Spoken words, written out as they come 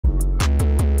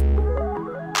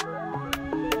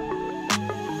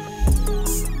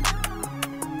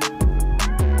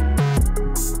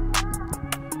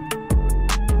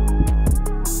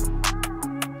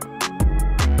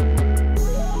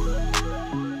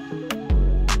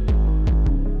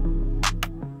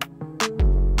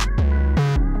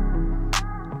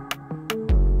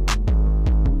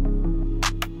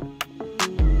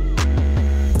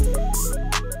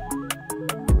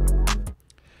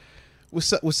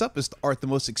What's up? What's up? It's the Arthur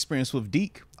Moats Experience with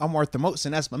Deke. I'm Arthur Moats,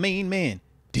 and that's my main man,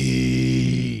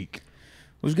 Deke.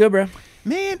 What's good, bro?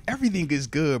 Man, everything is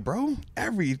good, bro.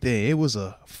 Everything. It was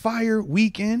a fire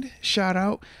weekend. Shout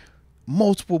out.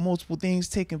 Multiple things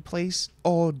taking place.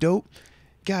 All dope.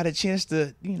 Got a chance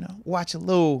to, watch a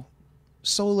little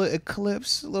solar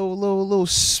eclipse, little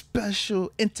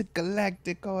special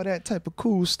intergalactic, all that type of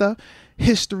cool stuff,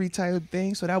 history type of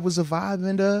thing. So that was a vibe,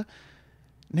 and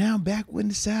now I'm back in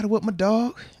the saddle with my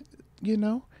dog.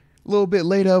 A little bit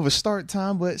later of a start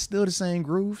time, but still the same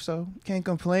groove, so can't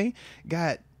complain.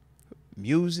 Got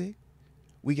music,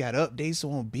 we got updates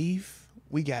on beef,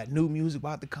 we got new music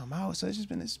about to come out. So it's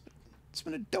been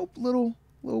a dope little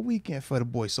weekend for the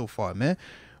boys so far, man.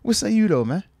 What say you though,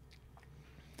 man?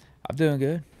 I'm doing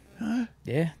good. Huh?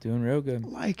 Yeah, doing real good. I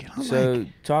like it. So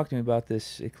talk to me about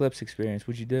this eclipse experience.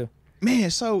 What'd you do?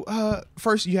 Man, so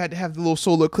first you had to have the little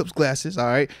solar eclipse glasses, all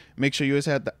right? Make sure you always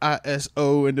have the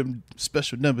ISO and the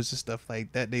special numbers and stuff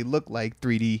like that. They look like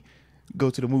 3D go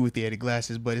to the movie theater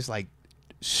glasses, but it's like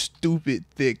stupid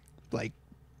thick, like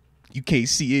you can't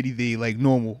see anything like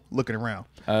normal looking around.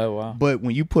 Oh, wow. But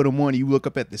when you put them on and you look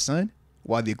up at the sun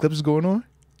while the eclipse is going on,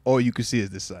 all you can see is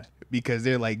the sun because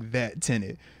they're like that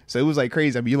tinted. So it was like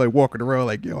crazy. I mean, you're like walking around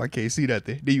like, yo, I can't see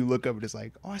nothing. Then you look up and it's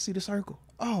like, oh, I see the circle.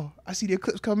 Oh, I see the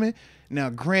eclipse coming. Now,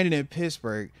 granted, in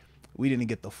Pittsburgh, we didn't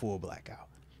get the full blackout.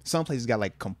 Some places got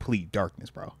like complete darkness,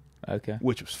 bro. Okay.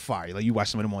 Which was fire. Like you watch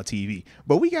some of them on TV.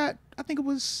 But we got, I think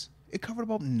it covered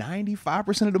about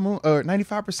 95% of the moon, or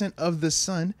 95% of the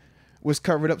sun was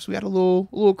covered up. So we had a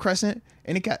little crescent,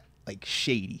 and it got like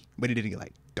shady, but it didn't get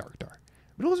like dark.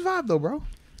 But it was a vibe though, bro.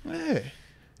 Yeah.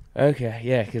 Okay,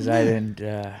 yeah, because I didn't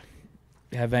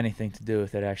have anything to do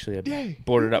with it, actually. I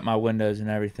boarded up my windows and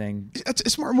everything. It's a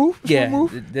smart move. Didn't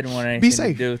want anything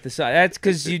to do with the sun. That's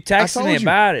because you texted me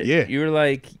about it. Yeah. You were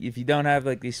like, if you don't have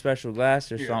like these special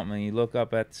glasses or something, you look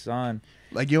up at the sun.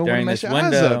 Like you don't want to mess your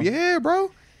window. eyes up. Yeah,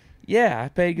 bro. Yeah, I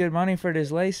paid good money for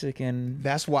this LASIK, and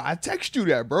that's why I text you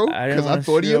that, bro. Because I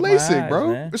thought of your LASIK,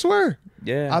 bro. Man. I swear.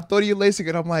 Yeah. I thought of your LASIK,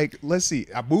 and I'm like, let's see.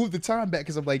 I moved the time back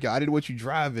because I'm like, yo, I didn't want you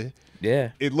driving.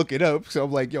 Yeah. And look it up. So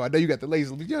I'm like, yo, I know you got the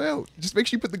LASIK. Like, yo, just make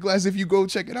sure you put the glass if you go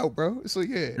check it out, bro. So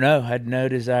yeah. No, I had no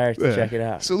desire to check it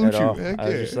out. Salute you, all. man. I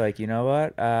was just like, you know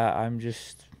what? I'm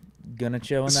just gonna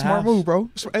chill in the Smart house. move,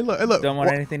 bro. Hey, look. Don't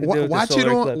want anything to do with the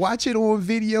solar eclipse. Watch it on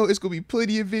video. It's gonna be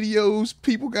plenty of videos.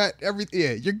 People got everything.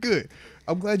 Yeah, you're good.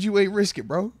 I'm glad you ain't risk it,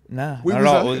 bro. No, not at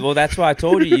all. Well, that's why I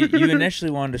told you. You initially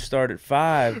wanted to start at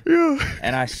 5. Yeah.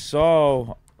 And I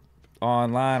saw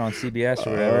online on CBS or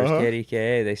whatever,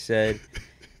 KDKA, they said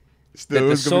that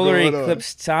the solar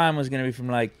eclipse time was going to be from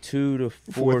like 2 to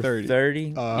 4:30,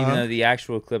 even though the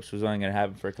actual eclipse was only going to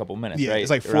happen for a couple minutes, right? It's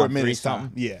like 4 minutes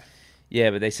something. Yeah. Yeah,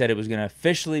 but they said it was going to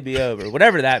officially be over,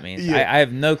 whatever that means. I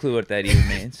have no clue what that even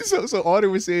means. So all they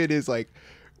were saying is like,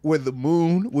 where the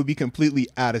moon would be completely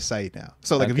out of sight now.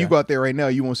 So like if you go out there right now,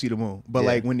 you won't see the moon. But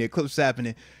like when the eclipse is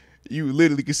happening, you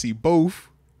literally can see both,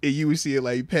 and you would see it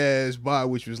like pass by,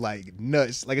 which was like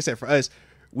nuts. Like I said, for us,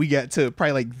 we got to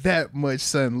probably like that much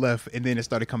sun left, and then it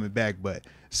started coming back. But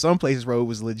some places, bro, it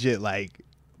was legit like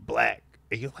black,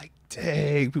 and you're like,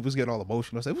 dang, people's getting all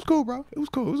emotional. So it was cool, bro. It was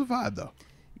cool. It was a vibe though.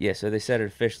 Yeah. So they said it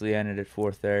officially ended at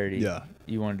 4:30. Yeah.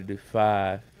 You wanted to do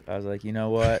 5. I was like, you know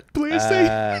what? Please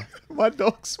say my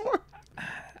dog's smart.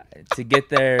 To get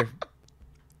there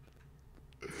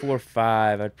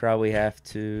 4:05, I'd probably have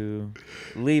to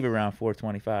leave around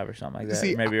 4:25 or something like that.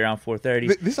 See, or maybe around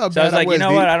 4:30. So I was like, you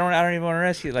know what? I don't even want to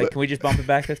risk it. Like, can we just bump it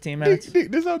back 15 minutes?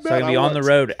 Deke, this how bad so I can be on the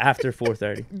road after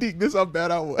 4:30. Deke, this how bad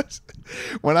I was.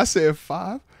 When I said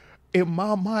 5, in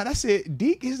my mind, I said,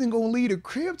 Deke isn't going to leave the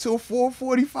crib till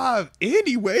 4:45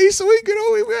 anyway, so we could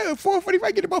only,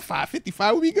 4:45, get about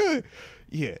 5:55, we'll be good.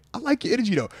 Yeah, I like your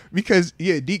energy, though, because,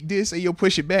 Deke did say, yo,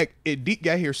 push it back, and Deke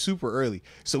got here super early,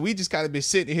 so we just kind of been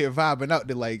sitting here vibing out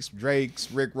to, like,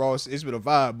 Drake's, Rick Ross, it's been a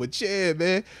vibe, but yeah,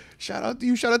 man, shout out to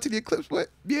you, shout out to the eclipse, but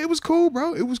yeah, it was cool,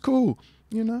 bro, it was cool,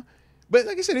 But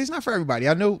like I said, it's not for everybody.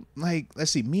 I know, like,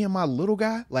 let's see, me and my little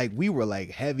guy, like, we were, like,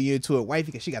 heavy into it. Wifey,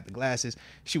 because she got the glasses,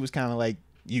 she was kind of like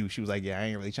you. She was like, yeah, I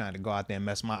ain't really trying to go out there and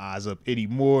mess my eyes up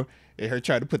anymore. And her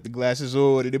trying to put the glasses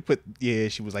on,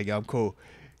 and she was like, yeah, I'm cool.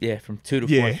 Yeah, from 2 to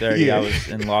 4:30, I was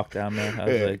in lockdown, man. I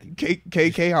was like,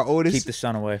 KK, our oldest. Keep the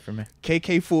sun away from me.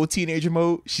 KK, full teenager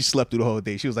mode. She slept through the whole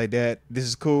day. She was like, Dad, this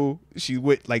is cool. She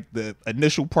went, like, the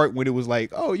initial part when it was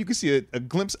like, oh, you can see a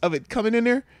glimpse of it coming in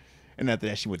there. And after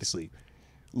that, she went to sleep.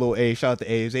 Little A, shout out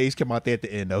to A's. A's came out there at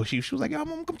the end, though. She was like, I'm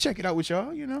gonna come check it out with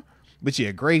y'all, But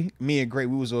yeah, me and Gray,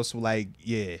 we was also like,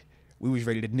 we was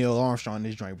ready to Neil Armstrong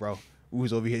this joint, bro. We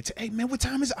was over here. Hey, man, what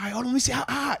time is it? All right, hold on. Let me see. All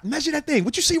right, measure that thing.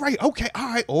 What you see right here? Okay,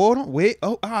 all right. Hold on. Wait.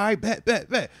 Oh, all right. Bet.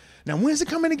 Now, when's it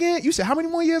coming again? You said, how many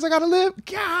more years I got to live?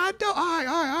 God, all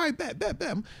right. Bet.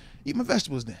 Eat my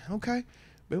vegetables then. Okay.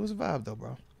 But it was a vibe, though,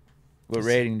 bro. What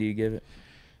rating do you give it?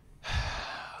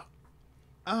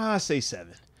 I say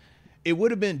 7. It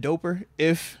would have been doper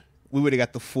if we would have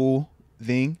got the full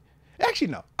thing. Actually,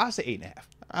 no. I'll say 8.5.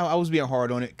 I was being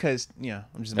hard on it because, I'm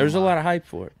just. There was a lot of hype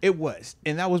for it. It was.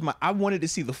 And that was I wanted to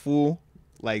see the full,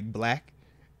 like, black.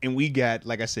 And we got,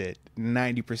 like I said,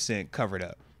 90% covered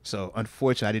up. So,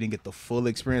 unfortunately, I didn't get the full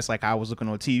experience like I was looking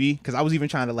on TV. Because I was even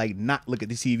trying to, like, not look at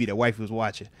the TV that wifey was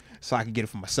watching. So I could get it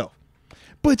for myself.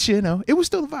 But, it was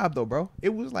still a vibe, though, bro.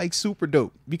 It was, like, super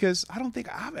dope. Because I don't think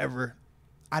I've ever.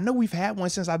 I know we've had one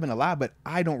since I've been alive. But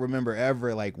I don't remember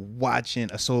ever, like,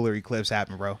 watching a solar eclipse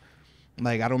happen, bro.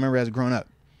 Like, I don't remember as growing up.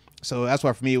 So that's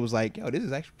why for me it was like, yo, this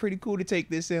is actually pretty cool to take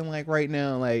this in like right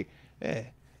now, like, yeah.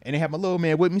 And they had my little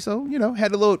man with me, so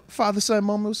had a little father-son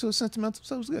moment. It was so sentimental,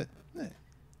 so it was good. Yeah.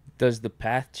 Does the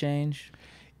path change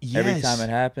every time it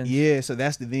happens? Yeah, so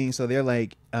that's the thing. So they're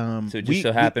like, so it just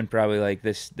happened probably like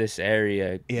this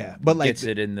area. Yeah, but like gets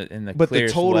it in the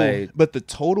clearest way. But the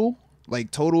total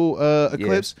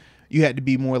eclipse. Yeah. You had to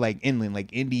be more like inland,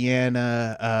 like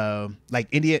Indiana, the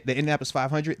Indianapolis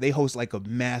 500. They host like a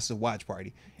massive watch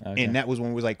party, and that was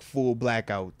when it was like full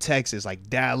blackout. Texas, like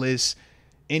Dallas,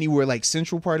 anywhere like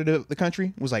central part of the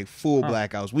country was like full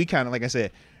blackouts. We kind of, like I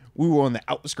said, we were on the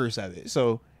outskirts of it.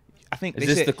 So I think is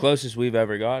this the closest we've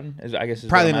ever gotten? I guess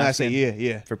probably in the last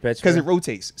yeah for Pittsburgh because it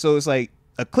rotates. So it's like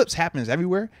eclipse happens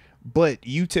everywhere, but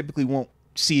you typically won't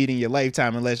see it in your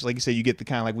lifetime unless, like you said, you get the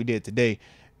kind of like we did today.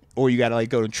 Or you got to like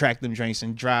go and track them drinks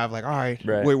and drive like, all right.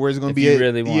 Where's it going to be? You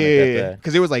really want it.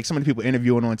 Because there was like so many people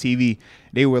interviewing on TV.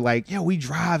 They were like, we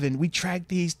drive and we track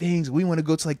these things. We want to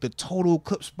go to like the total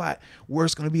eclipse spot where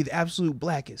it's going to be the absolute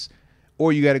blackest.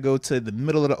 Or you got to go to the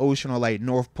middle of the ocean or like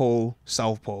North Pole,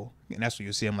 South Pole. And that's where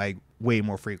you'll see them like way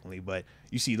more frequently. But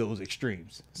you see those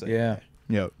extremes. So, yeah.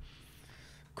 Yep.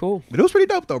 Cool. But it was pretty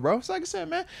dope though, bro. So like I said,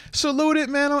 man, salute it,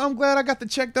 man. I'm glad I got to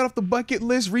check that off the bucket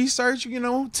list, research,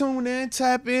 tune in,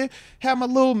 tap in, have my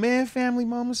little man family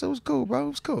moment. So it was cool, bro. It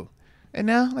was cool. And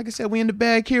now, like I said, we in the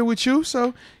bag here with you,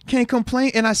 so can't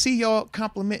complain. And I see y'all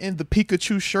complimenting the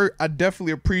Pikachu shirt. I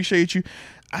definitely appreciate you.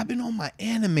 I've been on my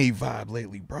anime vibe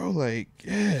lately, bro. Like,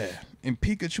 yeah. And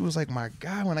Pikachu is like my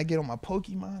guy when I get on my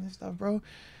Pokemon and stuff, bro.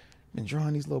 Been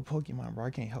drawing these little Pokemon, bro.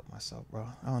 I can't help myself, bro.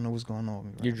 I don't know what's going on with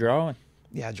me, bro. You're drawing?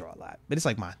 Yeah, I draw a lot, but it's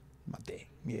like my thing.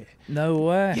 Yeah. No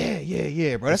way.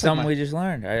 Yeah, bro. That's something we just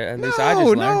learned. At least I just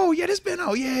learned. No, yeah, this been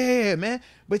yeah, man.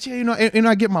 But yeah, and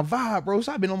I get my vibe, bro.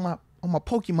 So I've been on my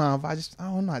Pokemon vibe.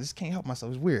 I don't know. I just can't help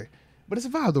myself. It's weird, but it's a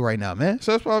vibe though right now, man.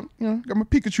 So that's why got my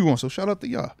Pikachu on. So shout out to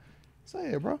y'all. So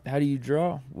yeah, bro. How do you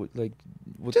draw? What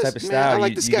just, type of style? I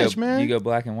like to sketch, man. You go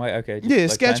black and white. Okay. Yeah,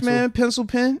 like sketch, pencil? man. Pencil,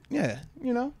 pen. Yeah,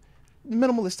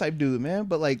 minimalist type dude, man.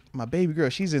 But like my baby girl,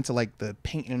 she's into like the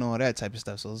painting and all that type of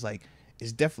stuff. So it's like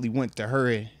it's definitely went to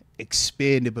her and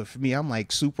expanded. But for me, I'm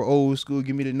like super old school.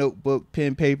 Give me the notebook,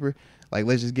 pen, paper. Like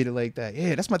let's just get it like that.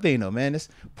 Yeah, that's my thing though, man. That's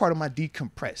part of my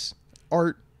decompress.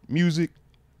 Art, music,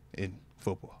 and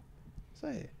football. So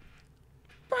yeah.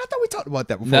 Bro, I thought we talked about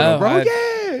that before, no, bro.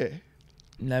 Yeah.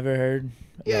 Never heard.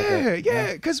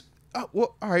 Yeah. Because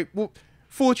all right. Well,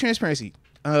 full transparency.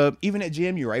 Even at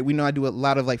JMU, right? We know I do a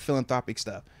lot of like philanthropic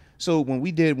stuff. So when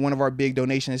we did one of our big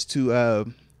donations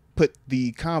to put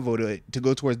the convo to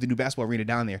go towards the new basketball arena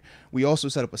down there, we also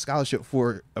set up a scholarship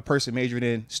for a person majoring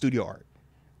in studio art.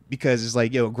 Because it's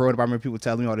like, growing up, I remember people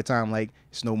telling me all the time, like,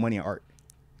 it's no money in art.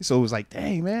 So it was like,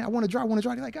 dang, man, I want to draw.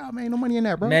 They're like, oh, man, no money in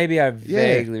that, bro. Maybe I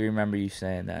vaguely remember you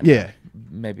saying that. Yeah.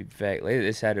 Maybe vaguely.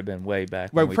 This had to have been way back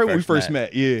when we first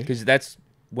met. Yeah. Because that's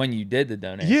when you did the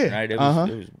donation, right? It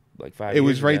was like 5 years It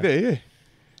was right ago. there, yeah.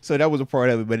 So that was a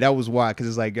part of it, but that was why, because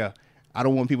it's like, I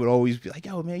don't want people to always be like,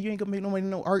 yo, man, you ain't gonna make no money,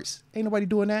 no arts. Ain't nobody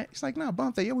doing that. It's like, nah,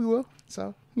 bump that. Yeah, we will.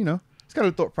 So, it's got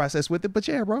a thought process with it. But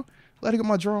yeah, bro, let it get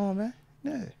my draw on, man.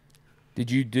 Yeah.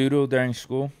 Did you doodle during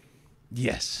school?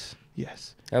 Yes.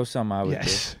 That was something I would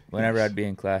do. Whenever I'd be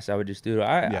in class, I would just doodle.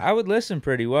 I would listen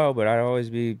pretty well, but I'd always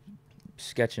be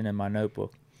sketching in my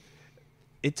notebook.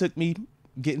 It took me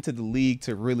getting to the league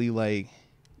to really, like,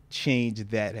 change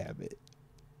that habit.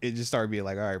 It just started being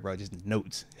like, all right, bro, just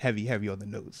notes. Heavy on the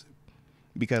notes.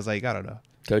 Because, like, I don't know.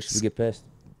 Coaches would get pissed.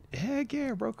 Heck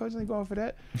yeah, bro. Coaches ain't going for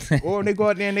that. Or when they go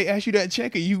out there and they ask you that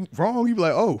check and you wrong, you be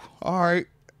like, oh, all right.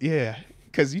 Yeah.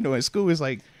 Because, in school, it's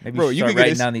like, maybe bro, you could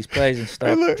writing down these plays and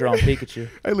start drawing Pikachu.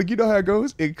 Hey, look, you know how it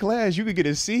goes? In class, you could get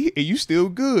a C and you still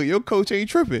good. Your coach ain't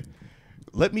tripping.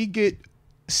 Let me get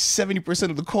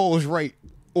 70% of the calls right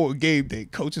or game day,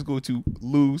 coach is going to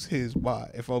lose his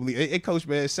mind. If I'm hey, coach,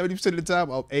 man, 70% of the time,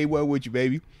 I'm A1 with you,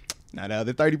 baby. Now the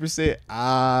other 30%,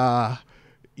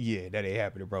 yeah, that ain't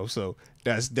happening, bro. So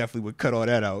that's definitely what cut all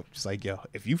that out. Just like, yo,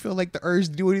 if you feel like the urge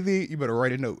to do anything, you better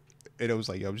write a note. And it was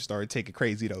like, yo, I just started taking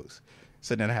crazy notes.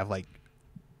 So then I have like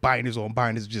binders on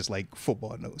binders, just like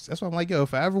football notes. That's why I'm like, yo,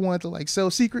 if I ever wanted to like sell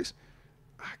secrets,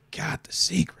 I got the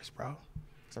secrets, bro.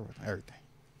 It's everything.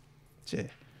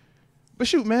 Shit. But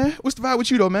shoot, man, what's the vibe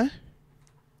with you though, man?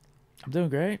 I'm doing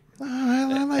great.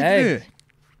 I like it.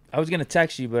 I was gonna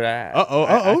text you, but I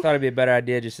Uh-oh. thought it'd be a better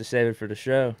idea just to save it for the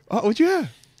show. What you have?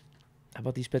 How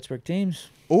about these Pittsburgh teams?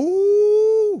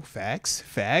 Ooh, facts.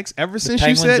 Ever since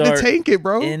you said to tank it,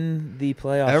 bro. In the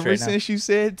playoffs Ever since you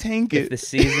said tank it. If the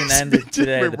season ended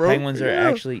today, the Penguins are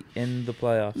actually in the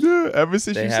playoffs. Yeah, ever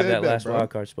since you said that, they have that last bro. wild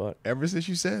card spot. Ever since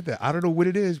you said that. I don't know what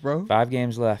it is, bro. 5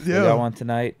 games left. Yeah. We got one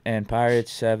tonight, and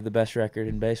Pirates have the best record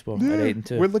in baseball at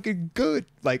 8-2. We're looking good,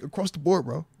 like across the board,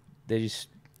 bro. They just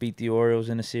beat the Orioles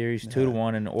in a series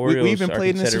 2-1, and the Orioles we even are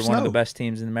played considered one of the best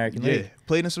teams in the American League. Yeah,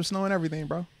 played in some snow and everything,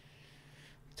 bro.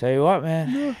 Tell you what,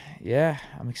 man. Yeah,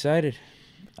 I'm excited.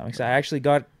 I actually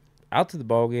got out to the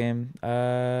ball game,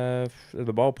 the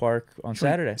ballpark on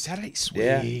Saturday. Saturday, sweet.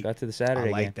 Yeah, got to the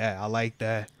Saturday game. I like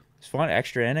that. It's fun.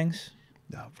 Extra innings.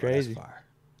 No, bro, crazy.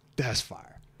 That's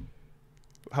fire.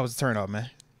 How was the turnout, man?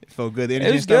 It felt good.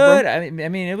 It was good. I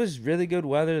mean, it was really good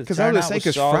weather. Because I was saying,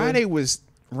 because Friday was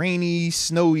rainy,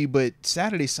 snowy, but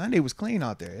Saturday, Sunday was clean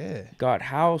out there. Yeah. Got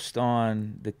housed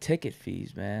on the ticket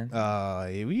fees, man. Yeah,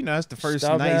 you know, it's the first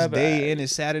StubHub, nice day in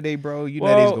it's Saturday, bro. You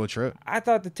know they's gonna trip. I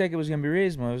thought the ticket was gonna be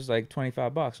reasonable. It was like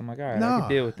 $25. I'm like, all right, I can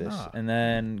deal with this. And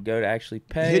then go to actually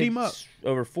pay. Hit him up.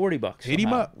 Over $40. Hit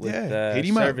him up. With hit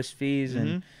him service fees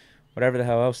and whatever the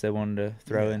hell else they wanted to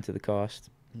throw into the cost.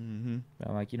 Mm-hmm.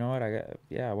 I'm like, you know what?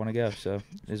 I want to go. So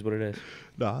it is what it is.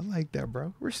 No, I like that,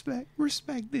 bro. Respect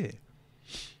it.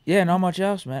 Yeah, not much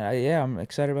else, man. I'm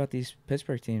excited about these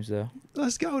Pittsburgh teams, though.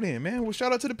 Let's go then, man. Well,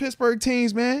 shout out to the Pittsburgh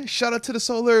teams, man. Shout out to the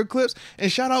solar eclipse,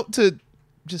 and shout out to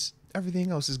just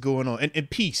everything else is going on. And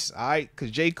peace, all right?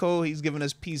 Because J. Cole, he's giving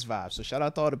us peace vibes. So shout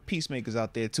out to all the peacemakers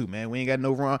out there, too, man. We ain't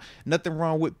got nothing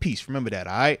wrong with peace. Remember that,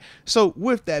 all right? So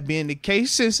with that being the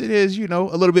case, since it is, a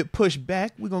little bit pushed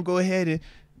back, we're going to go ahead and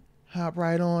hop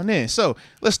right on in. So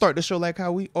let's start the show like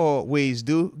how we always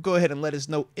do. Go ahead and let us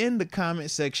know in the comment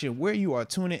section where you are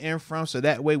tuning in from, so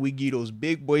that way we give those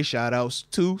big boy shout outs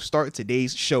to start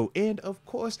today's show. And of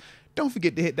course, don't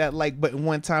forget to hit that like button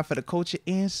one time for the culture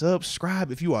and subscribe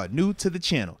if you are new to the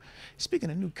channel. Speaking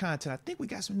of new content, I think we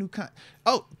got some new content.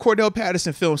 Oh, Cordell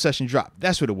Patterson film session dropped.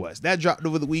 That's what it was. That dropped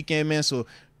over the weekend, man. So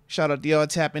shout out to y'all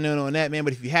tapping in on that, man.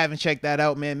 But if you haven't checked that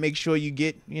out, man, make sure you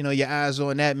get, your eyes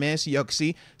on that, man, so y'all can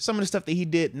see some of the stuff that he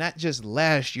did, not just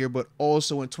last year, but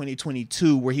also in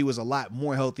 2022, where he was a lot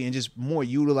more healthy and just more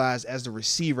utilized as the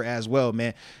receiver as well,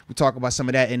 man. We talk about some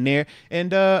of that in there.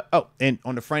 And, and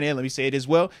on the front end, let me say it as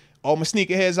well. All my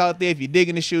sneakerheads out there, if you're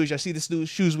digging the shoes, y'all see the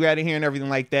shoes we got in here and everything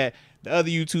like that. The other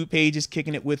YouTube pages,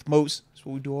 Kicking It With Moats. That's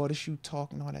where we do all the shoe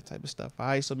talk and all that type of stuff. All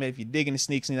right, so man, if you're digging the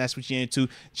sneaks and that's what you're into,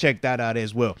 check that out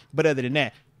as well. But other than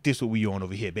that, this is what we on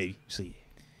over here, baby. See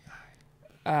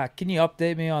ya. Can you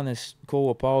update me on this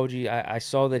Cole apology? I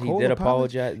saw that he did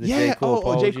apologize. Yeah, J. Cole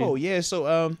apology. J. Cole. Yeah,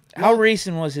 so how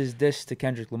recent was his diss to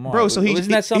Kendrick Lamar? Bro, so wasn't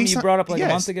that something you brought up like a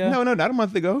month ago? No, not a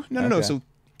month ago. No. So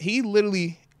he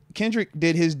literally, Kendrick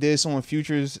did his diss on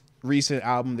Future's recent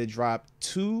album that dropped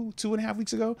 2.5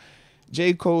 weeks ago.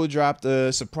 J. Cole dropped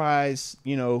a surprise,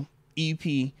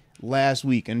 EP last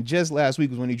week. And just last week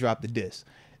was when he dropped the diss.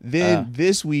 Then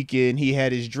this weekend, he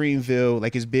had his Dreamville,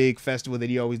 like his big festival that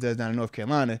he always does down in North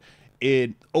Carolina.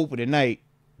 It opened at night.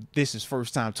 This is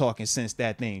first time talking since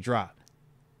that thing dropped.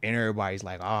 And everybody's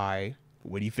like, all right,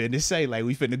 what he finna say? Like,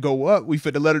 we finna go up. We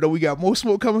finna let her know we got more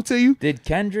smoke coming to you. Did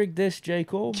Kendrick diss J.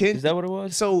 Cole? Is that what it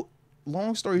was? So,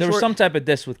 long story short, there was some type of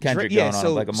diss with Kendrick going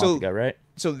on like a month ago, right?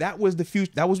 So that was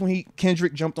that was when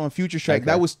Kendrick jumped on Future's track. Okay.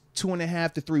 That was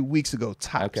 2.5 to 3 weeks ago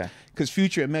tops. Okay. Because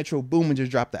Future and Metro Boomin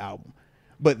just dropped the album.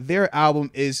 But their album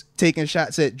is taking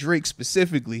shots at Drake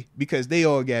specifically because they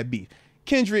all got beef.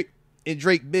 Kendrick and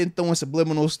Drake been throwing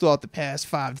subliminals throughout the past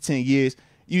 5 to 10 years.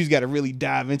 You just got to really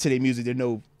dive into their music to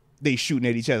know they shooting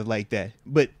at each other like that.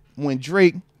 But when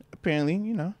Drake, apparently,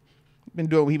 been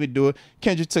doing what he been doing,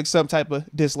 Kendrick took some type of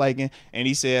disliking, and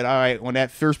he said, all right, on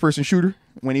that first-person shooter,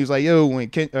 when he was like, yo, when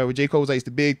J. Cole was like, it's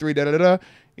the big three, da-da-da-da,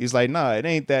 he's like, nah, it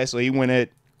ain't that. So he went at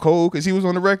Cole because he was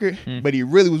on the record, but he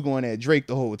really was going at Drake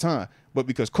the whole time. But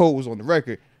because Cole was on the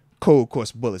record, Cole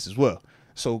caught bullets as well.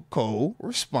 So Cole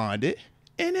responded,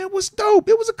 and it was dope.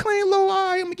 It was a clean little, all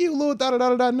right, I'm going to give you a little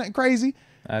da-da-da-da, nothing crazy.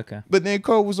 Okay. But then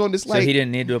Cole was on this So he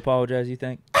didn't need to apologize, you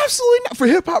think? Absolutely not. For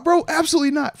hip hop, bro,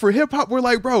 absolutely not. For hip hop, we're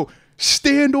like, bro,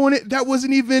 stand on it. That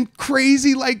wasn't even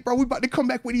crazy. Like, bro, we about to come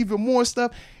back with even more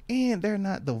stuff. And they're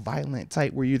not the violent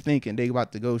type where you're thinking they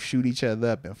about to go shoot each other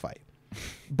up and fight.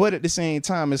 But at the same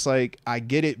time, it's like, I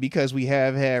get it because we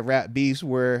have had rap beefs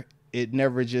where it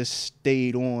never just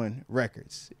stayed on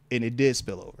records. And it did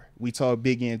spill over. We talk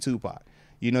Biggie and Tupac.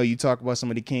 You know, you talk about some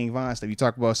of the King Von stuff. You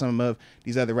talk about some of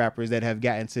these other rappers that have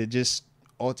gotten to just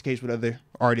altercation with other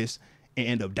artists and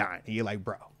end up dying. And you're like,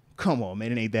 bro, come on,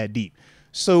 man. It ain't that deep.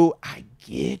 So I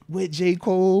get with J.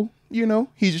 Cole, you know,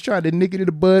 he just tried to nick it in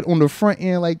the bud on the front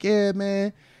end. Like, yeah,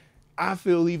 man, I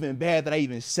feel even bad that I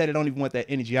even said it. I don't even want that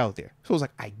energy out there. So it's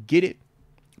like, I get it.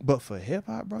 But for hip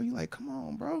hop, bro, you like, come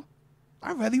on, bro.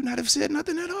 I'd rather you not have said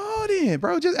nothing at all then,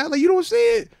 bro. Just act like you don't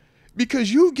say it.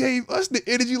 Because you gave us the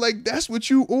energy like that's what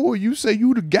you or you say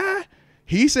you the guy.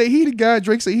 He say he the guy.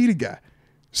 Drake say he the guy.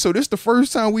 So this the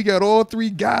first time we got all three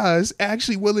guys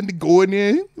actually willing to go in there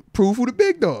and prove who the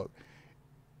big dog.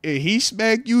 And he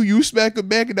smack you, you smack him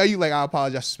back, and now you like, I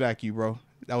apologize to smack you, bro.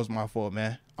 That was my fault,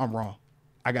 man. I'm wrong.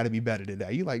 I got to be better than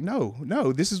that. You like, no,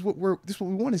 this is what we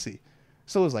want to see.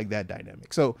 So it's like that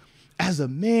dynamic. So as a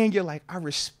man, you're like, I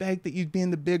respect that you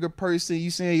being the bigger person. You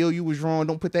saying, yo, you was wrong.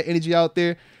 Don't put that energy out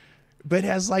there. But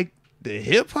as like the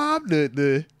hip hop,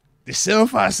 the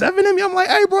 757 in me, I'm like,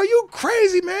 hey, bro, you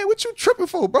crazy, man. What you tripping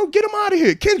for, bro? Get him out of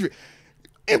here. Kendrick,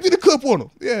 empty the clip on him.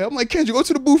 Yeah, I'm like, Kendrick, go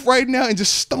to the booth right now and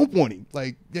just stomp on him.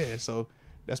 Like, yeah, so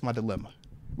that's my dilemma.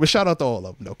 But shout out to all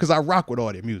of them, though, because I rock with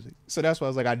all their music. So that's why I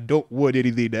was like, I don't want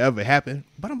anything to ever happen.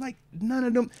 But I'm like, none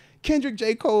of them, Kendrick,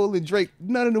 J. Cole, and Drake,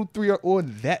 none of them three are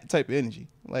on that type of energy.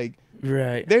 Like,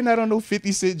 right. They're not on no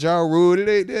 50 Cent, Ja Rule.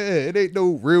 It ain't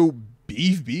no real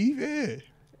beef, yeah.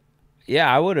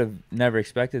 Yeah, I would have never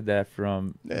expected that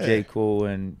from J. Cole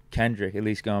and Kendrick, at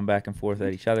least going back and forth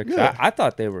at each other. Cause I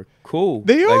thought they were cool.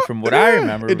 They are. Like, from what I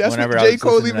remember, and that's whenever what I J. was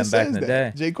Cole listening even to them back in says the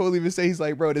that. day. J. Cole even says, he's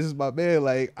like, bro, this is my man.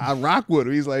 Like, I rock with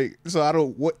him. He's like, so I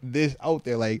don't want this out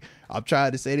there. Like, I'm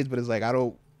trying to say this, but it's like, I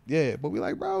don't, yeah. But we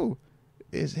like, bro,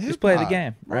 it's hip hop. Just play the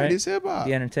game, right? It's hip hop.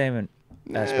 The entertainment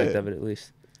aspect of it, at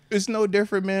least. It's no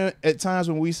different, man. At times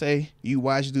when we say, you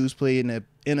watch dudes play in the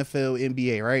NFL,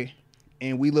 NBA, right?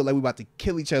 And we look like we about to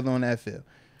kill each other on that field.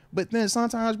 But then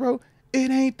sometimes, bro, it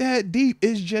ain't that deep.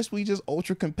 It's just we just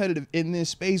ultra competitive in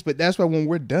this space. But that's why when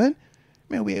we're done,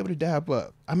 man, we able to dap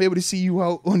up. I'm able to see you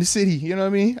out on the city. You know what I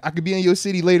mean? I could be in your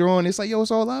city later on. It's like, yo, it's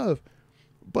all love.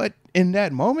 But in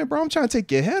that moment, bro, I'm trying to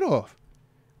take your head off.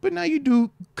 But now you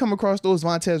do come across those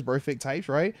Vontaze Burfict types,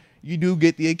 right? You do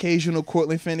get the occasional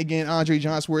Cortland Finnegan, Andre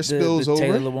Johnson where it spills over.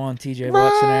 Taylor Lewan, TJ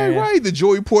Watt scenario. Right. The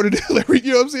Joey Porter delivery.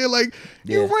 You know what I'm saying? Like,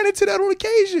 you run into that on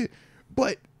occasion.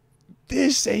 But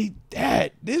this ain't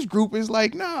that. This group is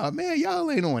like, nah, man,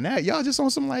 y'all ain't on that. Y'all just on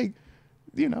some, like,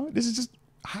 you know, this is just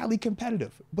highly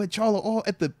competitive. But y'all are all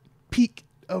at the peak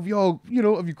of y'all, you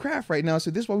know, of your craft right now.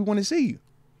 So this is why we want to see you.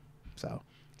 So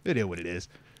it is what it is.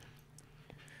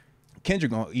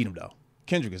 Kendrick gonna eat him, though.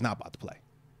 Kendrick is not about to play.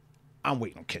 I'm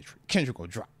waiting on Kendrick. Kendrick will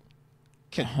drop.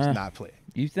 Kendrick's not playing.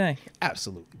 You think?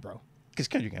 Absolutely, bro. Because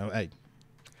Kendrick, hey,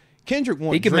 Kendrick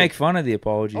wants. He can Drake. make fun of the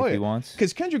apology if he wants.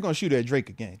 Because Kendrick gonna shoot at Drake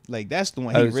again. Like, that's the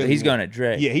one he's going at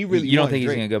Drake. Yeah, he really. You don't think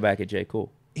he's gonna go back at J.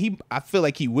 Cole? I feel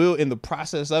like he will in the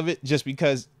process of it, just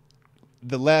because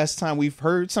the last time we've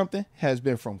heard something has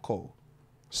been from Cole.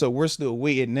 So we're still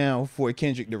waiting now for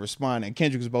Kendrick to respond, and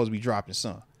Kendrick is supposed to be dropping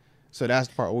some. So that's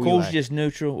the part where Cole's just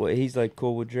neutral. What, he's like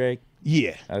cool with Drake.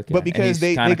 Yeah, okay. But because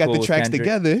they got cool the tracks Kendrick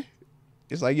together,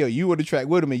 it's like, yo, you were the track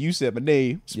with him and you said my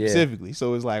name specifically. Yeah.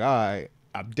 So it's like, all right,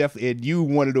 I'm definitely, and you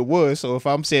one of the was. So if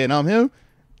I'm saying I'm him,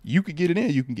 you could get it in,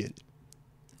 you can get it.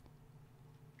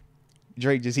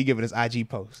 Drake he giving us IG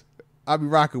post. I'll be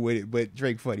rocking with it, but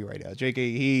Drake funny right now. Drake,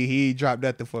 he dropped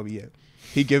nothing for me yet.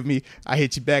 He give me, I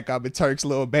hit you back, I'm a Turk's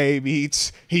little baby.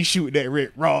 He shooting at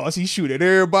Rick Ross. He shooting at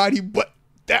everybody but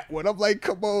that one. I'm like,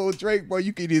 come on, Drake, boy,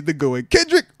 you can either go in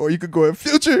Kendrick or you could go in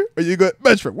Future or you go in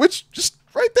Metro, which just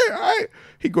right there, all right?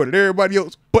 He going at everybody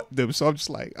else but them. So I'm just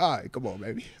like, all right, come on,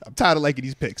 baby. I'm tired of liking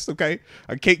these picks, okay?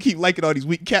 I can't keep liking all these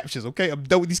weak captions, okay? I'm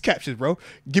done with these captions, bro.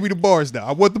 Give me the bars now.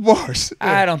 I want the bars.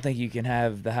 I don't think you can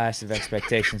have the highest of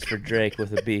expectations for Drake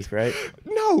with a beef, right?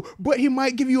 No, but he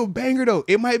might give you a banger, though.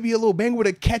 It might be a little banger with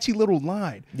a catchy little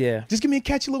line. Yeah. Just give me a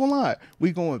catchy little line.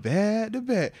 We going bad to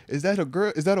bad. Is that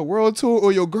a world tour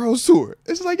or your girl's tour?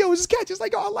 It's like, yo, it's just catchy. It's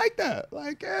like, yo, I like that.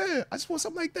 Like, yeah, I just want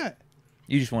something like that.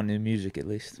 You just want new music, at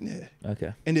least. Yeah.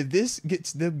 Okay. And if this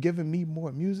gets them giving me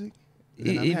more music,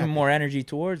 even more energy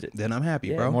towards it, then I'm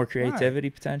happy, bro. More creativity,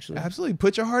 potentially. Absolutely.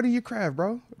 Put your heart in your craft,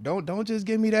 bro. Don't just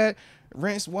give me that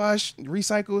rinse, wash,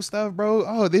 recycle stuff, bro.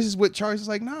 Oh, this is what Charles is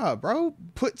like. Nah, bro.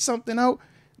 Put something out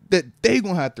that they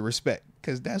gonna have to respect,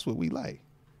 because that's what we like.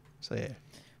 So yeah.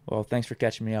 Well, thanks for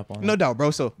catching me up on that. No doubt, bro.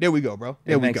 So there we go, bro.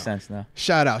 There it we makes go. sense now.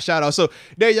 Shout out. So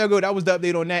there y'all go. That was the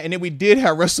update on that. And then we did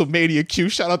have WrestleMania Q.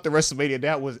 Shout out to WrestleMania.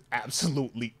 That was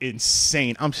absolutely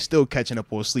insane. I'm still catching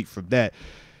up on sleep from that.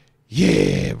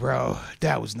 Yeah, bro.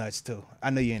 That was nuts too. I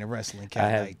know you ain't a wrestling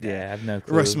cat like that. Yeah, I have no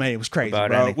clue. WrestleMania was crazy,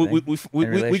 bro.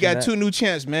 We got two new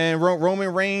champs, man.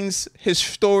 Roman Reigns'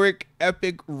 historic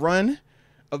epic run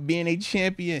of being a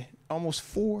champion, almost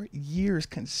 4 years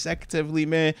consecutively,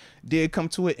 man, did come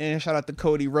to an end. Shout out to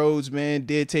Cody Rhodes, man.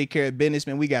 Did take care of business,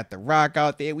 man. We got The Rock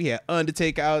out there. We had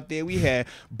Undertaker out there. We had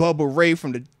Bubba Ray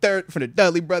from the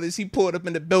Dudley Brothers. He pulled up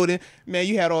in the building, man.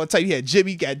 You had all the type. You had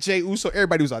Jimmy, got Jey Uso.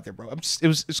 Everybody was out there, bro.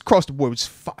 It's across the board. It was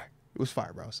fire. It was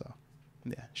fire, bro. So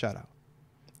yeah, shout out.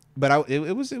 But it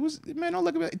was man. Don't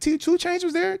look at it. 2 Chainz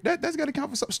was there. That's got to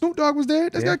count for something. Snoop Dogg was there.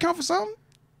 That's got to count for something.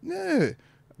 Yeah.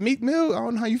 Meek Mill, I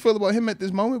don't know how you feel about him at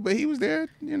this moment, but he was there,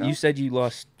 you know. You said you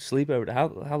lost sleep over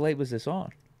how late was this on?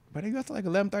 But it got to like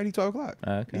 11:30, 12 o'clock.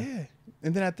 Okay. Yeah.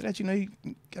 And then after that, you know, you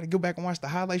got to go back and watch the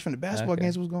highlights from the basketball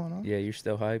games that was going on. Yeah, you're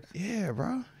still hyped? Yeah,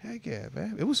 bro. Heck yeah,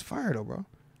 man. It was fire, though, bro.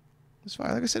 It was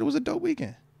fire. Like I said, it was a dope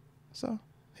weekend. So,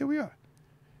 here we are.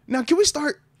 Now, can we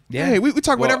start? Yeah. Hey, we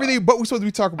talk about everything but we're supposed to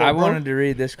be talking about, I bro. wanted to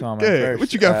read this comment first.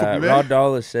 What you got for me, man? Rod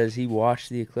Dawes says he watched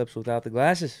the eclipse without the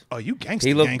glasses. Oh, you gangster.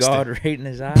 He looked God right in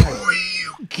his eyes.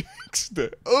 You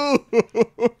gangster. Oh,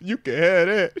 you can have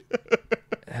that.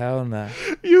 Hell no.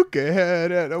 You can have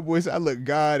that. That boy said, I look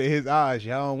God in his eyes.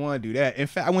 Y'all don't want to do that. In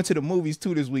fact, I went to the movies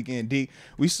too this weekend, Deke.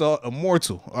 We saw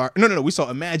Immortal. No. We saw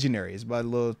Imaginary. It's about a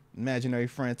little imaginary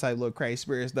friend type, little crazy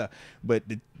spirit stuff. But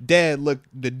the dad looked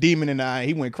the demon in the eye.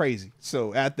 He went crazy.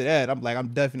 So after that, I'm like, I'm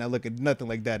definitely not looking at nothing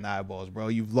like that in the eyeballs, bro.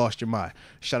 You've lost your mind.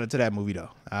 Shout out to that movie, though.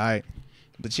 All right.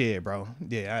 But yeah, bro.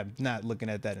 Yeah, I'm not looking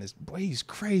at that. Boy, he's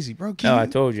crazy, bro. No, I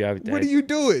told you. What are you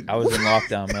doing? I was in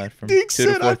lockdown mode from Deke 2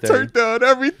 to 4:30. I turned down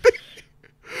everything.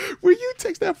 When you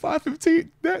text that 5:15,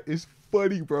 that is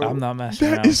funny, bro. I'm not messing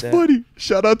around with that. That is funny.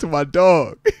 Shout out to my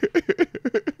dog.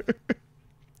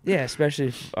 Yeah, especially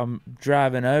if I'm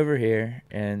driving over here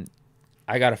and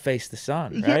I got to face the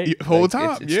sun, right? Yeah, the whole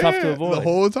time. It's tough to avoid. The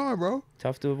whole time, bro.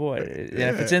 Tough to avoid. Yeah.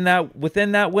 And if it's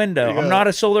within that window, I'm not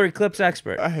a solar eclipse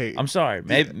expert. I'm sorry.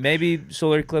 Maybe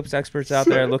solar eclipse experts out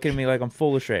there are looking at me like I'm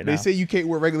foolish right now. They say you can't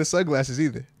wear regular sunglasses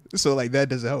either. So like that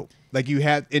doesn't help. Like you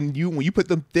have, and when you put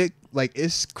them thick, like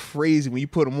it's crazy when you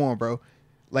put them on, bro.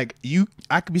 Like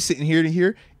I could be sitting here to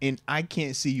here and I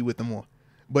can't see you with them on.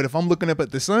 But if I'm looking up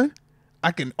at the sun,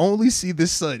 I can only see the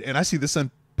sun, and I see the sun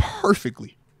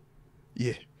perfectly.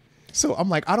 Yeah. So I'm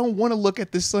like, I don't want to look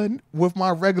at the sun with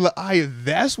my regular eye. If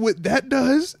that's what that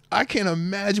does, I can't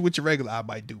imagine what your regular eye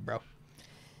might do, bro.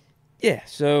 Yeah.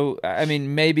 So, I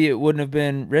mean, maybe it wouldn't have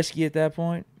been risky at that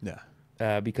point.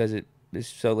 Yeah. Because it's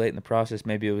so late in the process.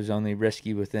 Maybe it was only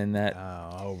risky within that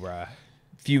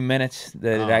few minutes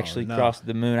that it actually crossed,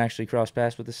 the moon actually crossed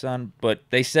past with the sun. But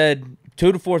they said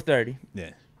 2 to 4:30.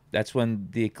 Yeah. That's when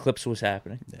the eclipse was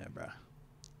happening. Yeah, bro.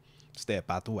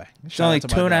 Step out the way. It's only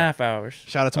 2.5 hours.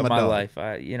 Shout out to of my dog. life.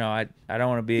 I don't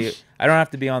want to be. I don't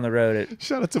have to be on the road at.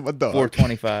 Shout out to my dog.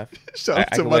 4:25. Shout out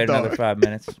I to can my wait dog. another 5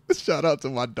 minutes. Shout out to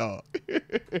my dog.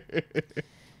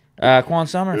 Quan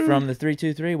Summer from the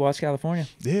 323, Watts, California.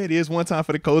 Yeah, it is one time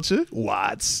for the culture.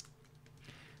 Watts.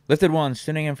 Lifted Ones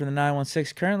tuning in from the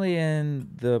 916. Currently in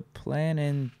the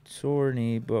play-in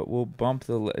tourney, but we'll bump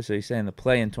the. So you're saying the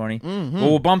play-in tourney? Mm-hmm. But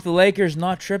we'll bump the Lakers.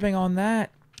 Not tripping on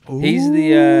that. Ooh. He's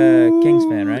the Kings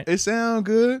fan, right? It sound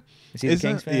good. Is he the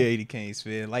Kings fan? Yeah, he the Kings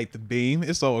fan. Light the beam.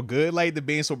 It's all good. Light the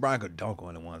beam so Brian could dunk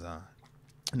on it one time.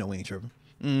 No, we ain't tripping.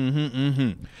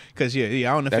 Because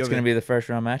yeah, I don't know if that's going to be the first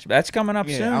round match. That's coming up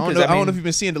soon. I don't know if you've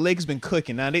been seeing the Lakers been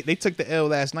cooking. Now they took the L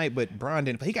last night, but Brian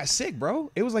didn't. He got sick,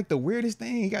 bro. It was like the weirdest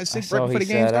thing. He got sick right before the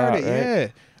game started. Right? Yeah.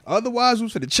 Otherwise, we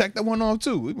was finna check that one off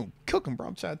too. We gonna cook him, bro.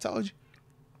 I'm trying to tell you.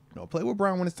 Don't play with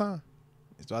Brian when it's time.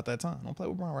 It's about that time. Don't play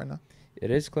with Brian right now. It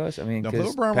is close. I mean,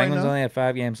 because Penguins only have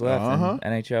 5 games left.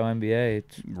 In NHL, NBA,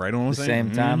 it's right on the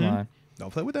same timeline.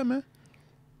 Don't play with that, man.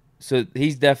 So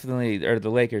he's definitely, or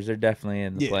the Lakers, they're definitely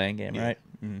in the playing game, right?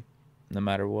 Mm-hmm. No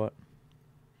matter what.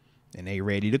 And they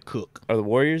ready to cook. Are the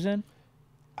Warriors in?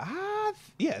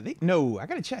 Yeah. I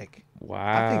gotta check. Wow.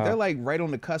 I think they're like right on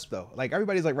the cusp though. Like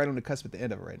everybody's like right on the cusp at the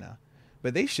end of it right now.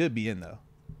 But they should be in though.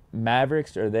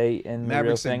 Mavericks, are they in the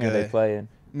real thing, or are they playing?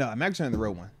 No, Mavericks are in the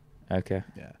real one. Okay.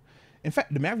 Yeah. In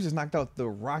fact, the Mavericks just knocked out the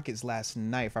Rockets last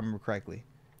night, if I remember correctly.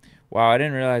 Wow, I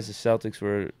didn't realize the Celtics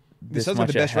were this much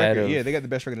the best ahead record. of Yeah, they got the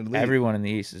best record in the league. Everyone in the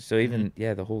East. So even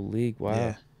the whole league. Wow.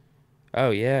 Yeah.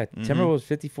 Oh yeah, Timberwolves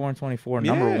 54-24,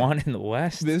 number one in the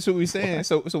West. That's what we saying.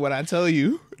 So what I tell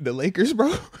you, the Lakers,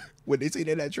 bro, when they say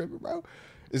that tripping, bro,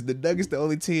 is the Nuggets the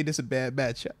only team that's a bad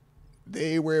matchup.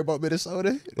 They ain't worried about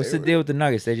Minnesota. What's the deal with the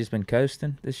Nuggets? They just been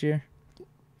coasting this year.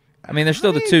 I mean, they're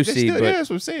still the 2 seed, but yeah, that's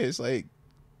what I'm saying. It's like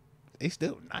they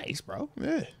still nice, bro.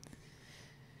 Yeah.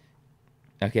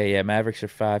 Okay, yeah, Mavericks are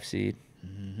 5 seed.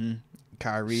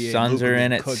 Kyrie and Suns Luka are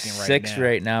in at cooking 6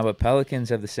 right now, but Pelicans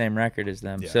have the same record as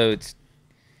them. Yeah. So it's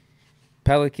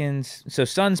Pelicans. So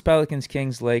Suns, Pelicans,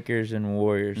 Kings, Lakers, and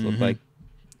Warriors look like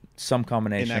some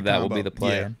combination of that will be the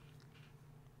play-in.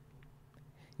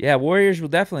 Yeah, Warriors will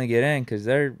definitely get in because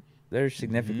they're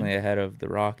significantly ahead of the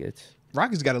Rockets.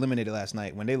 Rockets got eliminated last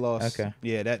night when they lost. Okay.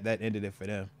 Yeah, that ended it for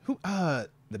them.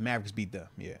 The Mavericks beat them.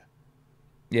 Yeah.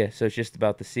 Yeah, so it's just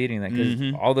about the seeding then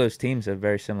because all those teams have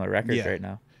very similar records right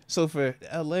now. So for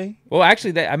LA, well,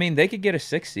 actually, they could get a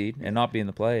 6 seed and not be in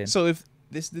the play-in. So if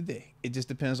this is the thing, it just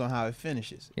depends on how it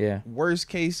finishes. Yeah. Worst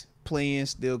case, play-in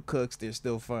still cooks. They're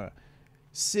still fun.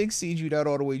 6 seed, you not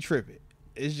all the way tripping.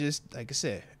 It's just like I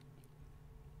said.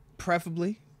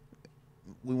 Preferably,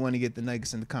 we want to get the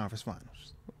Nuggets in the conference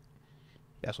finals.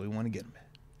 That's what we want to get them at.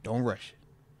 Don't rush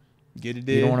it. Get it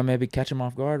there. You don't want to maybe catch them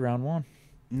off guard round 1.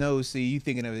 No, see, you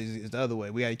thinking of it as the other way.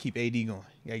 We got to keep AD going.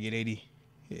 You got to get AD.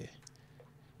 Yeah.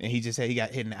 And he just said he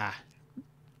got hit in the eye.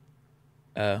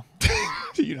 Oh.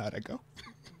 You know how that go.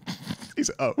 He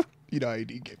said, oh, you know how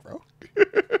AD get, bro.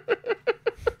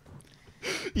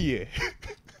 Yeah.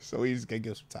 So he's going to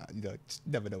give some time. You know, just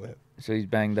never know with him. So he's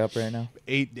banged up right now?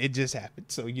 It just happened.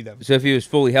 So you never. So if he was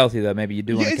fully healthy, though, maybe you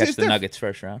do want to catch the Nuggets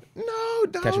first round. No,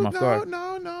 catch him off guard.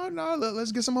 No.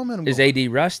 Let's get some momentum. Is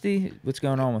AD rusty? What's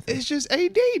going on with him? It's just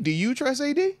AD. Do you trust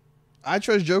AD? I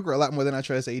trust Joker a lot more than I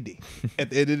trust AD.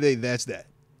 At the end of the day, that's that.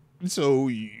 So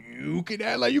you can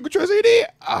act like you can trust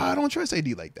AD. I don't trust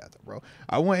AD like that, though, bro.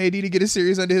 I want AD to get a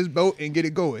series under his belt and get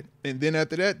it going. And then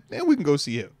after that, then we can go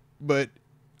see him. But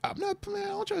I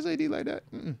don't trust AD like that.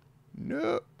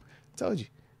 No. Told you.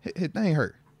 His thing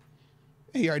hurt.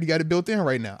 He already got it built in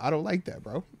right now. I don't like that,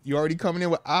 bro. You already coming in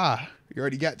with You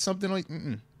already got something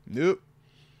on. Nope.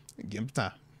 Give him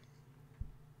time.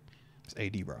 It's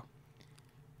AD, bro.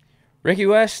 Ricky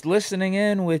West listening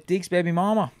in with Deke's baby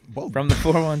mama from the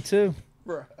 412.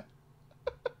 Bro.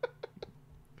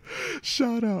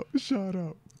 Shout out.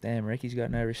 Damn, Ricky's got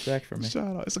no respect for me.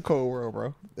 Shout out. It's a cold world,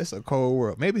 bro. It's a cold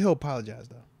world. Maybe he'll apologize,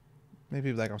 though. Maybe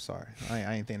he'll be like, I'm sorry.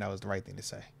 I ain't think that was the right thing to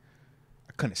say.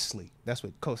 I couldn't sleep. That's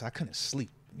what Coach, I couldn't sleep.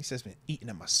 He says, been eating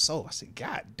at my soul. I said,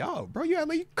 God, dog, bro, you act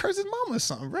like you cursed his mama or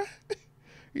something, bro.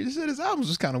 You just said his albums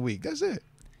was kind of weak. That's it.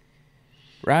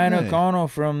 Ryan O'Connell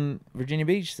from Virginia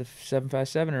Beach, the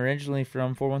 757, originally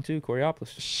from 412,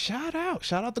 Coriopolis. Shout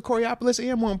out to Coriopolis,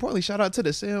 and more importantly, shout out to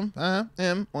the Sim.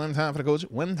 One time for the coach.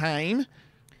 One time.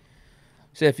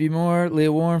 Say a few more.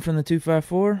 Leah Warren from the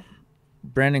 254.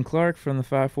 Brandon Clark from the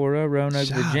 540, Roanoke,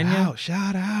 Virginia.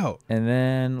 Shout out. And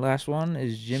then last one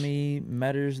is Jimmy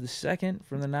Metters II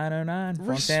from the 909,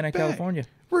 Fontana, California.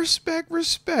 Respect.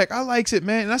 I likes it,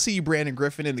 man. And I see you, Brandon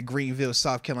Griffin, in the Greenville,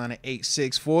 South Carolina,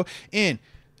 864. And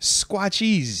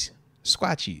Squatchies.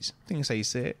 I think that's how you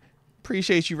say it.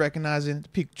 Appreciate you recognizing the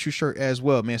Pikachu shirt as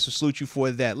well, man. So salute you for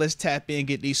that. Let's tap in,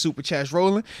 get these super chats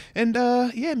rolling. And,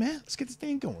 yeah, man, let's get this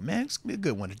thing going, man. It's going to be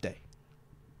a good one today.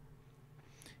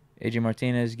 AJ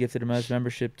Martinez gifted the most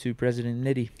membership to President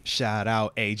Nitty. Shout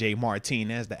out AJ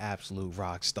Martinez, the absolute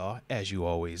rock star, as you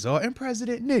always are. And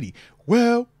President Nitty,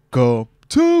 welcome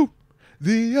to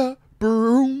the upper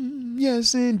room.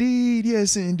 Yes,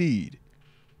 indeed.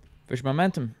 Fish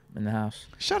Momentum in the house.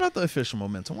 Shout out to Official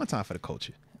Momentum. One time for the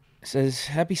culture. It says,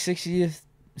 happy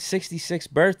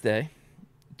 66th birthday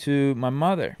to my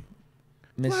mother,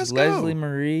 Mrs. Leslie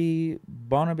Marie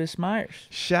Barnabas Myers.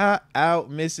 Shout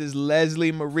out Mrs.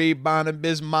 Leslie Marie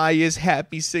Barnabas Myers.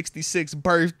 Happy 66th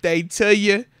birthday to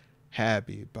you.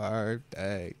 Happy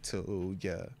birthday to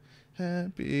you.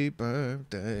 Happy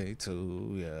birthday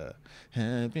to you.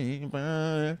 Happy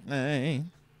birthday.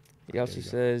 He also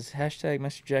says, hashtag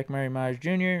Mr. Jack Murray Myers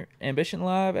Jr. Ambition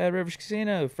Live at Rivers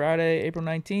Casino, Friday, April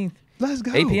 19th. Let's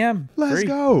go. 8 p.m. Let's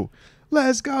go.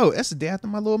 That's the day after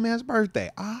my little man's birthday.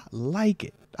 I like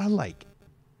it.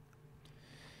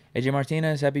 AJ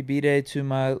Martinez, happy B-Day to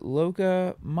my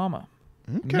Loca mama.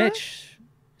 Okay. Mitch,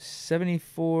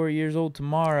 74 years old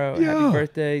tomorrow. Yo. Happy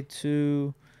birthday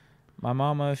to my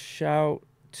mama. Shout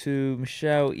to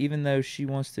Michelle, even though she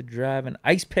wants to drive an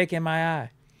ice pick in my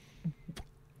eye.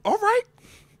 All right.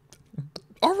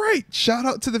 Shout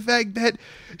out to the fact that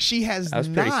she has that was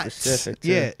not. Pretty specific,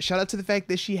 too. Yeah. Shout out to the fact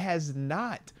that she has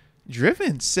not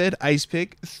Driven, said Ice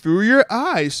Pick, through your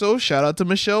eyes. So shout out to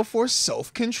Michelle for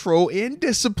self-control and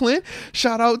discipline.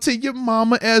 Shout out to your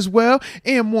mama as well.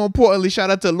 And more importantly, shout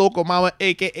out to local mama,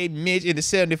 a.k.a. Midge, in the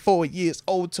 74 years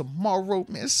old tomorrow.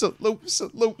 Man, salute,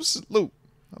 salute, salute.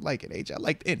 I like it, AJ. I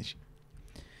like the energy.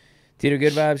 Tito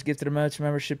Good Vibes gifted a Moats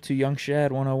membership to Young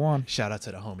Shad 101. Shout out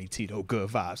to the homie Tito Good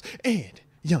Vibes and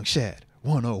Young Shad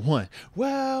 101.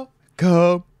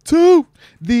 Welcome to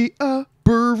the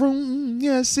upper room.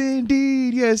 Yes,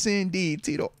 indeed. Yes, indeed.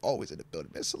 Tito always in the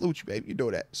building, man. Salute you, baby. You know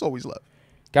that. It's always love.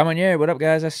 Gamonier, what up,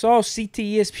 guys? I saw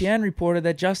CTESPN reported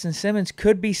that Justin Simmons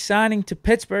could be signing to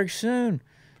Pittsburgh soon.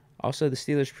 Also, the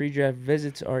Steelers pre-draft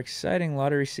visits are exciting. A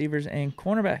lot of receivers and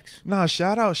cornerbacks. Nah,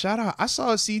 shout out. I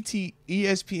saw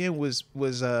ESPN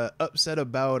was upset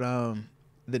about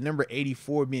the number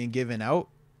 84 being given out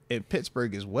in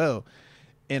Pittsburgh as well.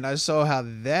 And I saw how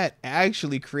that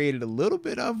actually created a little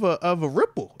bit of a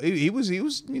ripple. He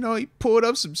pulled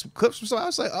up some clips. So I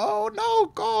was like, oh no,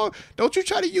 God, don't you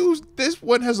try to use this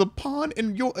one as a pawn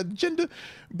in your agenda.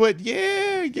 But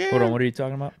yeah. Hold on, what are you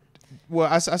talking about? Well,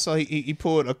 I saw he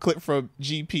pulled a clip from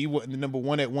GP, the number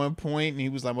 1 at one point, and he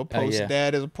was like, I'm going to post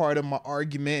that as a part of my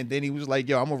argument. And then he was like,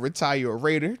 yo, I'm going to retire a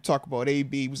Raider. Talk about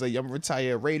AB. He was like, I'm going to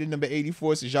retire a Raider number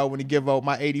 84 since y'all want to give out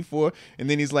my 84. And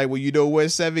then he's like, well, you know what,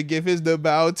 7, give his number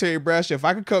out, Terry Bradshaw. If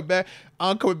I could come back,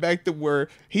 I'm coming back to where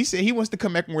he said he wants to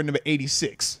come back and wear number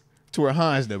 86. To her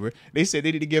Hines number. They said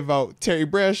they need to give out Terry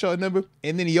Bradshaw number.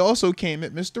 And then he also came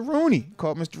at Mr. Rooney.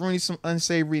 Called Mr. Rooney some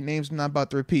unsavory names. I'm not about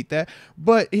to repeat that.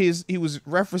 But he was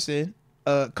referencing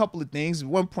a couple of things. At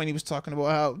one point he was talking about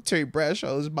how Terry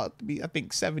Bradshaw is about to be, I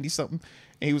think, 70-something.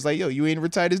 And he was like, yo, you ain't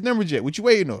retired his number yet. What you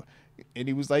waiting on? And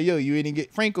he was like, yo,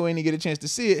 Franco ain't get a chance to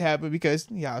see it happen because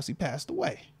he obviously passed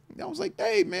away. And I was like,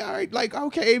 hey, man, all right, like,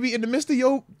 okay, AB, in the midst of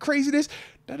your craziness,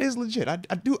 that is legit.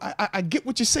 I get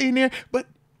what you're saying there, but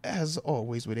as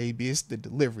always with AB, it's the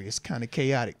delivery. It's kind of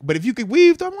chaotic. But if you could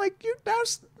weave, I'm like,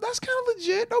 that's kind of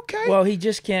legit. Okay. Well, he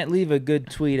just can't leave a good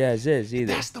tweet as is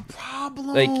either. That's the problem.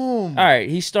 Like, all right,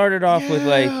 he started off with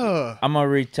like, I'm a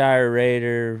retire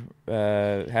Raider,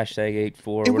 hashtag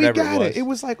 84, and whatever we got it was. It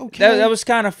was like, okay. That was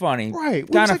kind of funny. Right.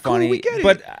 Kind of funny. Cool, we get it.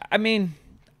 But, I mean,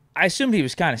 I assumed he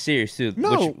was kind of serious too.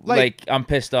 No, which, like I'm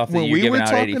pissed off that you're giving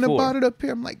out 84. When we were talking about it up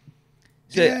here, I'm like,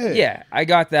 so, yeah, I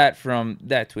got that from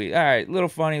that tweet. All right, little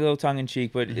funny, little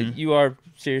tongue-in-cheek, but you are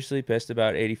seriously pissed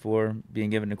about 84 being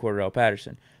given to Cordell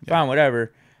Patterson. Fine,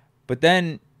 whatever. But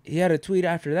then he had a tweet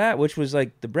after that, which was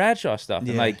like the Bradshaw stuff.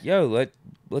 And like, yo,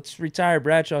 let's retire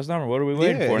Bradshaw's number. What are we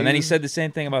waiting for? And then he said the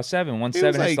same thing about 7. Once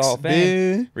 7 hits the Hall of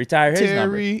Fame, retire his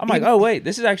number. I'm like, oh, wait,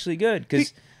 this is actually good.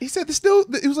 Because he said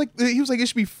he was like it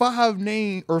should be 5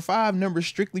 numbers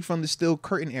strictly from the Steel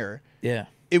Curtain era. Yeah.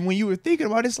 And when you were thinking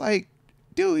about it, it's like,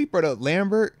 dude, he brought up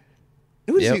Lambert.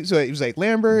 So it was like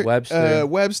Lambert,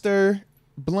 Webster,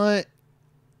 Blunt.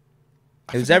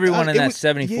 It was everyone in that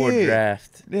 74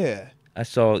 draft. Yeah. I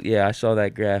saw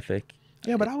that graphic.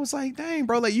 Yeah, but I was like, dang,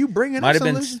 bro, like you bringing might up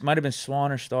might have been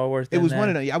Swan or Starworth. It was one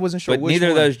of them. I wasn't sure. But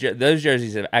neither of those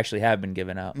jerseys have been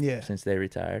given out. Since they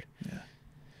retired. Yeah.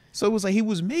 So it was like he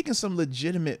was making some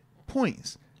legitimate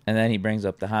points. And then he brings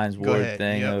up the Hines Ward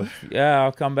thing of,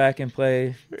 I'll come back and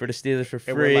play for the Steelers for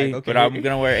free, but I'm going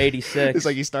to wear 86. It's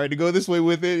like he started to go this way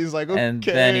with it. He's like, okay. And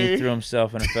then he threw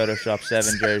himself in a Photoshop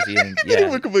 7 jersey. And he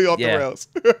went completely off the rails.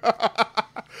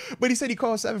 But he said he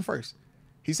called 7 first.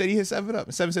 He said he hit 7 up,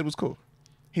 and 7 said it was cool.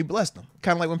 He blessed him.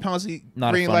 Kind of like when Pouncey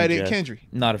green-lighted Kendry.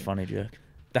 Not a funny joke.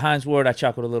 The Hines Ward, I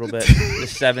chuckled a little bit. The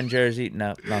 7 jersey,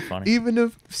 no, not funny. Even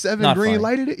if 7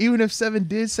 green-lighted it? Even if 7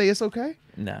 did say it's okay?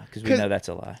 No, because we know that's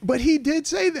a lie. But he did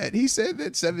say that. He said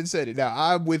that 7 said it. Now,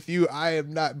 I'm with you. I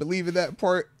am not believing that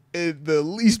part in the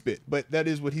least bit, but that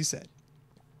is what he said.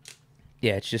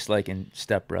 Yeah, it's just like in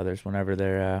Step Brothers whenever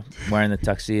they're wearing the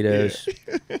tuxedos.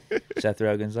 Seth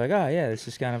Rogen's like, oh, yeah, this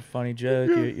is kind of a funny joke.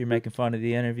 You're making fun of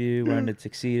the interview, wearing the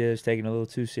tuxedos, taking it a little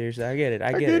too seriously. I get it.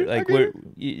 I get it. Like, we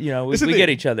get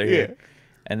each other here.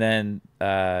 And then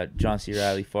John C.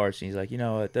 Reilly farts, and he's like, you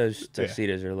know what? Those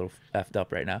tuxedos are a little effed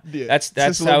up right now. Yeah.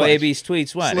 That's how AB's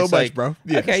tweets went. Slow it's bunch, like, bro.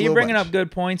 Yeah, okay, you're bringing up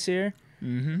good points here.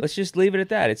 Let's just leave it at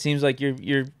that. It seems like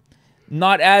you're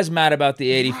not as mad about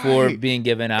the 84 being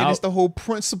given out. And it's the whole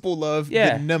principle of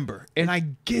the number. And I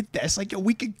get that. It's like, yo,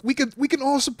 we can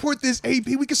all support this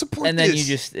AB. We can support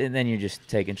this. And then you're just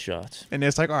taking shots. And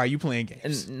it's like, all right, you playing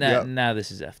games. And now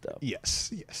this is effed up.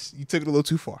 Yes. You took it a little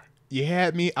too far. You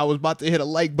had me. I was about to hit a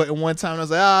like button one time. And I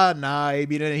was like, nah,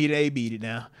 AB didn't. He AB'd it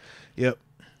now. Yep.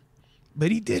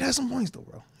 But he did have some points, though,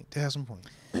 bro. He did have some points.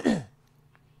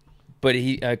 But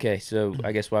so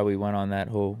I guess why we went on that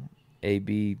whole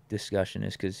AB discussion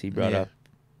is because he brought up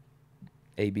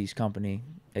AB's company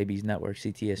AB's network,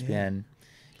 CTSPN,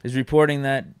 is reporting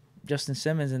that Justin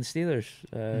Simmons and Steelers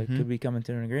could be coming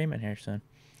to an agreement here soon.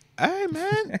 Hey,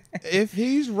 man, if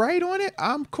he's right on it,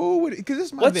 I'm cool with it. Because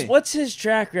it's my thing. What's his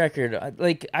track record?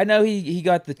 Like, I know he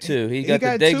got the two. He got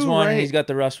the Diggs one, right? And he's got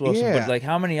the Russ Wilson. But, like,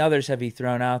 how many others have he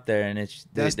thrown out there? And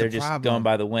they're just going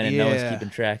by the win, and no one's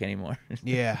keeping track anymore.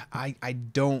 I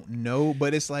don't know.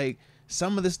 But it's like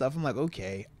some of the stuff, I'm like,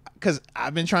 okay. Because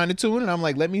I've been trying to tune, and I'm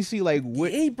like, let me see, like,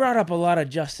 what. He brought up a lot of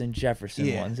Justin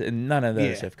Jefferson ones, and none of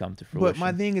those have come to fruition. But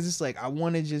my thing is, it's like, I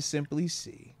want to just simply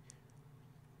see.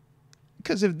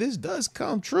 Because if this does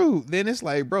come true, then it's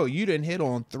like, bro, you didn't hit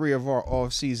on 3 of our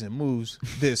off-season moves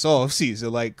this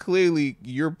off-season. Like, clearly,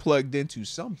 you're plugged into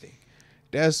something.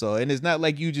 That's all. And it's not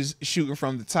like you just shooting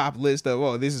from the top list of,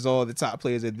 oh, this is all the top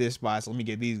players at this spot, so let me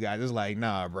get these guys. It's like,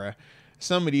 nah, bro.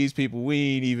 Some of these people,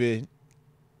 we ain't even.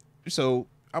 So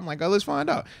I'm like, oh, let's find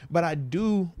out. But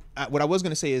what I was going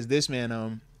to say is this,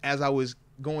 man, as I was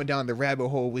going down the rabbit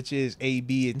hole, which is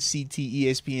AB and CT,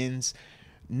 ESPN's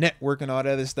network and all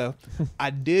that other stuff, I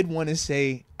did want to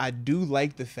say I do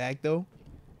like the fact, though,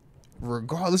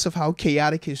 regardless of how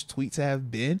chaotic his tweets have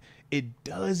been, it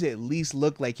does at least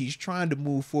look like he's trying to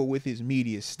move forward with his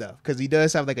media stuff, because he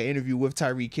does have like an interview with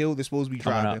Tyreek Hill. They're supposed to be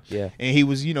dropping, and he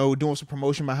was doing some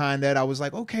promotion behind that. I was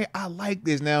like, okay, I like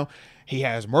this. Now he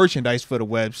has merchandise for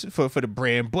the for the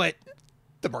brand, but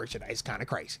the merchandise kind of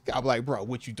crazy. I'm like, bro,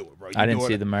 what you doing, bro? I didn't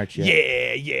see the merch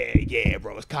yet. Yeah,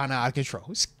 bro. It's kind of out of control.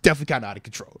 It's definitely kind of out of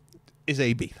control. It's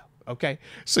AB, though, okay?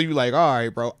 So you're like, all right,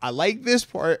 bro, I like this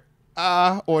part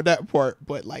or that part,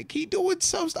 but, like, he doing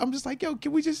some stuff. I'm just like, yo,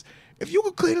 can we just, if you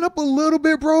could clean it up a little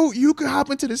bit, bro, you could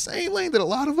hop into the same lane that a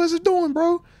lot of us are doing,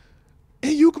 bro,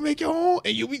 and you can make your own,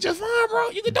 and you'll be just fine, bro.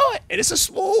 You can do it, and it's a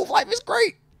smooth life. It's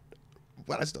great.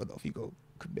 But I still don't know if you go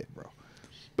commit, bro.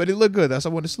 But it looked good, though, so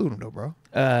I wanted to salute him, though,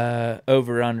 bro.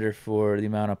 Over under for the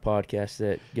amount of podcasts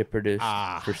that get produced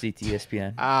for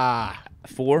CTSPN.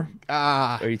 4?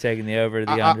 Are you taking the over or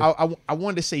the under? I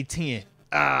wanted to say 10.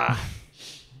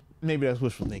 Maybe that's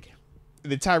wishful thinking.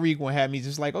 The Tyreek one had me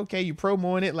just like, okay, you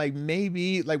promoting it, like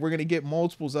maybe like we're gonna get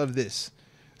multiples of this.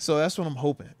 So that's what I'm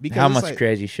hoping. Because how much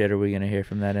crazy shit are we gonna hear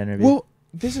from that interview? Well,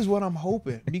 this is what I'm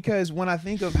hoping, because when I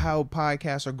think of how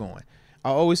podcasts are going, I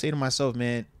always say to myself,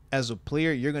 man, as a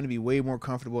player, you're going to be way more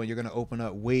comfortable and you're going to open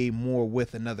up way more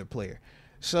with another player.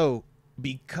 So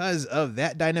because of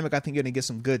that dynamic, I think you're going to get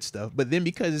some good stuff. But then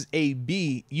because it's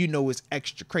AB, it's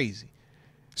extra crazy.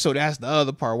 So that's the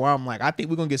other part where I'm like, I think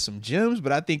we're going to get some gems,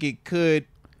 but I think it could,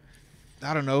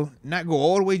 I don't know, not go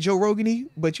all the way Joe Rogan-y,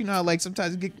 but like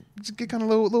sometimes it get kind of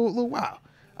a little wild.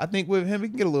 I think with him, we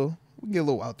can get a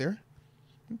little out there.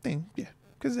 I think, yeah,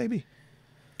 because it's AB.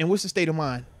 And what's the state of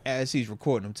mind as he's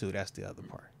recording them too? That's the other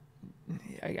part.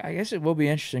 I guess it will be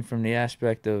interesting from the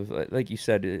aspect of, like you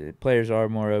said, players are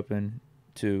more open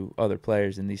to other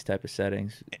players in these type of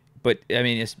settings. But, I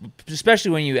mean,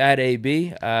 especially when you add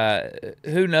AB,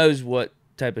 who knows what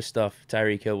type of stuff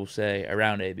Tyreek Hill will say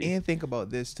around AB. And think about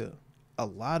this, too. A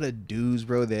lot of dudes,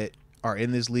 bro, that are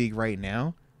in this league right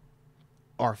now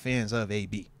are fans of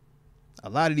AB. A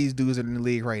lot of these dudes that are in the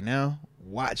league right now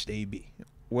watched AB,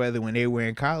 whether when they were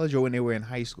in college or when they were in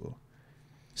high school.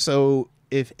 So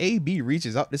if AB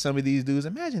reaches out to some of these dudes,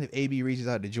 imagine if AB reaches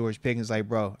out to George Pickens, like,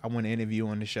 bro, I want to interview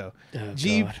on the show.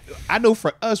 God. I know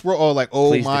for us, we're all like, oh,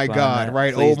 please my God, that.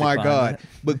 Right? Please, oh, my God. That.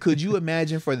 But could you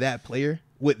imagine for that player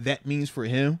what that means for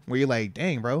him, where you're like,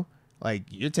 dang, bro, like,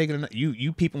 you're taking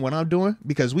you peeping what I'm doing?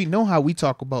 Because we know how we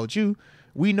talk about you.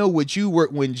 We know what you were.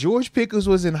 When George Pickens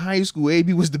was in high school,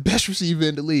 AB was the best receiver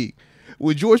in the league.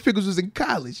 When George Pickens was in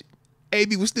college,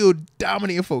 AB was still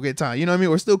dominating folk at time, you know what I mean?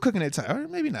 Or still cooking at time. Or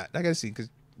maybe not. I got to see, because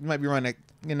you might be around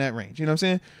in that range, you know what I'm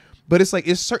saying? But it's like,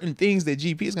 it's certain things that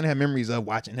GP is going to have memories of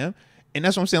watching him. And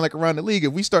that's what I'm saying, like around the league,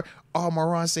 if we start,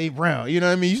 Marron St. Brown, you know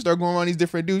what I mean? You start going around these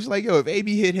different dudes, like, yo, if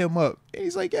AB hit him up, and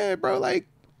he's like, yeah, bro, like,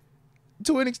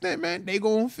 to an extent, man, they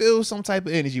going to feel some type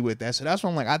of energy with that. So that's why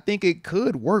I'm like, I think it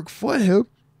could work for him,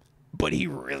 but he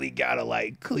really got to,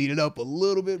 like, clean it up a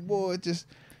little bit more, just...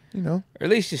 Or at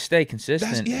least just stay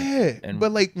consistent.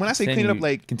 But like when I say clean it up,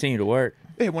 like continue to work.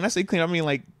 Yeah, when I say clean up, I mean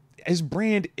like his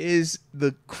brand is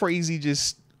the crazy,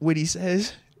 just what he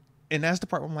says, and that's the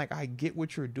part where I'm like, I get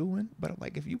what you're doing, but I'm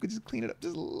like, if you could just clean it up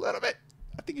just a little bit,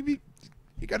 I think you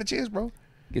got a chance, bro.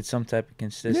 Get some type of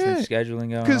consistent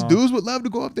scheduling going on. Because dudes would love to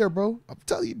go up there, bro. I'm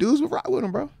telling you, dudes would rock with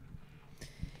him, bro.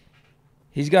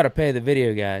 He's got to pay the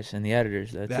video guys and the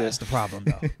editors. That's the problem,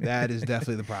 though. That is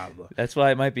definitely the problem. That's why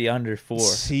it might be under 4 on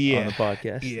the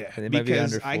podcast. Yeah, it might because be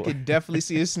under 4. I could definitely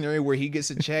see a scenario where he gets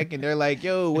a check and they're like,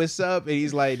 "Yo, what's up?" And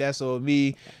he's like, "That's on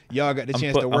me. Y'all got the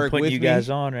chance to work with me." You guys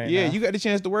on right now. Yeah, you got the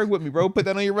chance to work with me, bro. Put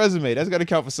that on your resume. That's got to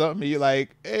count for something. And you're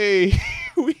like, "Hey,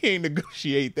 we ain't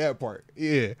negotiate that part."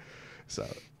 Yeah, so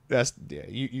that's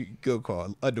You good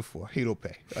call. Under 4. He don't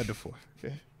pay. Under 4.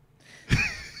 Yeah.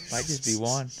 Might just be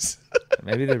 1.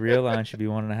 Maybe the real line should be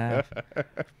 1.5.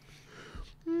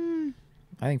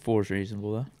 I think 4 is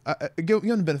reasonable, though. Give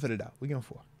him the benefit of the doubt. We give him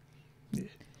 4. Yeah.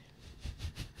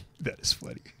 That is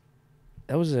funny.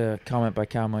 That was a comment by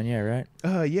Cal Monier, right?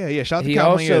 Yeah. Shout out to He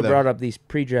Cal Monier, also brought up these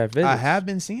pre-draft visits. I have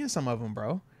been seeing some of them,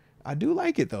 bro. I do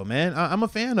like it, though, man. I'm a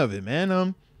fan of it,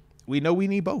 man. We know we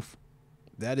need both.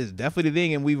 That is definitely the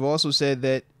thing, and we've also said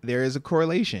that there is a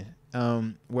correlation.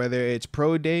 Whether it's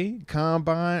pro day,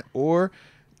 combine, or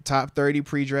top 30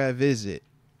 pre-draft visit,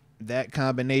 that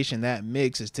combination, that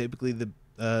mix is typically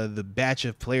the batch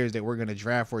of players that we're going to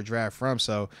draft from.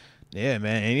 So, yeah,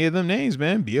 man, any of them names,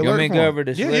 man, be alert. You want me to go over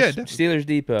this list? Steelers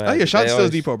Depot. Oh, yeah, shout out to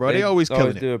Steelers Depot, bro. They always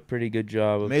killing it. Do a pretty good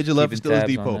job of Major love for Steelers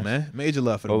Depot, man. Major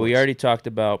love for the boys. We already talked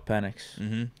about Penix.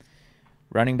 Mm-hmm.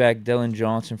 Running back Dylan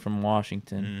Johnson from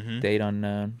Washington. Mm-hmm. Date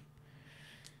unknown.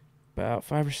 About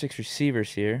 5 or 6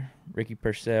 receivers here. Ricky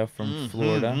Purcell from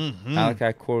Florida.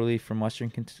 Malachi Corley from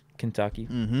Western Kentucky.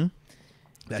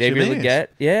 Xavier Legette.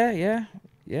 Yeah.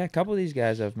 A couple of these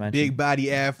guys I've mentioned. Big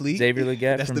body athlete. Xavier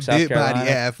Legette from South Carolina. Body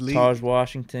athlete. Taj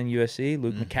Washington, USC.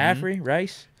 Luke McCaffrey,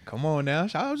 Rice. Come on now.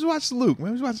 I was watching Luke.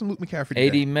 I was watching Luke McCaffrey today.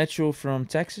 A.D. Mitchell from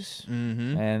Texas.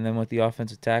 And then with the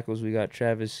offensive tackles, we got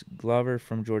Travis Glover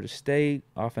from Georgia State.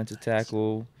 Offensive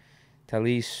tackle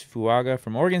Talise Fuaga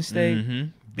from Oregon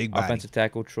State. Big body. Offensive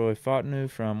tackle Troy Fontenot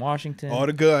from Washington. All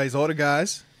the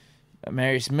guys.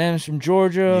 Marius Mims from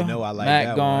Georgia. You know I like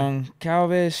Matt that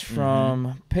Goncalves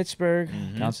from Pittsburgh.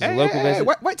 Counts as a local visit.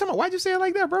 Why'd you say it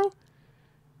like that, bro?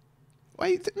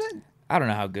 Why man? I don't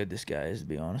know how good this guy is, to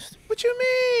be honest. What you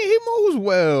mean? He moves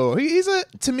well.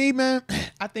 To me, man,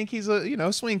 I think he's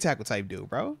a swing tackle type dude,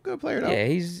 bro. Good player, though. Yeah,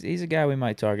 he's a guy we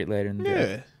might target later in the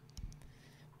day.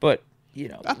 But,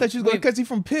 I thought you was going because he's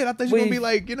from Pitt. I thought you were going to be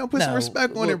like, put some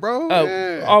respect on it,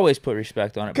 bro. Always put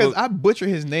respect on it. Because I butcher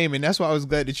his name, and that's why I was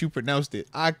glad that you pronounced it.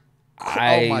 Oh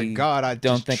my God, I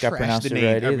don't think I pronounced it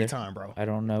right every time, bro. I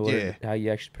don't know how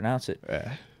you actually pronounce it.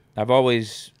 Yeah. I've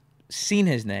always seen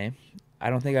his name. I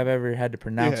don't think I've ever had to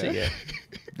pronounce it yet.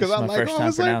 This is my first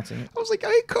time pronouncing it. I was like,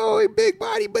 hey, cool, he big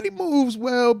body, but he moves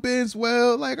well, bends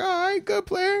well. Like, all right, good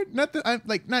player. Nothing,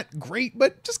 not great,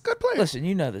 but just good player. Listen,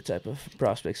 you know the type of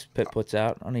prospects Pitt puts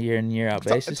out on a year in, year out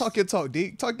basis. Talk your talk,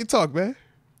 Deke. Talk your talk, man.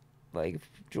 Like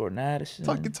Jordan Addison.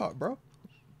 Talk your talk, bro.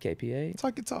 KPA.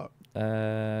 Talk your talk.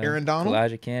 Aaron Donald,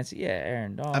 Elijah Cansey,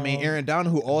 Aaron Donald. I mean, Aaron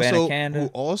Donald, who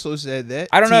also said that.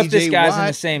 I don't know if this guy's in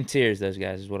the same tier as those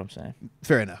guys. Is what I'm saying.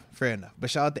 Fair enough. But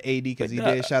shout out to AD because he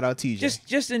did shout out TJ.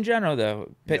 Just in general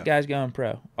though, Pitt guys going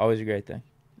pro, always a great thing.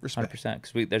 Respect. 100%.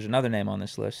 Because there's another name on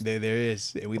this list. There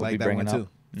is. We like that one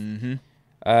too.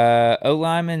 O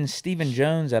lineman Stephen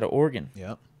Jones out of Oregon.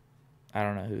 Yep. I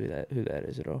don't know who that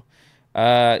is at all.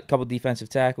 A couple defensive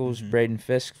tackles, Braden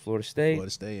Fisk, Florida State.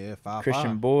 Yeah, 5'5".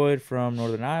 Christian Boyd from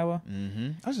Northern Iowa.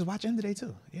 I was just watching today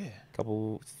too. Yeah.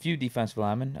 Few defensive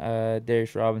linemen.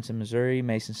 Darius Robinson, Missouri.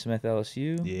 Mason Smith,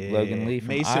 LSU. Yeah. Logan Lee from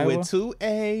Mason Iowa. with 2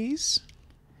 A's.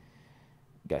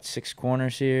 Got 6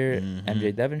 corners here.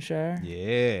 MJ Devonshire.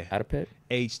 Yeah. Out of Pitt.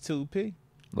 H2P.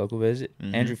 Local visit.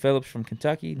 Andrew Phillips from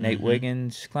Kentucky. Nate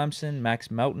Wiggins, Clemson.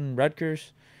 Max Melton,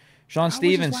 Rutgers. Sean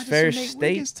Stevens, Ferris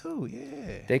State. Too.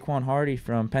 Yeah. Daquan Hardy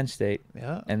from Penn State.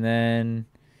 Yeah. And then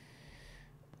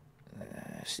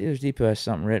Steelers Depot has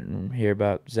something written here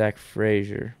about Zach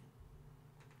Frazier.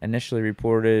 Initially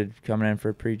reported coming in for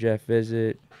a pre-draft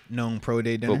visit. Known pro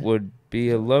day dinner. But would be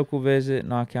a local visit,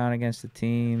 not count against the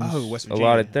teams. Oh, West Virginia.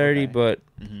 Allotted 30, but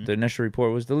the initial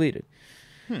report was deleted.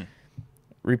 And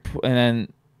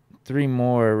then 3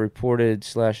 more reported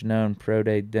 / known pro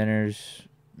day dinners.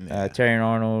 Terry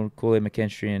Arnold, Kool-Aid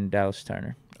McKinstry, and Dallas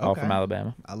Turner, all from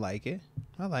Alabama. I like it.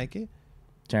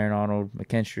 Terry Arnold,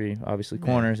 McKinstry, obviously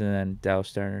corners, and then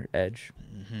Dallas Turner, edge.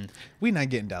 We not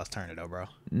getting Dallas Turner, though, bro.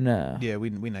 No. Yeah,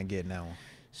 we not getting that one.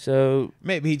 So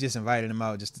maybe he just invited him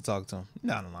out just to talk to him.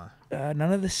 No. None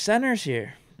of the centers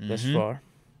here thus far.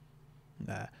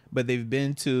 Nah. But they've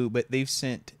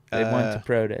sent... They went to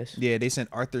pro days. Yeah, they sent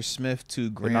Arthur Smith to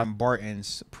Graham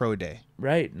Barton's pro day.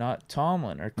 Right, not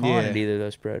Tomlin or Khan at either of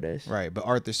those pro days. Right, but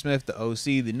Arthur Smith, the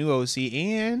OC, the new OC,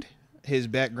 and his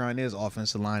background is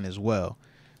offensive line as well.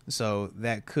 So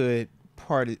that could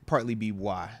partly be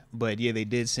why. But yeah, they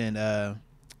did send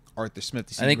Arthur Smith,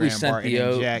 to see I think we Graham sent Barton, the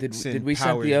and O. Jackson Did we send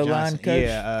Powers the O-line Johnson. coach?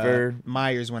 Yeah, for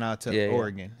Myers went out to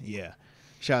Oregon. Yeah.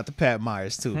 Shout out to Pat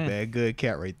Myers, too, man. Good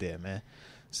cat right there, man.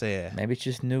 So, yeah. Maybe it's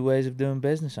just new ways of doing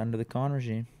business under the Khan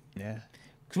regime. Yeah.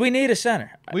 Because we need a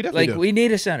center. We definitely do. We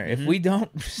need a center. If we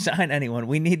don't sign anyone,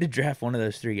 we need to draft one of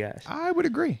those 3 guys. I would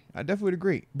agree. I definitely would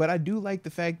agree. But I do like the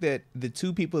fact that the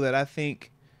 2 people that I think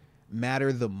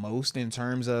matter the most in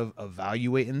terms of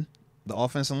evaluating the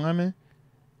offensive linemen,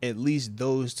 at least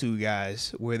those 2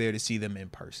 guys, we're there to see them in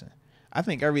person. I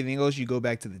think everything else you go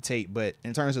back to the tape, but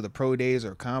in terms of the pro days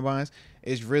or combines,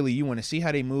 it's really you want to see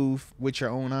how they move with your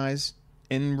own eyes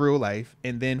in real life,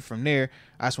 and then from there,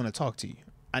 I just want to talk to you.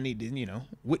 I need to,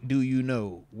 what do you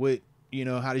know? What,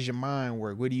 how does your mind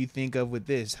work? What do you think of with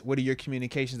this? What are your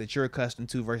communications that you're accustomed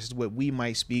to versus what we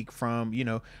might speak from,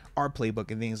 our playbook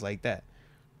and things like that.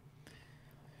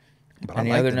 But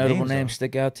any other notable names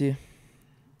stick out to you?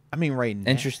 I mean, right now.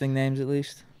 Interesting names, at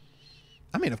least?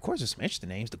 I mean, of course, there's some interesting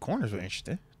names. The corners were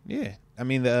interesting. Yeah. I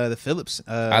mean, the Phillips.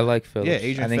 I like Phillips. Yeah,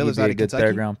 Adrian I think Phillips he'd be out a of good Kentucky.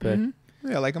 third-round pick.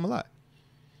 Yeah, I like him a lot.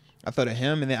 I thought of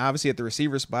him, and then obviously at the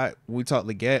receiver spot, we talked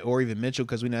Leggett or even Mitchell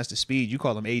because we know that's the speed. You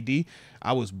call him AD.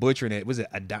 I was butchering it. Was it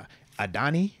Adonai?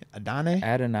 Adonai.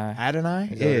 Adonai?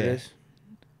 Is that what it is?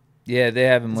 Yeah, they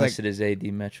have him It's listed as AD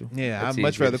Mitchell. Yeah, That's I'd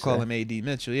much easier rather to call say. him AD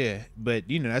Mitchell, yeah. But,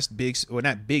 that's big, or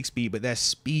not big speed, but that's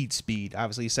speed.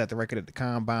 Obviously, he set the record at the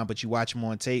combine, but you watch him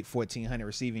on tape, 1,400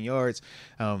 receiving yards.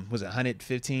 Was it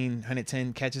 115,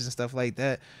 110 catches and stuff like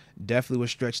that? Definitely would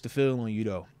stretch the field on you,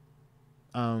 though.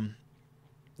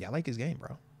 Yeah, I like his game,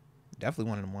 bro. Definitely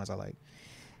one of the ones I like.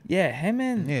 Yeah, him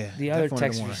and the other definitely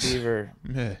Texas one of the receiver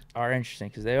Yeah. are interesting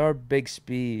because they are big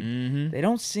speed. Mm-hmm. They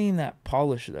don't seem that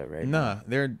polished, though, right? Nah,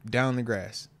 they're down the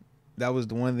grass. That was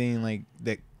the one thing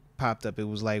that popped up. It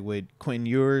was like with Quentin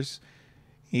Ewers,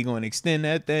 he going to extend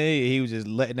that thing. He was just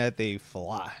letting that thing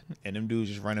fly, and them dudes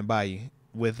just running by you.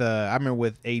 With I remember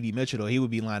with AD Mitchell though, he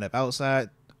would be lined up outside,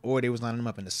 or they was lining him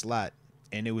up in the slot,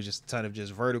 and it was just a ton of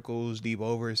just verticals, deep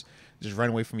overs, just run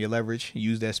away from your leverage,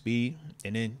 use that speed,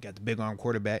 and then got the big arm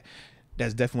quarterback.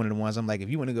 That's definitely one of the ones I'm like, if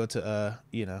you want to go to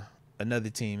another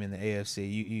team in the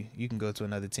AFC, you can go to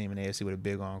another team in the AFC with a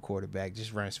big arm quarterback.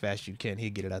 Just run as fast as you can.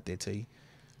 He'll get it out there to you.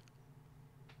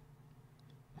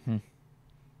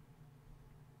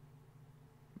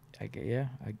 I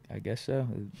guess so.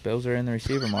 The Bills are in the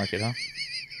receiver market, huh?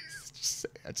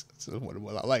 That's what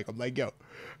I like. I'm like, yo,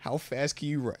 how fast can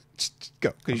you run?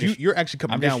 Go, because you're actually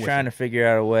coming down with it. I'm just trying to figure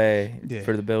out a way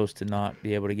for the Bills to not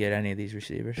be able to get any of these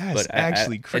receivers. That's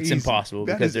actually crazy. It's impossible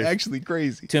because there's actually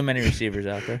crazy. Too many receivers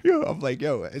out there. Yo, I'm like,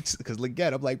 yo, it's because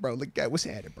Leggett. I'm like, bro, Leggett, what's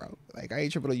happening, bro? Like, I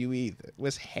ain't tripping on you either.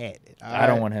 What's happening? I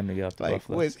don't want him to go up to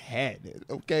Buffalo. What's happening?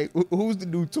 Okay, who's the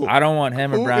new toy? I don't want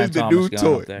him or Brian Thomas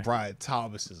going up there. Brian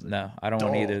Thomas is no, I don't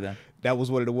want either of them. That was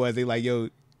one of the ones they like, yo,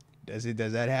 does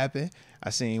that happen? I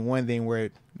seen one thing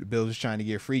where the Bills was trying to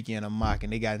get freaky in a mock,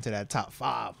 and they got into that top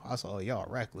 5. I saw, y'all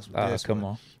reckless with this. Come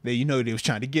on. Then they was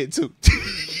trying to get to.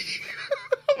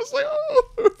 I was like,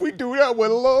 oh, if we do that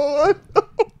one, Lord,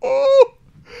 oh,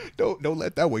 don't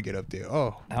let that one get up there.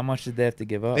 Oh, how much did they have to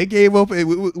give up? They gave up.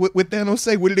 With Thanos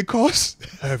say, what did it cost?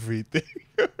 Everything.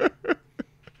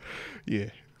 Yeah,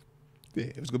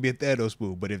 it was gonna be a Thanos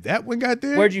move. But if that one got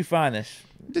there, where'd you find this?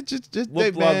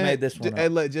 What blog made this one? Hey,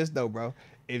 look, just know, bro.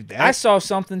 I saw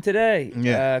something today.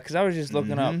 Yeah. Because I was just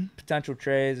looking up potential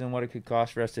trades and what it could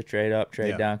cost for us to trade up,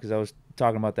 trade down. Because I was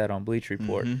talking about that on Bleach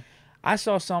Report. I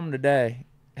saw something today.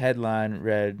 Headline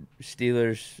read: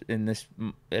 Steelers in this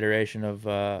iteration of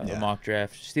a mock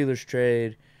draft. Steelers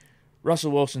trade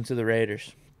Russell Wilson to the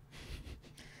Raiders.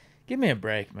 Give me a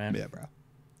break, man. Yeah, bro.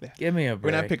 Yeah. Give me a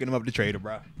break. We're not picking him up to trade him,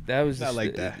 bro. That was not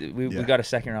like that. We got a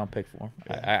second-round pick for him.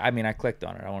 Yeah. I mean, I clicked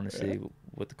on it. I wanted to see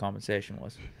what the compensation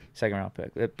was. Second-round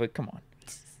pick. But come on.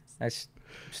 That's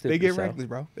stupid. They get reckless,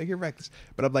 bro. They get reckless.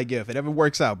 But I'm like, yeah, if it ever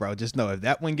works out, bro, just know if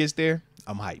that one gets there,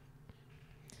 I'm hyped.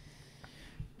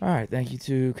 All right. Thank you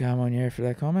to Kyle Monier for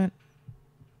that comment.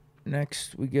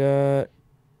 Next, we got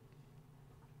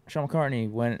Sean McCartney.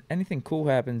 When anything cool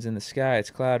happens in the sky,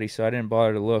 it's cloudy, so I didn't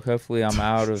bother to look. Hopefully, I'm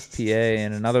out of PA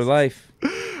in another life.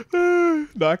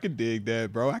 No, I can dig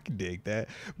that, bro. I can dig that.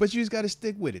 But you just got to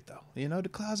stick with it, though. The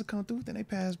clouds will come through, then they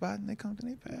pass by, and they come, then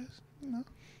they pass.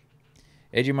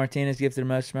 AJ Martinez gifted a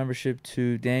most membership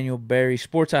to Daniel Berry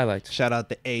Sports Highlights. Shout out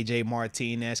to AJ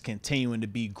Martinez, continuing to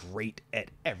be great at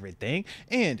everything.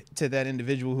 And to that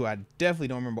individual who I definitely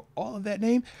don't remember all of that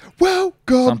name,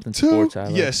 welcome to Sports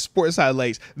Highlights. Yes, Sports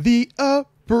Highlights. The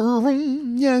upper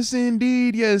room. Yes,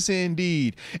 indeed. Yes,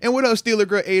 indeed. And what up, Steeler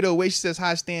Girl 808? She says,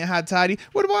 hi, Stan, hi, Toddy.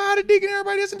 What about how the Deke and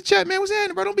everybody else in the chat, man? What's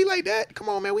happening, bro? Don't be like that. Come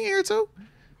on, man. We here, too.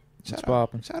 What's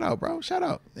poppin'? Shout out, bro. Shout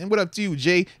out. And what up to you,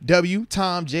 JW,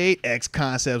 Tom Jade, X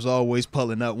Concepts, always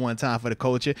pulling up one time for the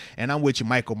culture. And I'm with you,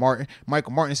 Michael Martin.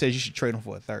 Michael Martin says you should trade him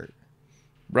for a third.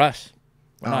 Russ.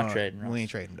 We're not trading Russ. We ain't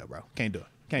trading though, bro. Can't do it.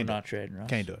 Can't do not trading Russ.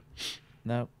 Can't do it.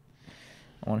 Nope.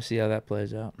 I want to see how that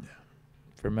plays out. Yeah.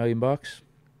 For $1 million? Yeah.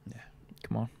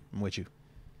 Come on. I'm with you.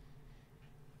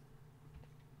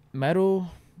 Metal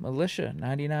Militia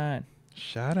 99.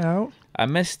 Shout out. I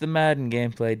missed the Madden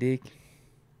gameplay, Deke.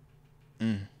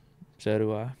 So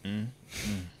do I.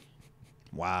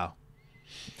 Wow.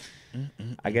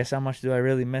 I guess how much do I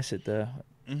really miss it, though?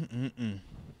 Because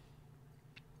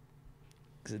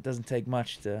it doesn't take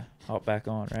much to hop back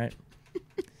on, right?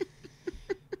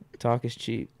 Talk is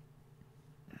cheap.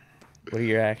 What are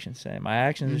your actions saying? My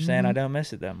actions are saying I don't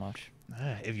miss it that much.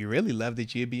 If you really loved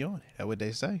it, you'd be on it. That's what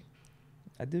they say.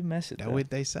 I do miss it, That's what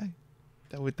they say.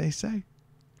 That's what they say.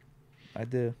 I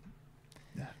do.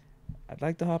 Yeah. I'd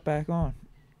like to hop back on.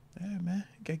 Yeah, man.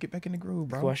 Gotta get back in the groove,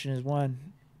 bro. The question is when.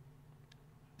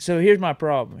 So here's my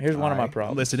problem. Here's one of my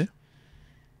problems. I'm listening.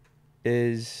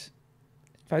 Is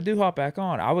if I do hop back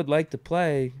on, I would like to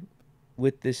play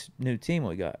with this new team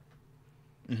we got.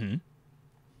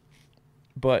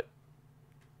 But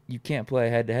you can't play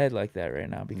head-to-head like that right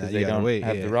now because they don't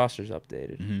have the rosters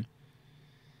updated.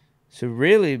 So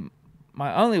really,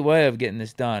 my only way of getting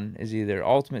this done is either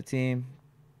Ultimate Team,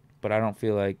 but I don't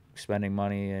feel like spending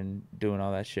money and doing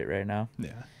all that shit right now.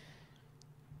 Yeah.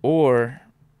 Or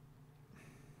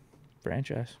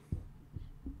franchise.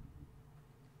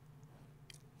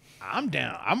 I'm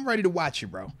down. I'm ready to watch you,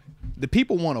 bro. The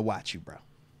people want to watch you, bro.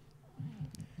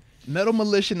 Metal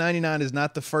Militia 99 is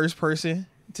not the first person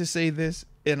to say this,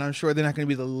 and I'm sure they're not going to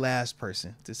be the last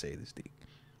person to say this, Deke.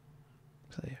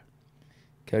 So, yeah.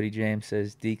 Cody James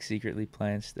says, Deke secretly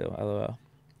playing still. LOL.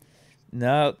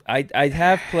 No, I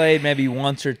have played maybe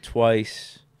once or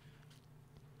twice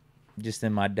just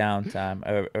in my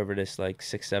downtime over this like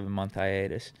 6-7 month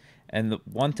hiatus. And the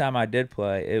one time I did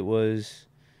play, it was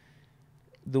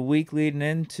the week leading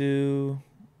into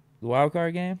the wild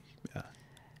card game. Yeah.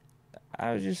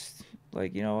 I was just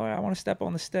like, you know what? I want to step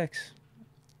on the sticks.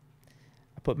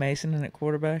 I put Mason in at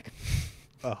quarterback.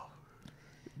 Oh.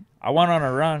 I went on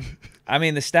a run. I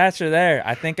mean, the stats are there.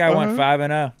 I think I went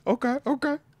 5-0.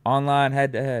 Okay. Online,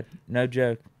 head-to-head. No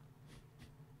joke.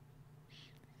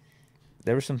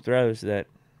 There were some throws that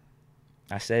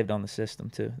I saved on the system,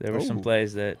 too. There were some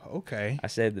plays that I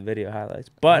saved the video highlights.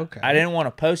 But I didn't want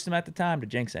to post them at the time to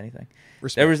jinx anything.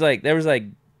 Respect. There was like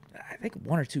I think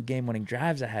 1 or 2 game-winning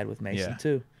drives I had with Mason,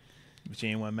 too. But you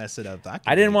didn't want to mess it up.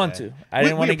 I didn't want to. I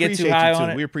didn't want to get too high on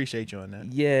it. We appreciate you on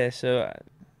that. Yeah, so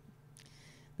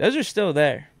those are still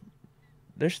there.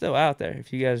 They're still out there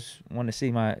if you guys want to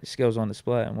see my skills on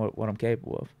display and what I'm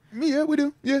capable of. Yeah, we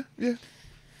do. Yeah.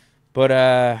 But,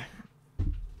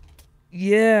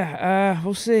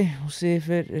 we'll see. We'll see if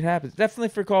it happens. Definitely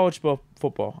for college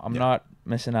football. I'm not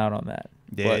missing out on that.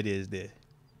 Yeah, but it is there.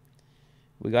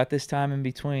 We got this time in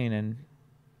between, and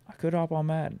I could hop on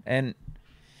Madden. And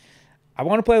I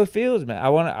want to play with Fields, man. I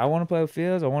want to play with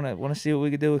Fields. I want to see what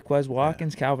we could do with Quez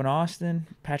Watkins, Calvin Austin,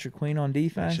 Patrick Queen on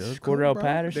defense, Cordell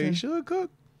Patterson. They should cook.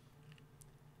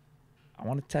 I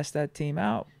want to test that team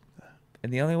out.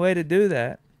 And the only way to do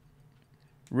that,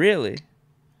 really,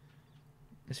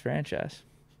 is franchise.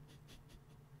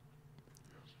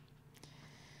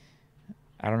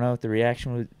 I don't know what the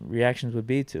reactions would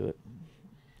be to it.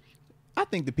 I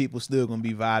think the people still gonna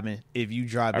be vibing if you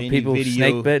drop any people video.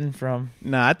 Snake bitten from?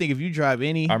 Nah, I think if you drop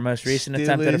any our most recent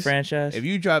attempt at a franchise. If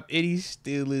you drop any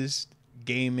Steelers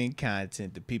gaming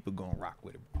content, the people gonna rock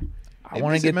with it, bro. I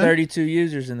want to get 32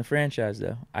 users in the franchise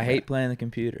though. I hate playing the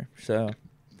computer, so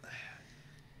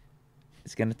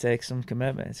it's gonna take some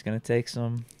commitment. It's gonna take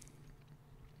some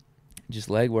just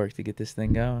legwork to get this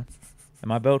thing going.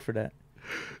 Am I built for that?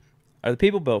 Are the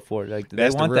people built for it? Like, do they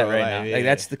want that right now? Yeah. Like,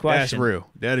 that's the question. That's real.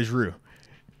 That is real.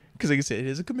 Because, like I said, it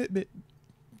is a commitment.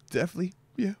 Definitely,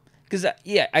 yeah. Because,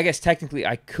 I guess technically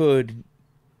I could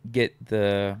get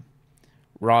the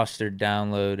roster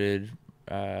downloaded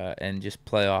and just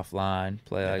play offline,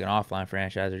 play like an offline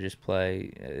franchise, or just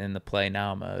play in the play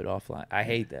now mode offline. I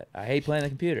hate that. I hate playing the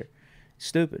computer. It's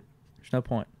stupid. There's no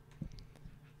point.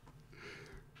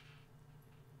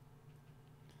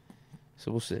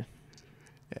 So we'll see.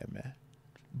 Yeah, man.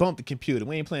 Bump the computer.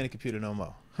 We ain't playing the computer no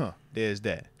more. Huh. There's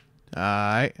that. All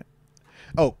right.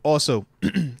 Oh, also,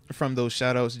 from those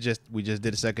shout-outs we just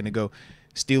did a second ago,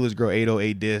 Steelers Girl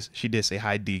 808 this. She did say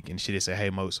hi, Deke, and she did say hey,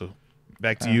 Moats. So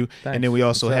back to you. Thanks. And then we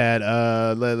also had,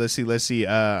 let's see. There's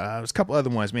a couple other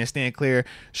ones, man. Stand clear.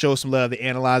 Show some love. The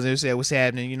analyzer said what's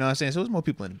happening. You know what I'm saying? So there's more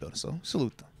people in the building. So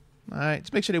salute them. All right,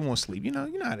 just make sure they won't sleep. You know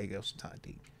how they go sometimes,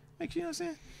 Deke. Make sure, you know what I'm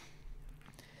saying?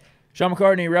 Sean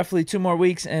McCartney, roughly 2 more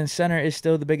weeks, and center is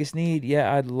still the biggest need.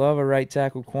 Yeah, I'd love a right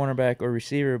tackle, cornerback, or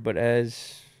receiver, but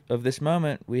as of this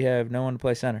moment, we have no one to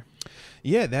play center.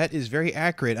 Yeah, that is very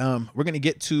accurate. We're gonna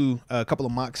get to a couple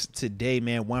of mocks today,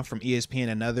 man. One from ESPN,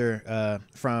 another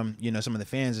from some of the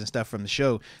fans and stuff from the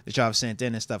show that y'all have sent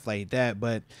in and stuff like that.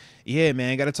 But yeah,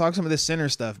 man, got to talk some of this center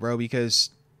stuff, bro,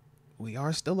 because we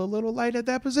are still a little light at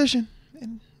that position,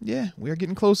 and yeah, we are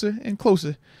getting closer and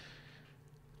closer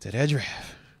to that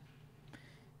draft.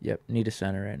 Yep, need a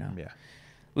center right now. Yeah.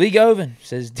 Lee Govan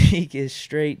says Deke is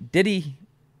straight. Diddy.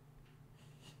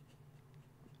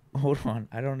 Hold on,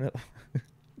 I don't know.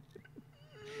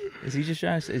 Is he just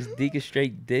trying to say, is Deke a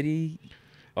straight Diddy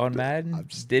on Madden?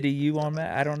 Diddy you on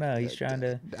Madden? I don't know. He's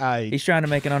trying to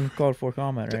make an uncalled for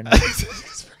comment right now.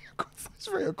 It's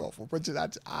very uncalled for.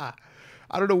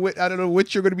 I don't know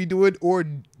what you're going to be doing or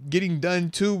getting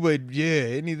done to, but yeah,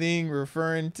 anything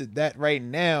referring to that right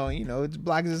now, it's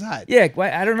black as hot. Yeah,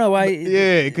 I don't know why.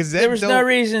 Because there was no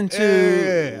reason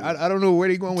to. I don't know where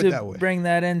they're going with that way. Bring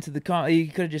that into the you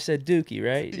could have just said Dookie,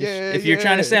 right? If you're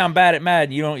trying to say I'm bad at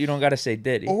Madden, you don't got to say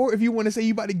Diddy. Or if you want to say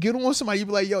you about to get on somebody, you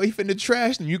be like, yo, he finna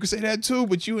trash them. You can say that too,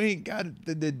 but you ain't got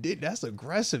the that's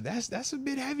aggressive. That's a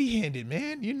bit heavy handed,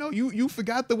 man. You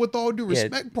forgot the with all due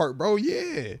respect part, bro.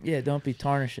 Yeah. Yeah, don't be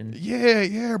tarnishing.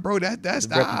 Yeah, bro. That's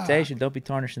the reputation. Don't be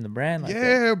tarnishing the brand like that.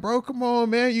 Yeah, bro. Come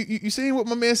on, man. You seen what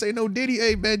my man say? No Diddy.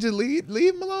 Hey, man, just leave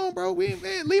him alone, bro. Leave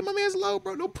my man alone,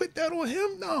 bro. Don't put that on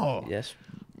him. No. Yes.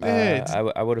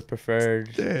 I would have preferred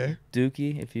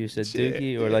Dookie if you said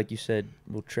Dookie, or like you said,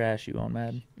 we'll trash you on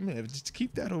Madden. Man, just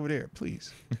keep that over there,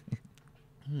 please.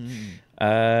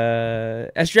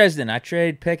 As Dresden, I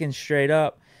trade Pickens straight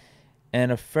up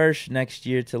and a first next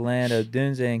year to land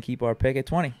Odunze and keep our pick at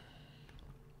 20.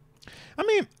 I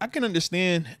mean, I can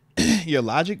understand your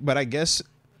logic, but I guess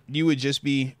you would just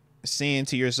be saying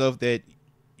to yourself that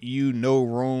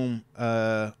Rome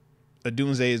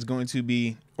Odunze is going to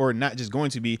be, or not just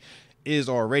going to be, is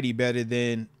already better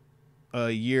than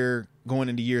going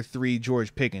into year 3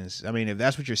 George Pickens. I mean, if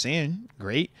that's what you're saying,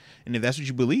 great. And if that's what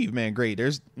you believe, man, great.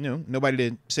 There's nobody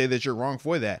to say that you're wrong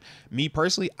for that. Me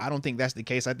personally, I don't think that's the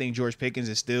case. I think George Pickens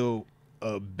is still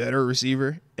a better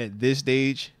receiver at this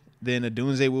stage than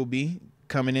Odunze will be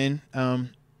coming in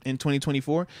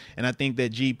 2024. And I think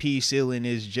that GP ceiling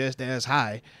is just as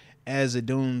high as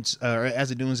Odunze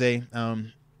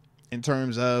in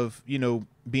terms of,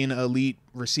 being an elite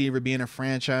receiver, being a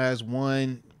franchise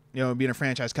one, being a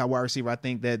franchise wide receiver. I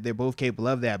think that they're both capable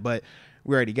of that, but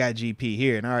we already got GP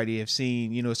here and I already have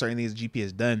seen, certain things GP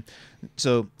has done.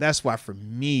 So that's why for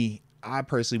me, I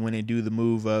personally went and do the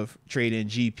move of trading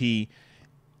GP,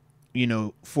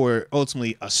 for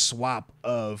ultimately a swap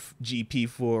of GP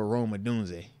for Rome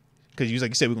Odunze. Because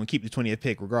like you said, we're going to keep the 20th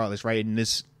pick regardless, right, in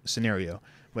this scenario.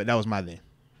 But that was my thing.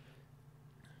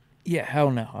 Yeah, hell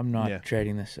no. I'm not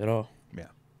trading this at all. Yeah.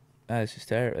 This is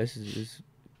terrible. This is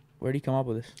where do you come up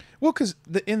with this? Well, because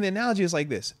in the analogy is like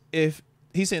this. If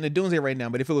he's saying Odunze right now,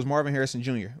 but if it was Marvin Harrison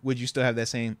Jr., would you still have that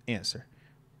same answer?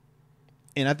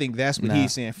 And I think that's what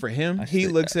he's saying. For him, he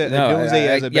looks at Odunze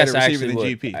as a better receiver than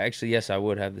GP. Actually, yes, I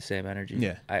would have the same energy.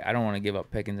 Yeah. I don't want to give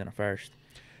up Pickens in a first.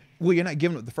 Well, you're not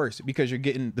giving up the first because you're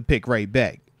getting the pick right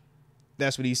back.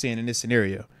 That's what he's saying in this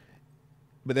scenario.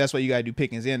 But that's why you got to do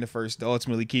Pickens in the first to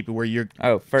ultimately keep it where you're...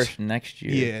 Oh, first next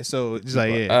year. Yeah, so it's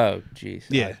like, Oh, jeez.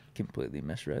 Yeah. I completely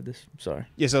misread this. I'm sorry.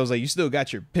 Yeah, so I was like, you still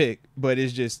got your pick, but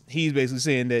it's just, he's basically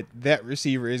saying that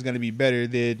receiver is going to be better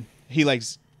than... He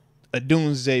likes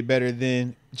Odunze better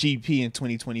than GP in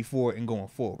 2024 and going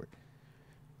forward.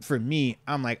 For me,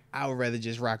 I'm like, I would rather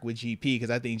just rock with GP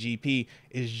because I think GP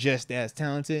is just as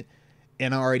talented,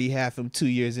 and I already have him 2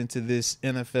 years into this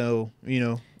NFL,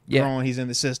 growing. He's in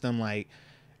the system, like...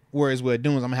 Whereas what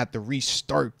Odunze, I'm going to have to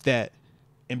restart that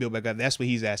and build back up. That's what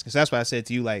he's asking. So that's why I said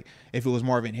to you, like, if it was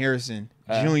Marvin Harrison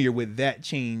Jr., would that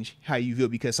change how you feel?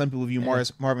 Because some people view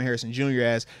Marvin Harrison Jr.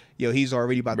 as, he's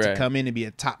already about to come in and be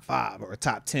a top 5 or a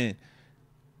top 10.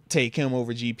 Take him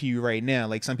over GP right now.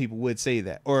 Like, some people would say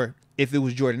that. Or if it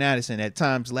was Jordan Addison, at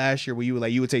times last year where you were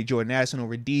like, you would take Jordan Addison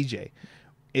over DJ.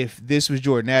 If this was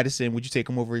Jordan Addison, would you take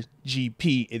him over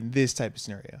GP in this type of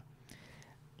scenario?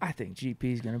 I think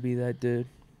GP is going to be that dude.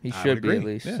 He should be at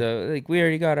least. Yeah. So like we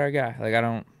already got our guy. Like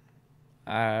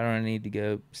I don't need to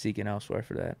go seeking elsewhere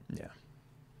for that. Yeah.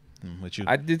 What you?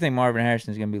 I do think Marvin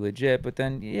Harrison is gonna be legit, but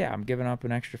then I'm giving up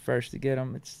an extra first to get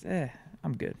him. It's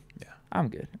I'm good. Yeah. I'm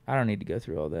good. I don't need to go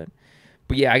through all that.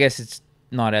 But I guess it's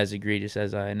not as egregious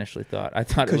as I initially thought. I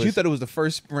thought because you thought it was the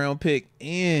first round pick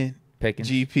and Pickens.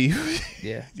 GP.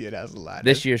 Yeah. Yeah, that's a lot.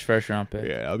 This year's first round pick.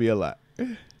 Yeah, that'll be a lot.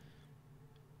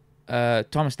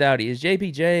 Thomas Dowdy, is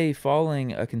JPJ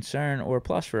falling a concern or a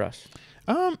plus for us?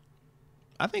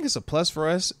 I think it's a plus for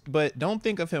us, but don't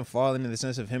think of him falling in the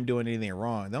sense of him doing anything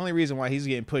wrong. The only reason why he's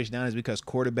getting pushed down is because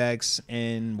quarterbacks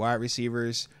and wide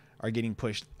receivers are getting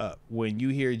pushed up. When you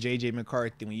hear J.J.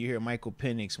 McCarthy, when you hear Michael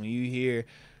Penix, when you hear,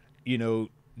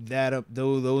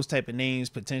 those type of names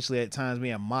potentially at times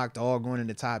being mocked all going in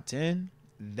the top 10,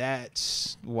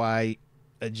 that's why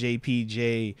a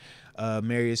JPJ,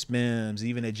 Marius Mims,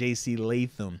 even a JC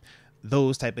Latham,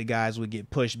 those type of guys would get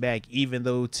pushed back, even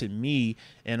though to me,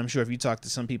 and I'm sure if you talk to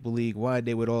some people league-wide,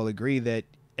 they would all agree that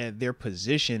at their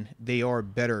position, they are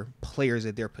better players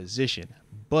at their position.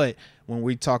 But when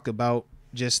we talk about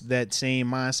just that same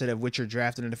mindset of what you're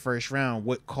drafting in the first round,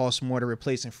 what costs more to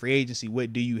replace in free agency,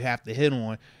 what do you have to hit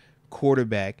on,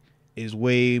 quarterback is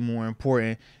way more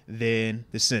important than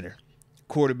the center.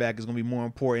 Quarterback is going to be more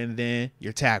important than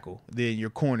your tackle, than your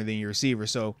corner, than your receiver.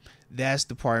 So that's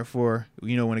the part for,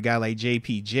 when a guy like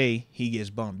JPJ, he gets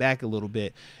bumped back a little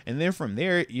bit. And then from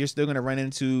there, you're still going to run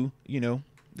into,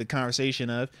 the conversation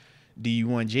of, do you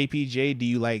want JPJ? Do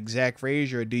you like Zach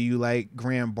Frazier? Or do you like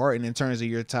Graham Barton in terms of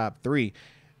your top three?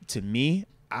 To me,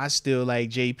 I still like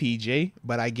JPJ,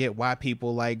 but I get why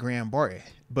people like Graham Barton.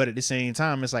 But at the same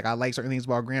time, it's like I like certain things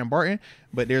about Graham Barton,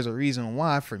 but there's a reason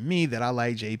why for me that I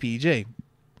like JPJ.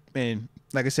 And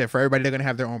like I said, for everybody, they're going to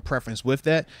have their own preference with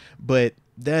that. But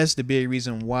that's the big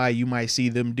reason why you might see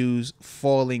them dudes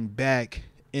falling back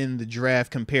in the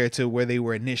draft compared to where they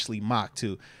were initially mocked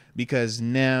to. Because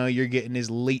now you're getting this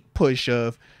late push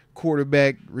of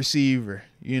quarterback, receiver.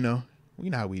 You know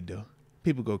how we do.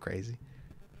 People go crazy.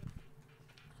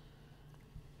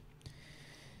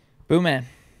 Boom, man.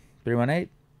 318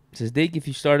 says, Deke, if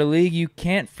you start a league, you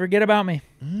can't forget about me.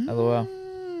 LOL.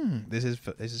 This is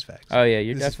facts. Oh, yeah,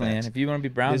 you're definitely in. If you want to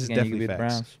be Browns again, you can be the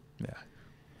Browns. Yeah.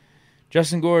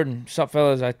 Justin Gordon, what's up,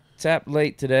 fellas? I tapped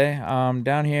late today.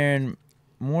 Down here in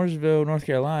Mooresville, North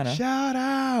Carolina. Shout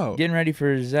out. Getting ready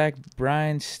for Zach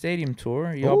Bryan's stadium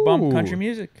tour. Y'all bump country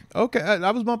music? Okay,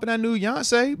 I was bumping that new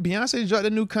Beyonce. Beyonce dropped a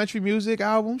new country music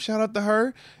album. Shout out to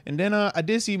her. And then I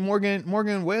did see Morgan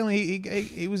Whalen. He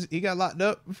got locked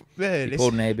up. Man, he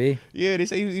pulled an AB. Yeah, they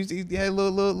say he had a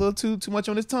little too much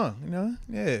on his tongue.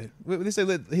 Yeah. They say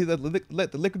let the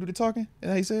liquor do the talking. Is that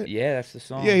how he said? Yeah, that's the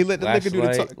song. Yeah, he let the liquor do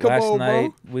the talking. Come on,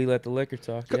 night, bro. we let the liquor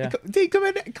talk. Yeah. D, come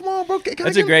on, bro.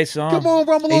 That's a great song. Come on,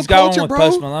 bro. I'm a little He's got culture, one with bro.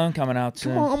 Post Malone coming out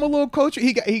soon. Come on, I'm a little culture.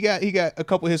 He got a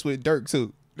couple hits with Dirk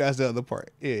too. That's the other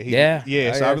part. Yeah.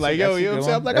 So I was like, yo, I'm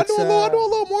saying? I'm like, I know a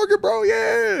little Morgan, bro.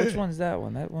 Yeah. Which one's that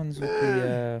one? That one's with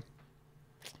the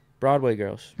Broadway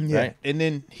girls, right? And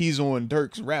then he's on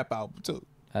Dirk's rap album too.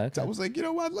 Okay. So I was like, you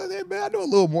know what, man, I know a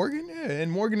little Morgan. Yeah,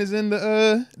 and Morgan is in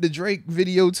the Drake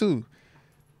video too.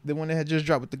 The one that had just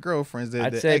dropped with the girlfriends,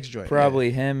 I'd the say X-Joint.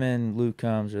 probably him and Luke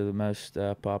Combs are the most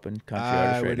popping country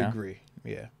artists right now. I would agree.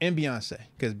 Yeah, and Beyonce,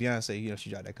 because Beyonce, she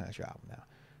dropped that country album now.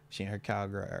 She in her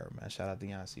cowgirl era, man. Shout out to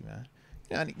Beyonce, man.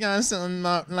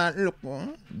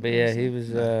 But yeah, he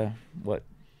was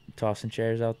tossing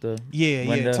chairs out the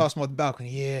window. Toss them off the balcony.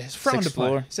 Yeah, it's frowned Sixth upon.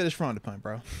 floor. Said it's frowned upon,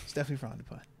 bro. It's definitely frowned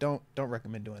upon. Don't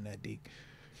recommend doing that, Deke.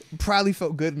 Probably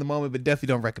felt good in the moment, but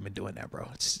definitely don't recommend doing that, bro.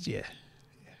 It's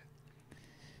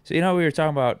So we were talking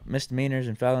about misdemeanors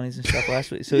and felonies and stuff last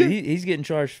week. So he's getting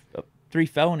charged 3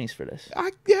 felonies for this.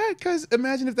 Because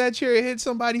imagine if that chair hit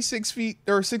somebody 6 feet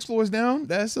or 6 floors down.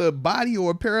 That's a body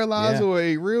or a paralyzed or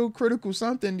a real critical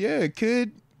something. Yeah,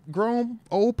 kid, grown,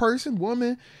 old person,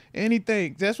 woman,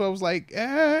 anything. That's why I was like,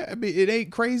 I mean, it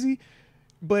ain't crazy.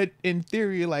 But in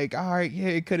theory, like, all right, yeah,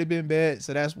 it could have been bad.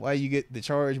 So that's why you get the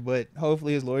charge. But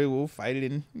hopefully his lawyer will fight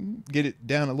it and get it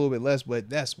down a little bit less. But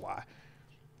that's why.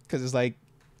 Because it's like,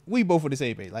 we both were the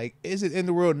same age. Like, is it in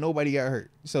the world? Nobody got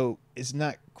hurt. So it's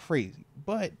not crazy.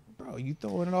 But, bro, you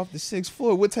throwing it off the 6th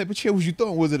floor. What type of chair was you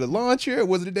throwing? Was it a lawn chair?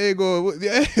 Was it a day ago?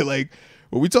 Yeah, like,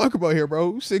 what we talking about here,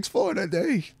 bro? 6th floor that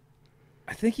day.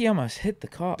 I think he almost hit the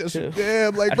cop, too.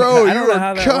 Damn, like, bro, you were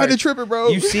kind of tripping, bro.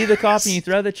 You see the cop and you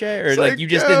throw the chair? Or, like, you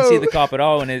just didn't see the cop at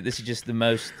all, and this is just the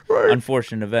most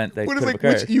unfortunate event that could have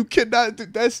occurred. You cannot,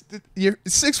 you're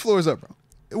 6 floors up, bro.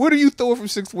 What are you throwing from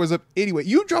 6 floors up anyway?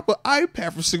 You drop an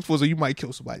iPad from 6 floors up, you might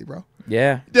kill somebody, bro.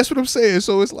 Yeah. That's what I'm saying.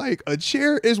 So it's like a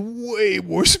chair is way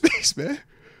more space, man.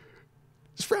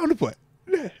 It's frowned upon.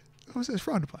 Yeah. I was saying it's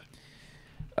frowned upon.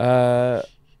 But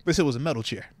it was a metal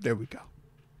chair. There we go.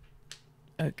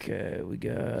 Okay, we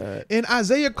got... And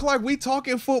Isaiah Clark, we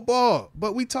talking football,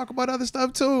 but we talk about other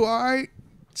stuff too, all right?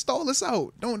 Stall us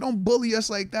out. Don't bully us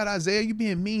like that, Isaiah. You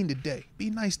being mean today. Be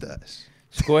nice to us.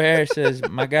 Square says,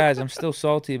 my guys, I'm still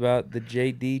salty about the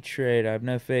JD trade. I have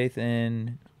no faith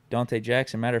in Dante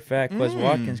Jackson. Matter of fact, Quez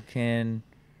Watkins can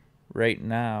right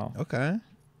now. Okay.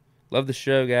 Love the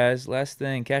show, guys. Last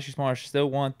thing, Cassius Marsh still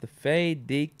want the fade.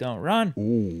 Deke, don't run.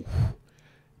 Ooh.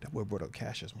 That boy brought up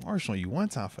Cassius Marsh on you one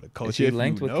time for the coach. Is he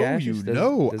linked with Cassius? You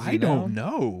know. I don't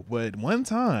know, but one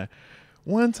time.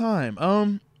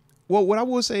 Well, what I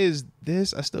will say is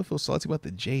this: I still feel salty about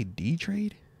the JD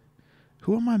trade.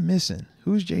 Who am I missing?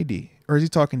 Who's JD? Or is he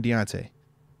talking Deontay?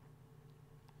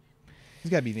 He's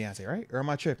got to be Deontay, right? Or am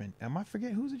I tripping? Am I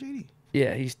forgetting who's the JD? Yeah,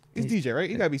 it's DJ, right?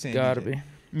 He got to be saying gotta DJ.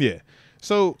 Be. Yeah.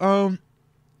 So,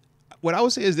 what I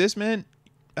would say is this, man.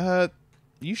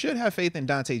 You should have faith in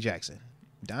Dante Jackson.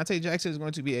 Dante Jackson is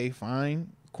going to be a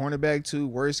fine cornerback 2.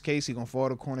 Worst case, he's going to fall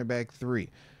to cornerback 3.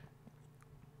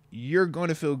 You're going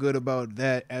to feel good about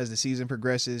that as the season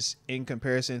progresses in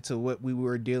comparison to what we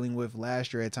were dealing with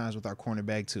last year at times with our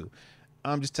cornerback 2.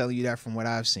 I'm just telling you that from what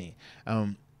I've seen.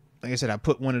 Like I said, I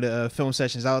put one of the film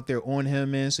sessions out there on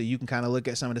him, man, so you can kind of look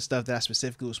at some of the stuff that I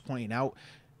specifically was pointing out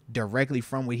directly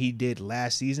from what he did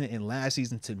last season. And last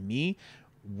season, to me,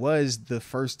 was the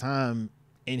first time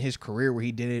in his career where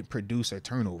he didn't produce a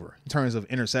turnover in terms of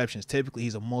interceptions. Typically,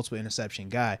 he's a multiple interception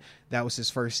guy. That was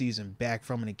his first season back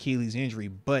from an Achilles injury.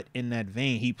 But in that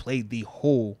vein, he played the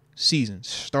whole season.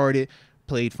 Started,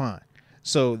 played fine.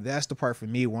 So that's the part for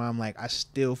me where I'm like, I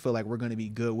still feel like we're going to be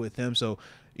good with him. So,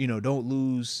 you know, don't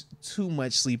lose too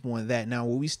much sleep on that. Now,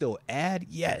 will we still add?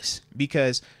 Yes.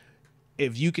 Because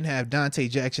if you can have Dante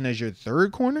Jackson as your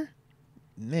third corner,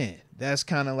 man, that's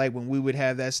kind of like when we would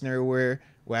have that scenario where,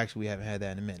 well, actually, we haven't had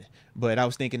that in a minute. But I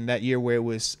was thinking that year where it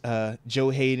was Joe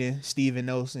Hayden, Steven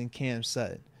Nelson, Cam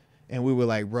Sutton. And we were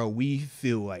like, bro, we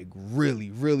feel like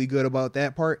really, really good about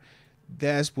that part.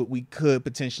 That's what we could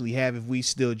potentially have if we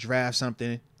still draft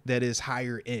something that is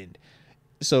higher end.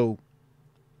 So,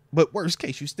 but worst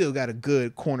case, you still got a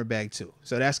good cornerback too.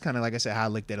 So that's kind of, like I said, how I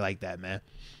looked at it like that, man.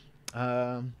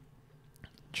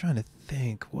 Trying to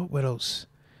think, what else?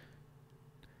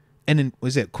 And then,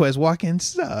 was it Quez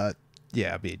Watkins?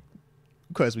 Yeah, I mean,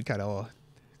 Quez, we kind of all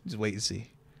just wait and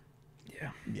see.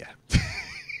 Yeah.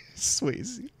 Just wait and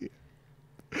see. Yeah.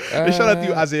 And shout out to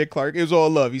you, Isaiah Clark. It was all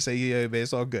love. He said, yeah, man,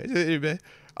 it's all good. Hey, man,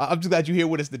 I'm just glad you're here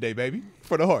with us today, baby.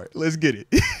 For the heart. Let's get it.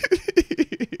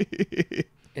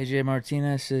 AJ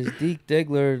Martinez says, Deke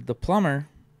Diggler, the plumber,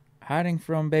 hiding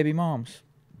from baby moms.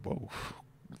 Whoa.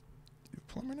 You a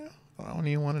plumber now? I don't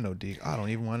even want to know, Deke. I don't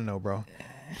even want to know, bro.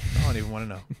 I don't even want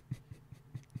to know.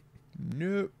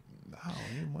 Nope. I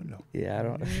don't even want to know. Yeah, I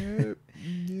don't.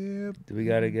 Nope. Do we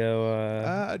gotta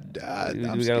go? Do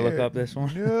we gotta look up this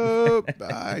one? Nope.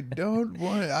 I don't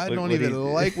want. I don't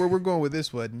even like where we're going with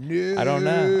this one. No. I don't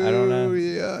know.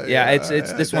 Yeah. It's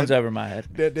this one's over my head.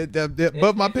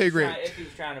 But my pay grade. If he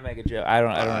was trying to make a joke, I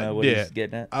don't know what he's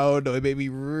getting at. I don't know. It made me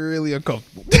really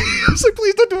uncomfortable. I was like,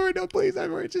 please don't do it. No, please,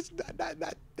 don't worry. Just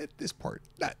not this part.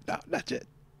 Not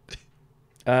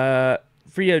yet.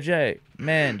 Frio J,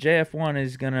 man, JF1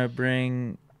 is gonna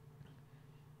bring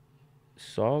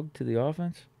Sog to the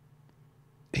offense.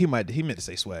 He meant to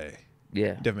say swag.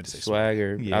 Yeah, definitely meant to say swag.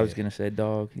 Or yeah. I was gonna say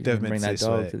dog. He's gonna bring that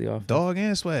dog to the offense. Dog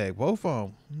and swag, both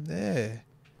of them. Yeah.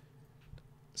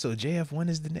 So JF1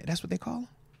 is that's what they call him.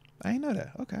 I ain't know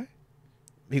that. Okay.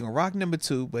 He gonna rock number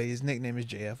 2, but his nickname is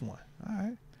JF1. All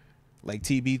right. Like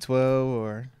TB12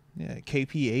 or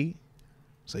KP8.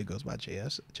 So he goes by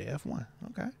JF1.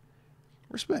 Okay.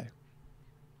 Respect.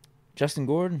 Justin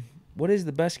Gordon, what is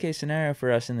the best case scenario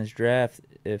for us in this draft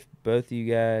if both of you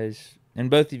guys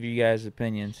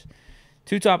opinions,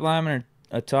 2 top linemen,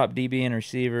 or a top DB and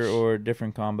receiver, or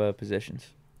different combo positions?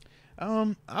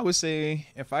 I would say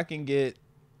if I can get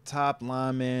top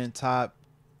lineman, top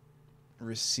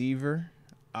receiver,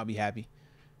 I'll be happy.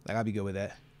 Like, I'll be good with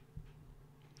that.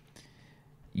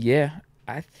 Yeah,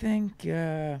 I think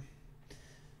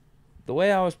the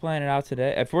way I was playing it out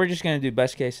today, if we're just going to do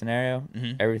best case scenario,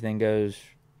 everything goes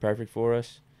perfect for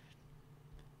us,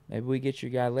 maybe we get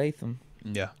your guy Latham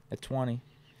at 20.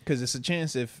 Because it's a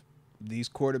chance if these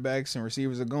quarterbacks and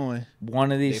receivers are going.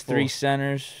 One of these 3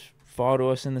 centers fall to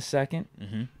us in the second,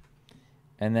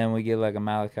 and then we get like a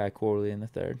Malachi Corley in the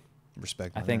third.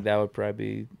 Respect. I think that would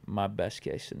probably be my best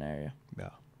case scenario. Yeah.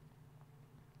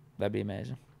 That'd be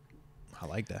amazing. I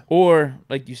like that. Or,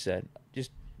 like you said,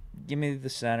 just give me the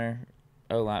center,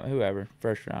 O-line, whoever,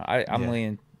 first round. I'm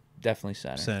leaning definitely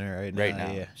center. Center right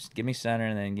now. Yeah. Just give me center,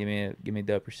 and then give me a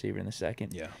dope receiver in the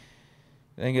second. Yeah.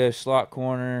 Then go slot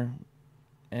corner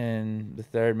in the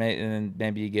third, and then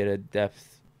maybe you get a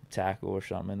depth tackle or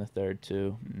something in the third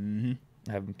too.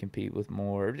 Have him compete with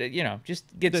more. You know, just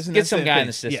get some guy in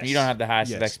the system. Yes. You don't have the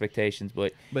highest of expectations,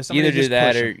 but either do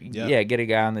that or get a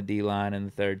guy on the D line in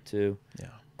the third too. Yeah.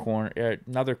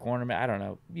 Another cornerman. I don't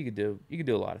know. You could do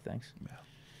a lot of things.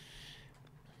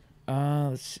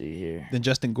 Let's see here. Then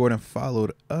Justin Gordon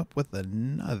followed up with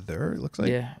another. Looks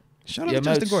like shout out to Moats,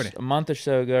 Justin Gordon. A month or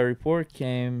so ago, a report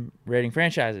came rating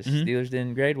franchises. Steelers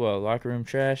didn't grade well, locker room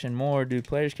trash, and more. Do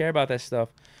players care about that stuff?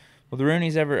 Will the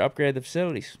Roonies ever upgrade the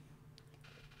facilities?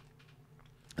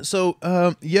 So,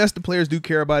 yes, the players do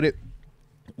care about it.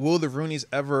 Will the Roonies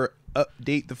ever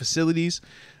update the facilities?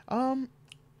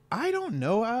 I don't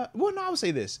know. I would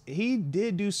say this. He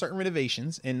did do certain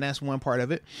renovations, and that's one part of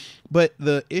it. But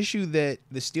the issue that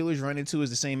the Steelers run into is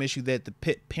the same issue that the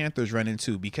Pitt Panthers run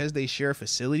into. Because they share a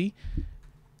facility,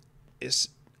 it's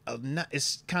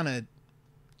kind of,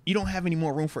 you don't have any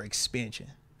more room for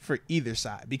expansion for either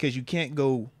side because you can't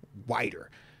go wider.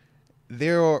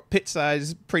 Their pit side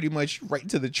is pretty much right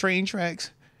to the train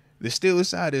tracks. The Steelers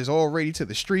side is already to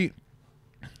the street.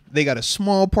 They got a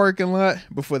small parking lot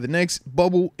before the next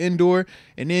bubble indoor,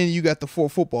 and then you got the 4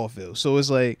 football fields. So it's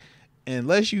like,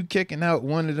 unless you kicking out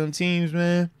one of them teams,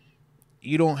 man,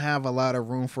 you don't have a lot of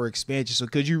room for expansion. So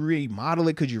could you remodel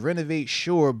it? Could you renovate?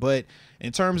 Sure, but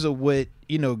in terms of what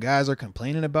guys are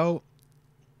complaining about,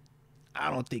 I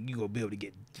don't think you're gonna be able to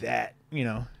get that,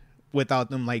 without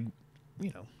them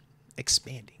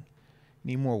expanding.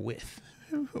 You need more width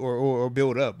or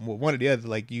build up. One or the other,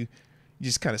 like you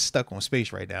just kind of stuck on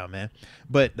space right now, man.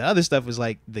 But the other stuff is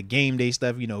like the game day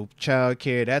stuff, child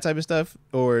care, that type of stuff,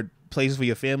 or places for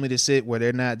your family to sit where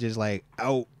they're not just like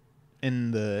out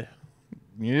in the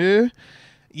he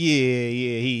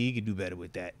could do better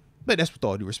with that. But that's with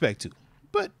all due respect to.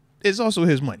 But it's also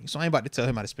his money, so I ain't about to tell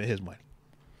him how to spend his money.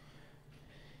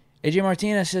 AJ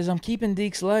Martinez says, I'm keeping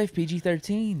Deke's life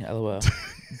PG-13, LOL.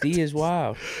 D is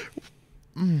wild.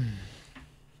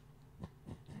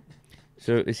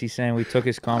 So is he saying we took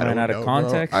his comment out of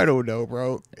context? Bro. I don't know,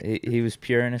 bro. He was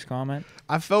pure in his comment?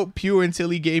 I felt pure until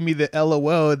he gave me the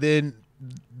LOL. Then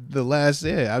the last,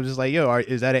 I was just like, yo,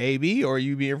 is that an AB or are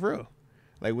you being real?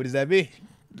 Like, what does that mean?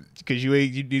 Because you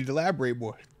need to elaborate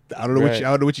more. I don't know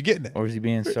what you're getting at. Or is he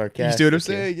being sarcastic? You see what I'm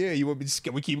saying? Yeah, you want me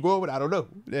to we keep going, but I don't know.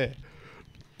 Yeah.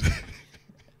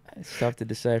 It's tough to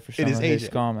decipher some of his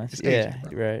comments.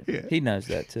 AJ, right. Yeah. He knows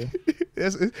that too.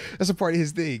 That's a part of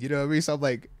his thing. You know what I mean? So I'm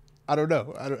like, I don't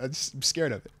know. I'm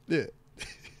scared of it. Yeah.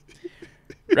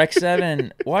 Rex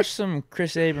 7, watch some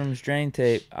Chris Abrams drain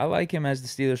tape. I like him as the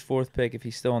Steelers' 4th pick if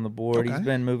he's still on the board. Okay. He's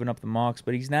been moving up the mocks,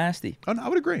 but he's nasty. Oh, no, I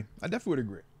would agree. I definitely would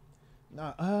agree.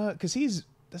 No, because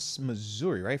that's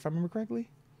Missouri, right? If I remember correctly.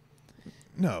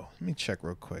 No, let me check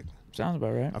real quick. Sounds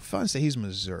about right. I found to say he's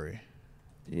Missouri.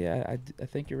 Yeah, I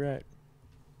think you're right.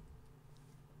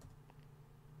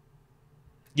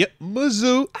 Yep,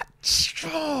 Mizzou.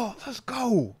 Let's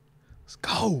go. Let's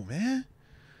go, man.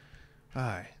 All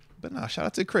right. But no, shout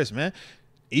out to Chris, man.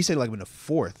 He said in the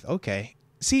 4th. Okay.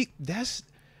 See,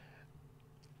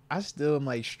 I still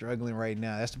am struggling right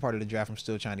now. That's the part of the draft I'm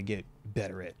still trying to get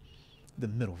better at. The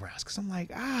middle rounds. Because I'm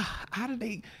like, how did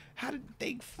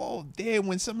they fall dead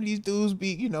when some of these dudes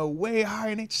be, way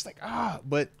higher and they just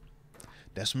but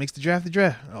that's what makes the draft the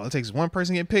draft. All it takes is one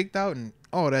person get picked out and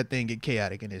all that thing get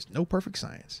chaotic, and there's no perfect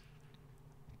science.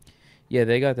 Yeah,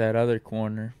 they got that other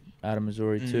corner out of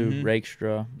Missouri too,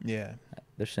 Rakestraw. Yeah.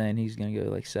 They're saying he's going to go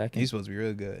 2nd. He's supposed to be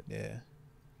real good, yeah.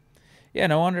 Yeah,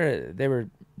 no wonder they were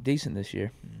decent this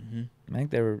year. Mm-hmm. I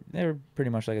think they were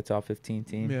pretty much like a top 15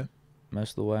 team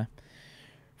most of the way.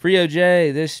 Frio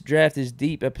J, this draft is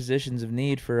deep at positions of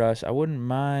need for us. I wouldn't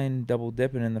mind double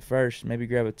dipping in the first. Maybe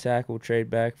grab a tackle,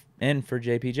 trade back in for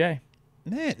JPJ.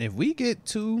 Man, if we get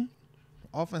 2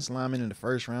 offensive linemen in the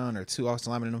first round or 2 offensive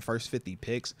linemen in the first 50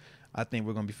 picks, I think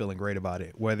we're going to be feeling great about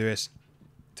it. Whether it's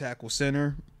tackle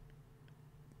center,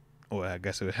 or I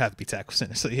guess it would have to be tackle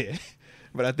center, so yeah.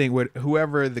 But I think with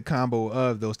whoever the combo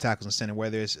of those tackles in center,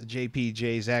 whether it's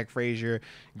JPJ, Zach Frazier,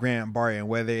 Grant Barton,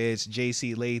 whether it's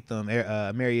JC Latham,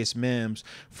 Marius Mims,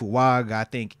 Fuaga, I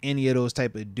think any of those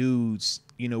type of dudes,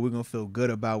 we're going to feel good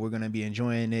about. We're going to be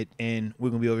enjoying it, and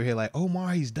we're going to be over here like,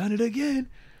 Omar, he's done it again.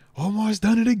 Omar's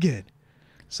done it again.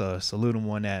 So salute him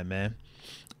on that, man.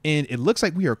 And it looks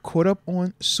like we are caught up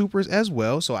on supers as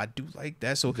well. So I do like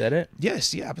that. So is that it?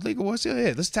 Yes. Yeah, I believe it was.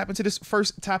 Yeah. Let's tap into this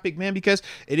first topic, man, because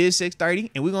it is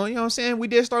 6:30 and we're going to, what I'm saying? We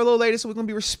did start a little later, so we're going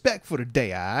to be respectful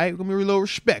today. All right. We're going to be a little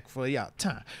respectful of y'all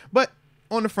time. But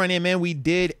on the front end, man, we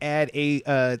did add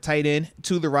a tight end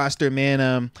to the roster,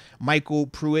 man.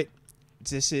 MyCole Pruitt.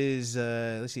 This is,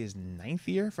 let's see, his 9th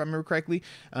year, if I remember correctly.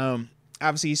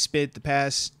 Obviously, he spent the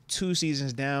past 2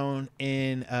 seasons down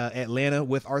in Atlanta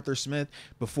with Arthur Smith.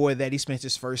 Before that, he spent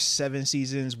his first 7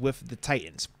 seasons with the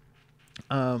Titans.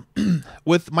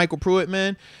 With MyCole Pruitt,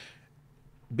 man,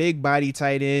 big body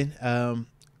tight end.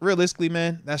 realistically,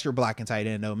 man, that's your blocking tight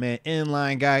end, though, man.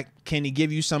 Inline guy. Can he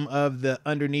give you some of the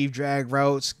underneath drag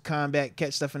routes, combat,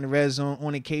 catch stuff in the red zone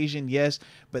on occasion? Yes,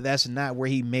 but that's not where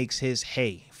he makes his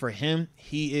hay. For him,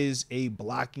 he is a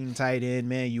blocking tight end,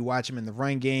 man. You watch him in the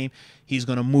run game, he's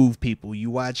going to move people.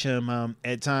 You watch him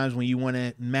at times when you want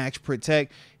to max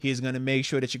protect, he's going to make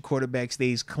sure that your quarterback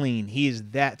stays clean. He is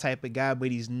that type of guy,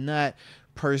 but he's not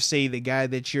per se the guy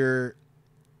that you're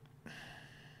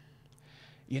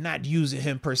not using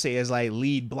him per se as like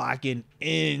lead blocking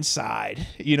inside.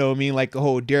 You know what I mean? Like the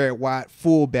whole Derek Watt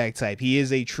fullback type. He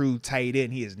is a true tight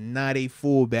end. He is not a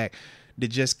fullback, to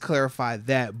just clarify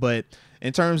that. But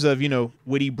in terms of,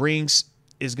 what he brings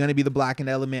is going to be the blocking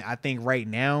element. I think right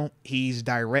now he's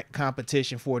direct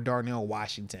competition for Darnell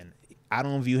Washington. I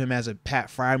don't view him as a Pat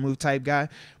Frymouth type guy,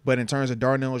 but in terms of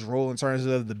Darnell's role, in terms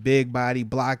of the big body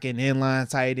blocking inline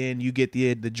tight end, you get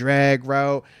the drag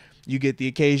route, you get the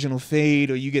occasional fade,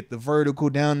 or you get the vertical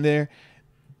down there.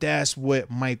 That's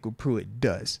what MyCole Pruitt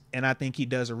does. And I think he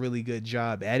does a really good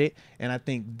job at it. And I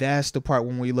think that's the part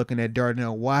when we're looking at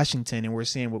Darnell Washington and we're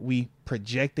seeing what we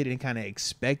projected and kind of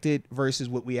expected versus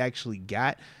what we actually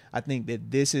got. I think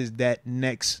that this is that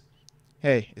next,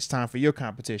 hey, it's time for your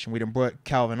competition. We done brought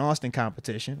Calvin Austin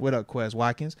competition. What up, Quez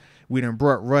Watkins? We done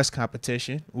brought Russ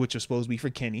competition, which was supposed to be for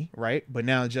Kenny, right? But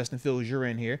now Justin Fields, you're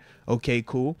in here. Okay,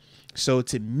 cool. So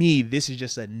to me, this is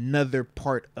just another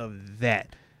part of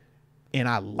that. And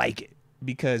I like it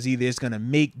because either it's going to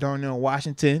make Darnell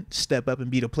Washington step up and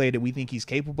be the player that we think he's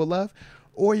capable of,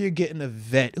 or you're getting a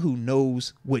vet who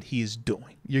knows what he is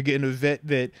doing. You're getting a vet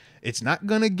that it's not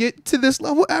going to get to this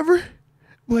level ever,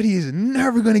 but he's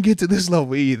never going to get to this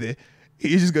level either.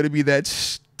 He's just going to be that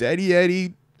steady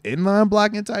Eddie, inline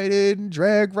blocking tight end,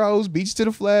 drag routes, beats to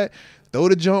the flat, throw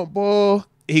the jump ball.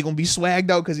 He going to be swagged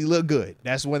out because he look good.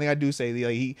 That's one thing I do say.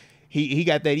 Like, he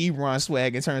got that Ebron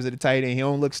swag in terms of the tight end. He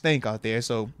don't look stink out there.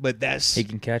 So, but that's... He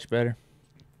can catch better.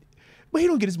 But he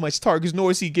don't get as much targets,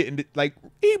 nor is he getting... Like,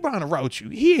 Ebron will route you.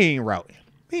 He ain't routing.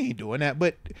 He ain't doing that.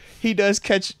 But he does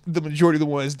catch the majority of the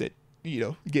ones that,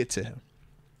 get to him.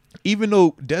 Even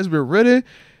though Desmond Ridder,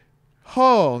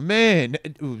 oh, man.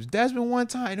 It was Desmond one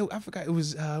time. I forgot. It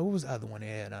was... what was the other one they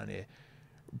had on there?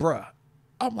 Bruh.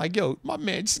 I'm like, yo, my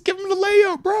man, just give him the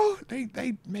layup, bro.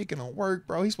 They making him work,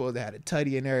 bro. He's supposed to have a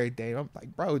tutty and everything. I'm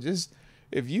like, bro, just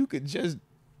if you could just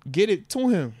get it to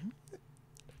him.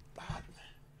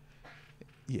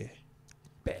 Yeah.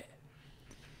 Bad.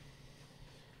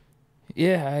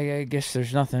 Yeah, I guess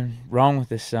there's nothing wrong with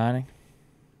this signing.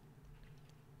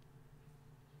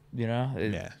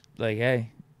 Yeah. Like, hey,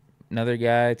 another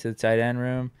guy to the tight end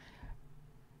room.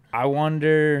 I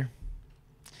wonder.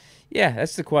 Yeah,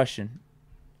 that's the question.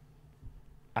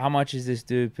 How much is this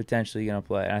dude potentially going to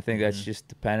play? And I think that's just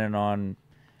dependent on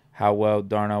how well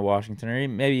Darnell Washington, or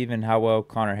maybe even how well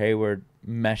Connor Hayward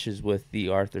meshes with the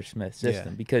Arthur Smith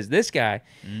system. Yeah. Because this guy,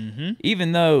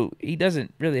 even though he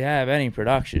doesn't really have any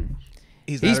production,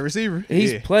 he's not a receiver.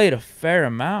 He's played a fair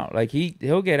amount. Like,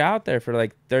 he'll get out there for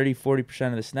like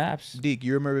 30-40% of the snaps. Deke,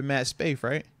 you remember Matt Spaeth,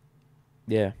 right?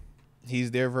 Yeah.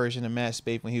 He's their version of Matt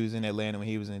Spaeth when he was in Atlanta, when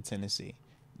he was in Tennessee.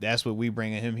 That's what we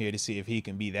bringing him here to see if he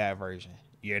can be that version.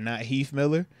 You're not Heath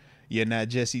Miller. You're not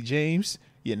Jesse James.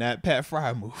 You're not Pat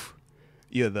Frymouth.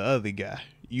 You're the other guy.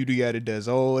 You the guy that does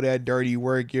all that dirty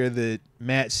work. You're the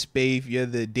Matt Spaeth. You're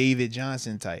the David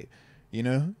Johnson type.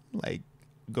 Like,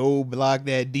 go block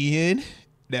that DN.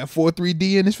 That 4-3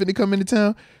 DN is finna come into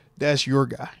town. That's your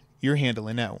guy. You're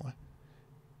handling that one.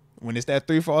 When it's that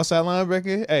 3-4 outside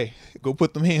linebacker, hey, go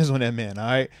put them hands on that man, all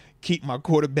right? Keep my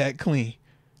quarterback clean.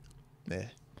 Yeah.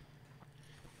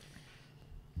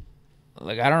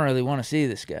 Like, I don't really want to see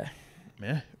this guy.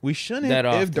 Man, we shouldn't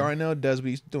if Darnell does what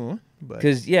he's doing.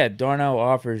 Because, Darnell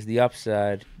offers the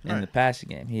upside in the passing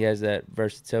game. He has that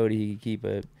versatility. He can keep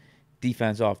a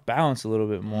defense off balance a little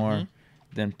bit more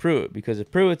than Pruitt. Because if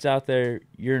Pruitt's out there,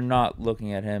 you're not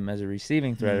looking at him as a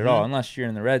receiving threat at all, unless you're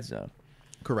in the red zone.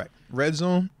 Correct. Red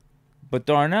zone. But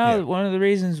Darnell, one of the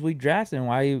reasons we drafted him,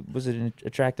 why he was an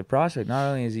attractive prospect, not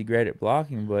only is he great at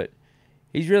blocking, but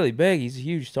he's really big. He's a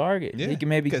huge target. Yeah, he can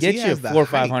maybe get you 400 or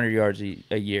 500 yards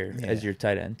a year as your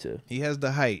tight end, too. He has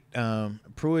the height.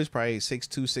 Pruitt is probably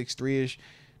 6'2", 6'3"-ish.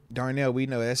 Darnell, we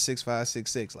know that's 6'5",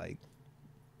 6'6". Like,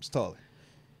 it's taller.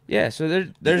 Yeah, so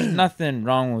there's nothing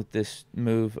wrong with this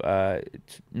move.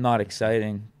 It's not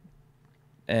exciting.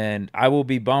 And I will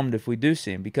be bummed if we do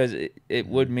see him, because it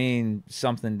would mean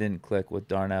something didn't click with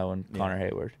Darnell and Connor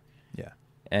Hayward. Yeah.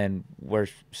 And we're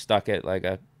stuck at, like,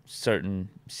 a certain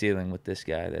ceiling with this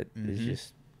guy that is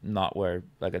just not where,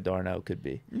 like, a Darnell could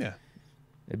be. Yeah.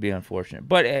 It'd be unfortunate.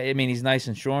 But, I mean, he's nice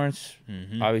insurance.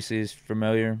 Obviously, he's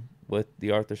familiar with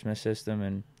the Arthur Smith system,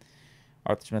 and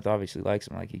Arthur Smith obviously likes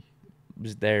him. Like, he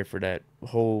was there for that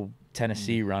whole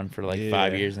Tennessee run for like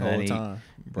 5 years, and then he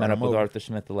met up with Arthur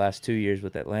Smith the last 2 years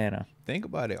with Atlanta. Think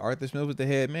about it. Arthur Smith was the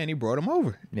head man. He brought him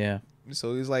over. Yeah.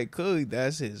 So he's like, cool,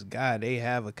 that's his guy. They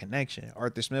have a connection.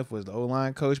 Arthur Smith was the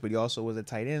O-line coach, but he also was a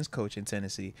tight ends coach in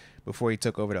Tennessee before he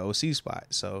took over the OC spot.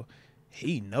 So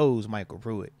he knows MyCole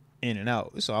Pruitt in and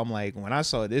out. So I'm like, when I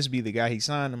saw this be the guy he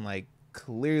signed, I'm like,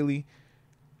 clearly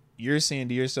you're saying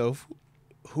to yourself,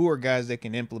 who are guys that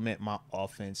can implement my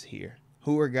offense here?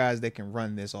 Who are guys that can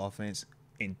run this offense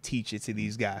and teach it to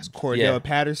these guys? Cordell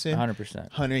Patterson,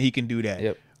 100%. Hunter, he can do that.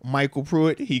 Yep. MyCole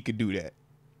Pruitt, he could do that.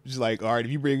 Just like, all right,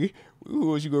 if you bring it,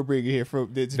 who else you gonna bring it here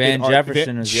from? Van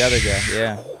Jefferson was the other guy.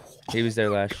 Yeah, he was there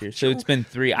last year. So it's been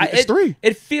 3. It's 3.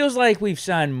 It feels like we've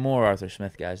signed more Arthur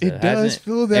Smith guys. Though, it does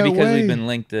feel that Maybe because way. we've been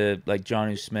linked to like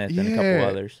Jonnu Smith and a couple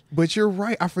others. But you're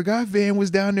right. I forgot Van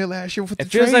was down there last year with the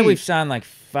It feels trade. like we've signed like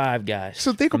 5 guys.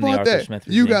 So think from about the that. Smith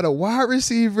You got a wide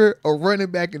receiver, a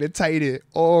running back, and a tight end,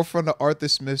 all from the Arthur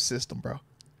Smith system, bro.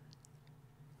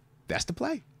 That's the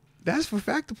play. That's for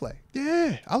fact to play.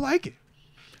 Yeah, I like it.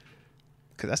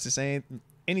 Because that's the same.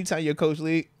 Anytime your coach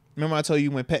league, remember I told you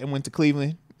when Patton went to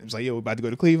Cleveland, it was like, yo, we're about to go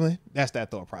to Cleveland. That's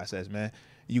that thought process, man.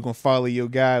 You going to follow your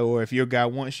guy, or if your guy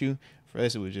wants you. For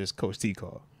us, it was just Coach T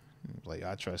call. Like,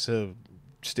 I trust him.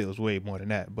 Steals way more than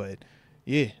that. But,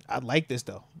 yeah, I like this,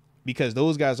 though. Because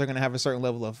those guys are going to have a certain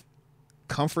level of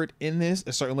comfort in this,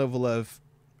 a certain level of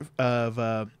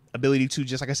ability to,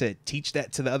 just like I said, teach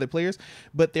that to the other players.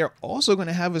 But they're also going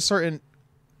to have a certain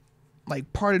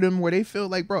like part of them where they feel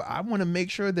like, bro, I want to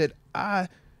make sure that I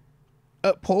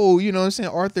uphold, you know what I'm saying,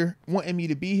 Arthur wanting me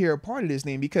to be here a part of this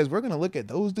thing, because we're going to look at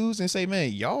those dudes and say,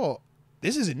 man, y'all,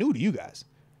 this isn't new to you guys.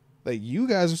 Like, you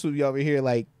guys are supposed to be over here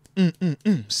like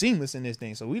seamless in this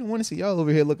thing. So we don't want to see y'all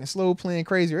over here looking slow, playing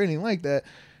crazy or anything like that.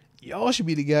 Y'all should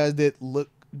be the guys that look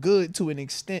good to an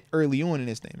extent early on in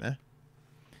this thing, man.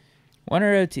 When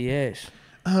are OTAs?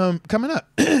 Coming up.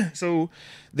 So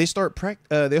they start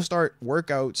they'll start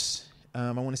workouts. I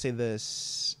want to say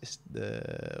it's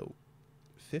the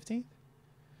 15th.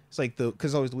 It's like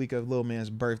because always the week of Lil Man's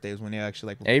birthday is when they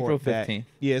actually like report April 15th.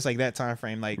 Yeah, it's like that time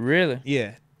frame. Like, really?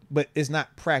 Yeah, but it's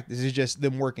not practice. It's just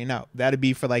them working out. That'd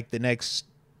be for like the next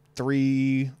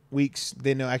 3 weeks.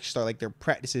 Then they'll actually start like their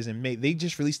practices in May. They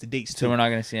just released the dates too. So we're not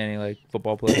going to see any like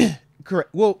football players. Correct.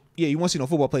 Well, yeah, you won't see no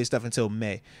football play stuff until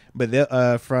May. But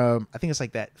they'll from I think it's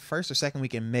like that first or second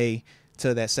week in May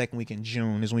to that second week in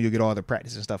June is when you'll get all the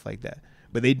practice and stuff like that.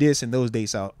 But they did send those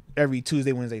dates out every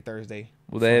Tuesday, Wednesday, Thursday.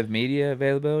 Will they have media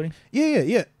availability?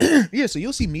 Yeah. Yeah, so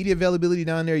you'll see media availability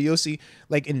down there. You'll see,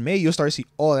 like, in May, you'll start to see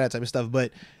all that type of stuff.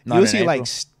 But you'll see, like,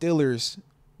 Steelers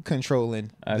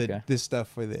controlling this stuff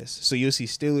for this. So you'll see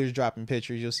Steelers dropping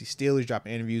pictures. You'll see Steelers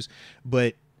dropping interviews.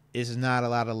 But it's not a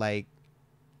lot of, like,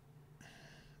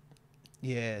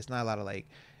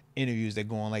 interviews that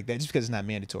go on like that just because it's not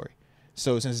mandatory.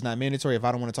 So since it's not mandatory, if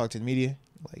I don't want to talk to the media,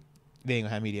 like, they ain't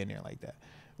gonna have media in there like that.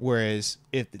 Whereas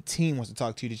if the team wants to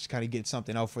talk to you to just kind of get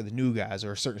something out for the new guys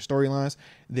or certain storylines,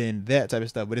 then that type of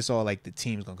stuff. But it's all like the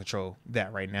team's gonna control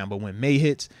that right now. But when May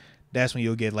hits, that's when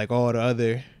you'll get like all the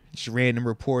other just random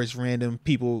reports, random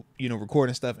people, you know,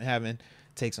 recording stuff and having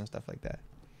takes on stuff like that.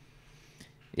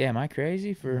 Yeah, am I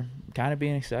crazy for kind of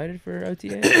being excited for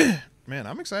OTA? Man,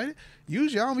 I'm excited.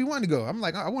 Usually I don't be wanting to go. I'm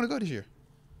like, I want to go this year.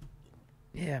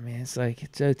 Yeah, man, it's like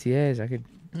it's OTAs. I could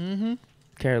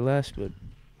care less, but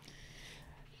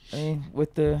I mean,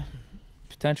 with the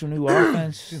potential new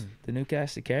offense, the new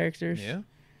cast of characters,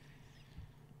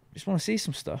 just want to see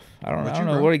some stuff. I don't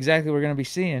know what exactly we're gonna be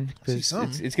seeing because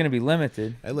it's gonna be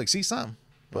limited. Hey, look, see something.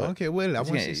 But okay, wait, I want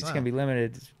to see something. It's gonna be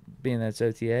limited, being that it's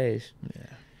OTAs.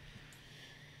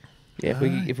 Yeah.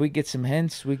 If we get some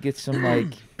hints, we get some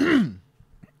like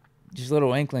just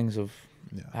little inklings of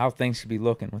how things could be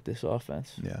looking with this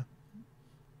offense. Yeah,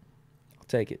 I'll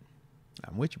take it.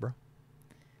 I'm with you, bro.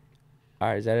 All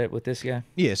right, is that it with this guy?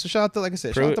 Yeah, so shout out to, like I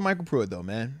said, Pruitt. shout out to MyCole Pruitt, though,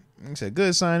 man. Like I said,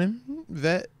 good signing,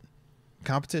 vet,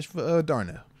 competition for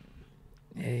Darnell.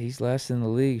 Yeah, he's last in the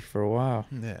league for a while.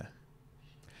 Yeah.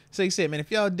 So you said, man, if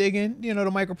y'all digging, you know,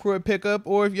 the MyCole Pruitt pickup,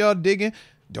 or if y'all digging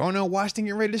Darnell Washington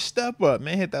getting ready to step up,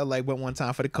 man, hit that like button one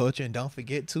time for the culture, and don't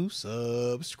forget to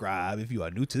subscribe if you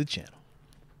are new to the channel.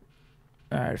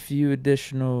 All right, a few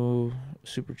additional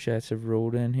super chats have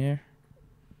rolled in here.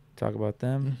 Talk about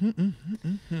them.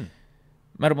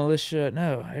 Metal Militia,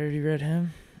 no, I already read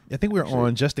him. I think we were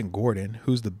on Justin Gordon,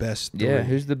 who's the best. Yeah,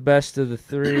 who's the best of the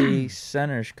 3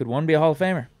 centers? Could one be a Hall of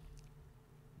Famer?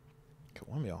 Could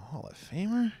one be a Hall of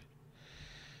Famer?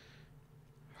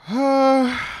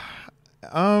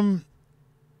 I'm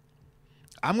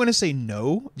gonna say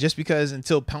no, just because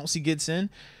until Pouncey gets in,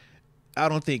 I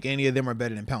don't think any of them are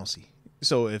better than Pouncey.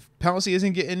 So if Pouncey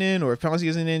isn't getting in, or if Pouncey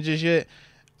isn't in just yet,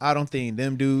 I don't think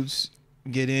them dudes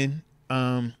get in.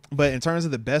 But in terms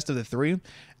of the best of the three,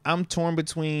 I'm torn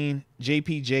between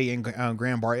JPJ and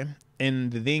Graham Barton.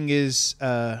 And the thing is,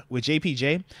 with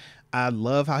JPJ, I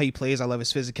love how he plays. I love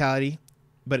his physicality.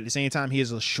 But at the same time, he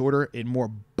is a shorter and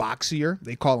more boxier.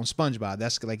 They call him SpongeBob.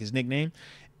 That's like his nickname.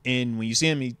 And when you see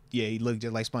him, he looked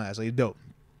just like SpongeBob. So he's dope.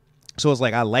 So it's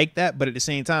like, I like that. But at the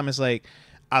same time, it's like,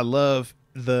 I love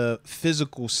the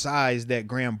physical size that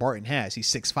Graham Barton has.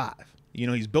 He's 6'5". You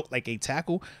know, he's built like a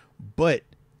tackle, but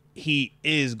he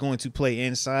is going to play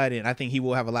inside, and I think he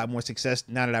will have a lot more success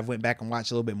now that I've went back and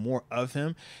watched a little bit more of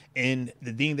him. And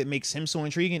the thing that makes him so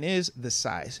intriguing is the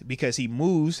size, because he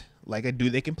moves like a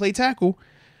dude that can play tackle,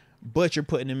 but you're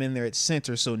putting him in there at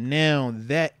center. So now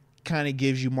that kind of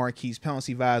gives you Marquise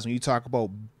Pouncey vibes when you talk about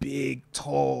big,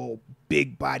 tall,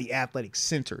 big body athletic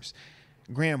centers.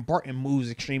 Graham Barton moves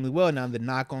extremely well. Now, the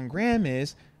knock on Graham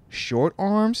is short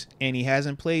arms, and he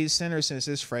hasn't played center since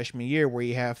his freshman year, where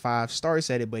he had 5 starts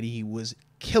at it, but he was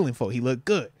killing folk. He looked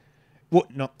good. Well,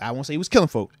 no, I won't say he was killing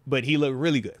folk, but he looked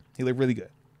really good.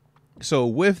 So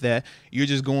with that, you're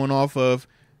just going off of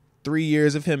 3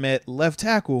 years of him at left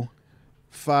tackle,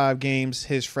 5 games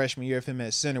his freshman year of him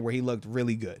at center, where he looked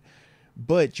really good.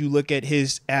 But you look at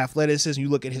his athleticism, you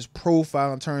look at his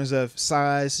profile in terms of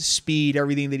size, speed,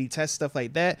 everything that he tests, stuff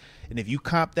like that. And if you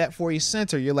comp that for your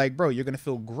center, you're like, bro, you're going to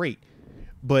feel great.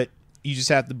 But you just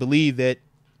have to believe that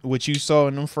what you saw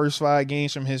in them first 5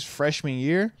 games from his freshman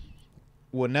year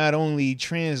will not only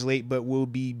translate, but will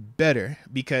be better.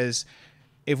 Because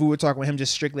if we were talking about him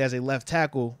just strictly as a left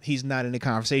tackle, he's not in the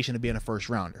conversation of being a first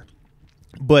rounder.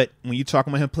 But when you're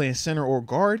talking about him playing center or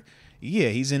guard, yeah,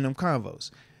 he's in them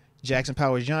convos. Jackson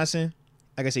Powers Johnson,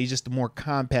 like I said, he's just the more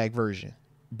compact version.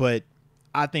 But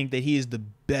I think that he is the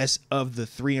best of the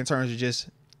 3 in terms of just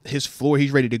his floor. He's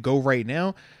ready to go right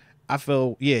now. I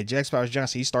feel, yeah, Jackson Powers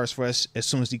Johnson, he starts for us as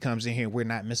soon as he comes in here. We're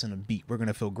not missing a beat. We're going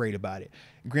to feel great about it.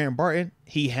 Graham Barton,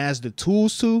 he has the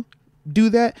tools to do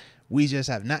that. We just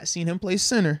have not seen him play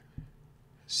center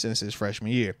since his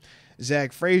freshman year.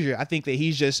 Zach Frazier, I think that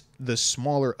he's just the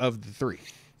smaller of the 3.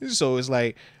 So it's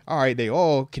like, all right, they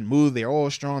all can move. They're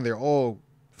all strong. They're all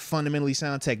fundamentally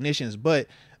sound technicians. But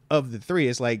of the 3,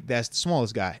 it's like that's the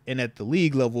smallest guy. And at the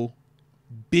league level,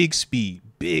 big speed,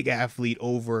 big athlete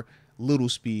over little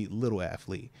speed, little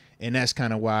athlete. And that's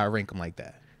kind of why I rank him like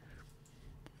that.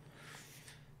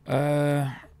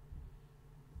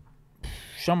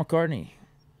 Sean McCartney,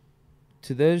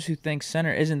 to those who think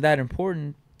center isn't that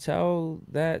important, tell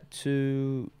that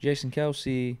to Jason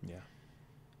Kelsey. Yeah.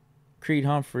 Creed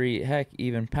Humphrey, heck,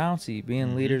 even Pouncey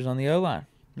being leaders on the O-line.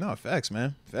 No, facts,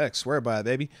 man. Facts. Swear by it,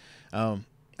 baby. Like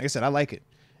I said, I like it.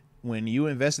 When you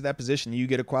invest in that position, you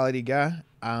get a quality guy.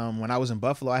 When I was in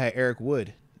Buffalo, I had Eric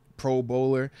Wood, Pro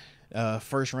Bowler,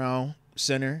 first-round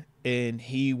center, and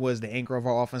he was the anchor of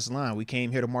our offensive line. We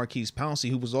came here to Marquise Pouncey,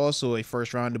 who was also a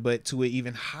first-rounder, but to an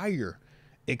even higher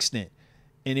extent.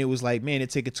 And it was like, man,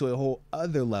 it took it to a whole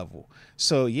other level.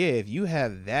 So, yeah, if you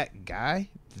have that guy,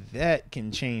 that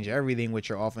can change everything with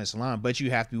your offensive line, but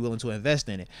you have to be willing to invest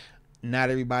in it.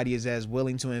 Not everybody is as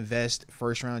willing to invest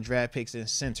first-round draft picks in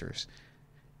centers,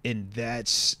 and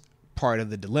that's part of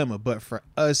the dilemma. But for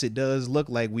us, it does look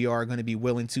like we are going to be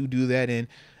willing to do that, and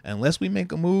unless we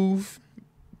make a move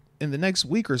in the next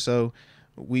week or so,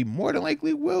 we more than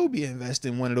likely will be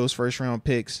investing one of those first-round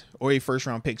picks, or a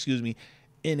first-round pick,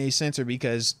 in a center,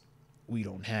 because we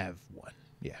don't have one.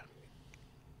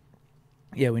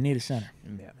 Yeah, we need a center,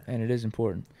 and it is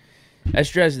important. As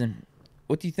Dresden,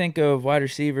 what do you think of wide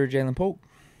receiver Jalen Polk?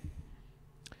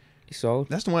 He's solid.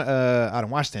 That's the one out of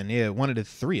Washington. Yeah, one of the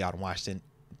 3 out of Washington.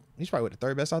 He's probably the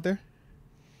 3rd best out there.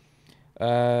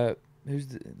 Who's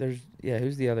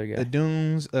the other guy?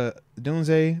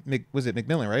 Dunze, was it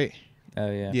McMillan, right? Oh,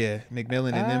 yeah. Yeah,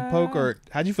 McMillan and then Polk. Or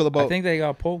how'd you feel about? I think they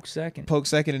got Polk second. Polk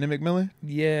second and then McMillan?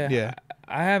 Yeah.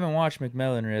 I haven't watched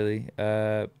McMillan really.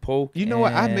 Polk. You know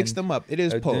what? I mixed them up. It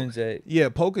is Polk. Yeah,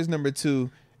 Polk is number 2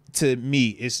 to me.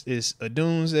 It's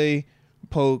Odunze,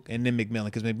 Polk, and then McMillan.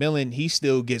 Because McMillan, he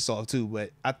still gets off too,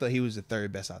 but I thought he was the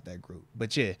 3rd best out that group.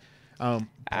 But yeah.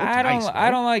 I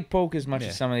don't like Polk as much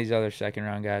as some of these other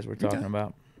second-round guys we're talking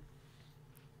about.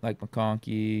 Like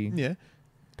McConkey. Yeah.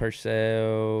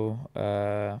 Purcell,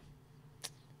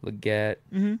 Leggett,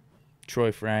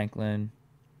 Troy Franklin.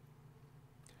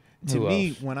 To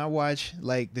me, when I watch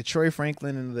like the Troy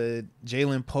Franklin and the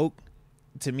Jalen Polk,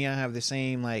 to me, I have the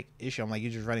same like issue. I'm like, you're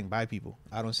just running by people.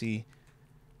 I don't see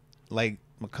like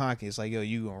McConkey. It's like, yo,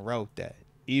 you gonna route that.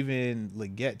 Even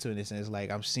Leggett to an extent, it's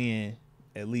like I'm seeing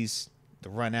at least the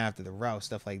run after the route,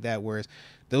 stuff like that. Whereas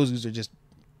those dudes are just,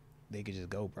 they could just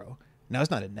go, bro. Now,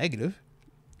 it's not a negative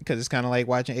because it's kind of like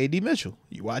watching A.D. Mitchell.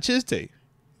 You watch his tape.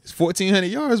 It's 1,400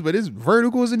 yards, but it's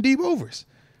verticals and deep overs.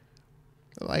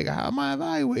 Like, how am I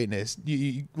evaluating this?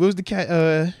 What was the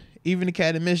cat, even the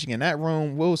cat in Michigan, not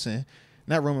Roman Wilson,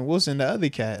 the other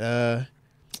cat,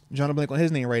 I'm trying to blank on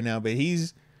his name right now, but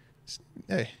he's,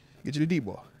 hey, get you the deep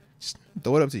ball. Just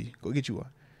throw it up to you. Go get you one.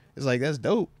 It's like, that's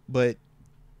dope, but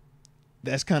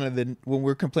that's kind of when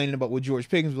we're complaining about what George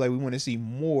Pickens was like, we want to see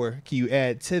more. Can you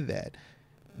add to that?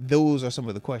 Those are some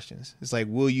of the questions. It's like,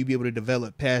 will you be able to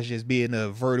develop past just being a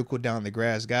vertical down the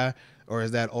grass guy, or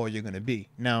is that all you're going to be?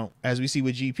 Now, as we see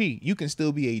with GP, you can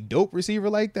still be a dope receiver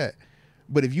like that.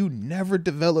 But if you never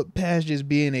develop past just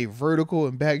being a vertical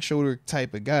and back shoulder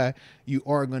type of guy, you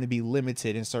are going to be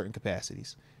limited in certain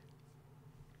capacities.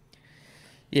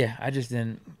 Yeah, I just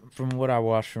didn't, from what I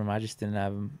watched from him, I just didn't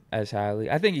have him as highly.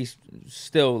 I think he's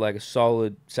still like a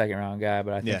solid second-round guy,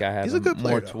 but I think I have him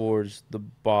more towards the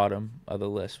bottom of the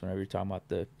list whenever you're talking about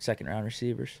the second-round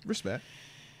receivers. Respect.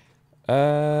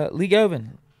 Lee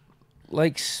Govin.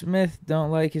 Like Smith,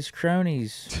 don't like his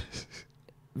cronies.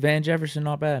 Van Jefferson,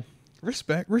 not bad.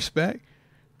 Respect.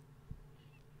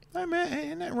 Hey, man,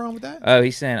 ain't nothing wrong with that. Oh,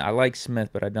 he's saying, I like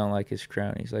Smith, but I don't like his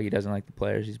cronies. Like, he doesn't like the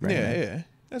players he's bringing in. Yeah.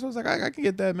 That's what I was like, I can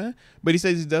get that, man. But he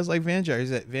says he does like Van Jefferson.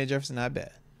 He said Van Jefferson not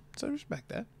bad. So I respect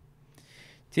that.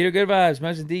 Tito, good vibes.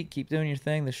 Moats and Deke, keep doing your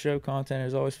thing. The show content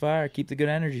is always fire. Keep the good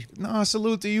energy. Nah,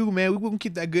 salute to you, man. We won't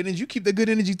keep that good energy. You keep that good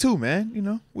energy too, man. You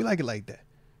know, we like it like that.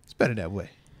 It's better that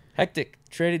way. Hectic.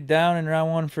 Traded down in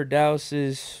round 1 for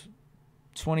Dallas's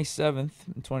 27th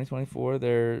in 2024.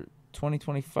 Their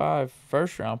 2025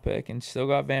 first-round pick, and still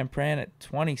got Van Pran at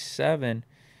 27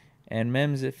 and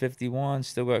Mims at 51.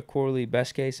 Still got Corley,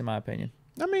 best case in my opinion.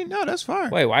 I mean, no, that's fine.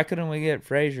 Wait, why couldn't we get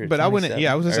Frazier? But I wouldn't.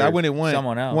 Yeah, I wouldn't want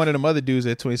someone else. One of them other dudes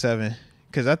at 27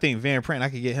 because I think Van Pran I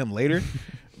could get him later.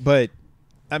 But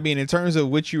I mean, in terms of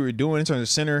what you were doing, in terms of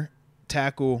center,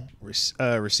 tackle,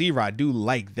 receiver, I do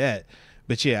like that.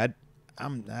 But yeah,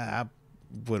 I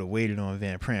would have waited on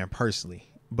Van Pran personally.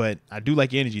 But I do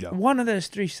like your energy though. One of those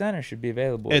 3 centers should be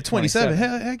available at 27.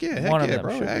 Heck yeah,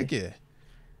 bro. Heck yeah.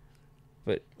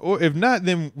 But or if not,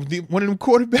 then one of them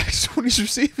quarterbacks, one of these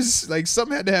receivers, like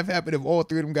something had to have happened if all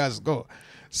 3 of them guys go.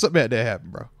 Something had to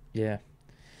happen, bro. Yeah.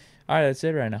 All right, that's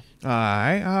it right now. All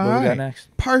right. What we got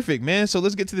next? Perfect, man. So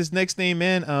let's get to this next thing,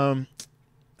 man. I'm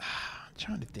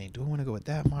trying to think. Do I want to go with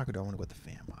that mark or do I want to go with the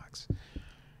fan box?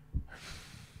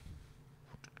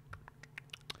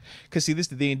 Because, see, this is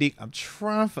the thing, Deke. I'm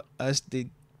trying for us to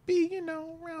be,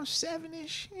 around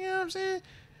 7-ish. You know what I'm saying?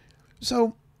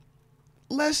 So,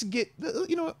 let's get,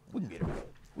 you know what? We can get it.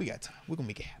 We got time. We're going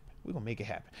to make it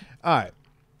happen. All right.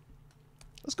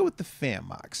 Let's go with the fan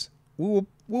box. We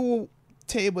will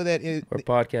table that in. Or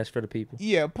podcast for the people.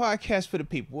 Yeah, podcast for the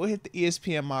people. We'll hit the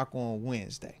ESPN mock on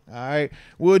Wednesday. All right.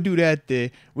 We'll do that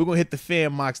there. We're going to hit the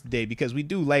fan mocks today because we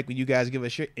do like when you guys give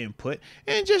us your input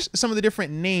and just some of the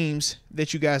different names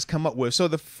that you guys come up with. So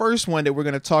the first one that we're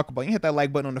going to talk about, you hit that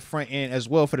like button on the front end as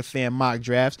well for the fan mock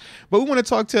drafts. But we want to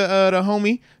talk to the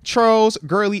homie Charles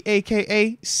Gurley,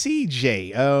 a.k.a.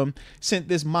 CJ. Sent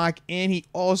this mock in. He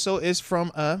also is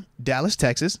from Dallas,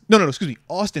 Texas.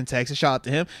 Austin, Texas. Shout out to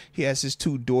him. He has his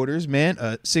 2 daughters, man,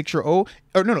 a 6-year-old,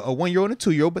 or a 1-year-old and a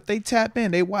 2-year-old, but they tap in,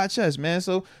 they watch us, man.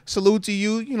 So salute to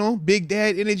you, big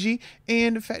dad energy,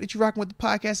 and the fact that you're rocking with the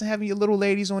podcast and having your little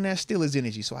ladies on that Steelers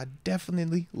energy. So I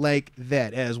definitely like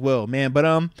that as well, man.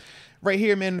 But right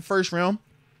here, man, in the first round,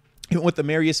 he went with the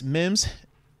Marius Mims.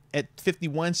 At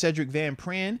 51, Cedric Van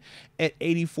Pran. At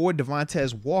 84,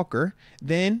 Devontae Walker.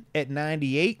 Then at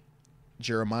 98,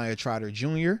 Jeremiah Trotter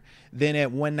Jr. Then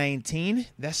at 119,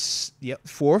 that's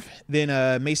 4th.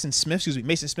 Then Mason Smith,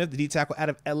 the D tackle out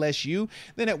of LSU.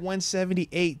 Then at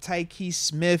 178, Tyke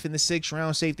Smith in the 6th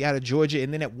round, safety out of Georgia.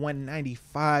 And then at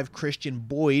 195, Christian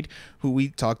Boyd, who we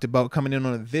talked about coming in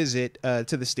on a visit to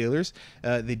the Steelers,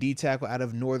 the D tackle out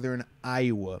of Northern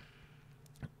Iowa.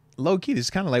 Low key, this is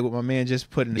kind of like what my man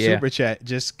just put in the super chat.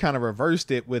 Just kind of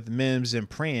reversed it with Mims and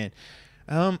Pran.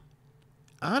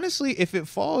 Honestly, if it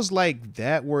falls like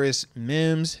that, where it's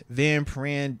Mims, Van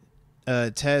Pran,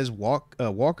 Tez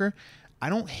Walker, I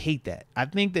don't hate that. I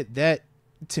think that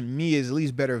to me is at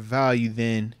least better value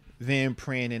than Van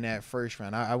Pran in that first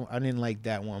round. I didn't like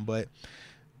that one, but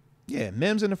yeah,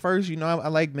 Mims in the first. I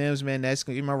like Mims, man. That's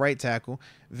gonna be my right tackle.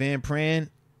 Van Pran,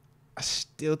 I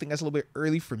still think that's a little bit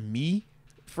early for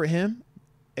him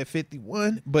at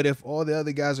 51. But if all the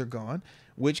other guys are gone,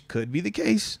 which could be the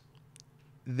case,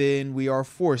 then we are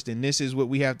forced, and this is what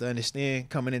we have to understand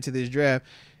coming into this draft.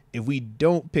 If we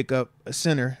don't pick up a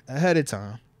center ahead of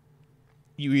time,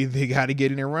 you either got to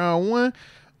get it in round 1,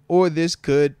 or this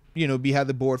could, be how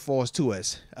the board falls to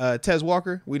us. Tez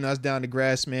Walker, we know it's down to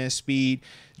grass, man. Speed.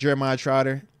 Jeremiah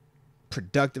Trotter,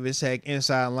 productive as heck,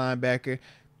 inside linebacker.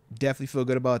 Definitely feel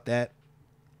good about that.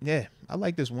 Yeah, I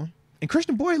like this one. And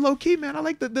Christian Boyd, low key, man. I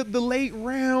like the late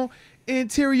round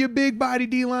interior big body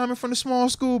D lineman from the small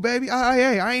school, baby.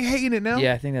 I ain't hating it now.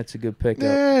 Yeah, I think that's a good pickup.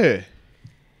 Yeah.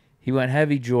 He went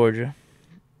heavy Georgia.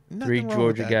 Nothing 3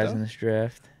 Georgia guys though. in this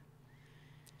draft.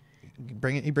 He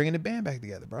bringing the band back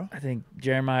together, bro. I think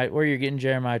where you're getting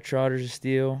Jeremiah Trotter's a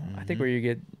steal. I think where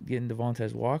you're getting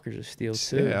Devontae Walker's a steal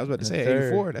too. Yeah, I was about to say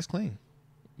 84. That's clean.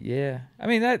 Yeah, I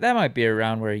mean that might be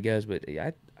around where he goes, but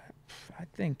I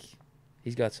think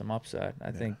he's got some upside.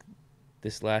 I think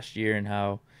this last year and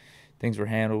how things were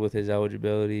handled with his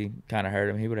eligibility kind of hurt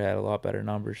him. He would have had a lot better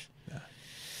numbers. Yeah.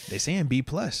 They saying B+.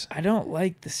 I don't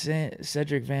like the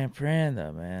Cedric Van Pran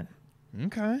though, man.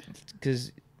 Okay.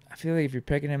 Because I feel like if you're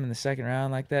picking him in the second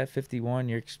round like that, 51,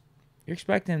 you're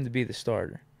expecting him to be the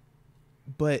starter.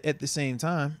 But at the same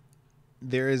time,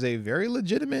 there is a very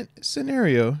legitimate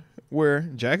scenario where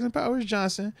Jackson Powers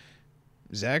Johnson,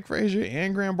 Zach Frazier,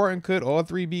 and Graham Barton could all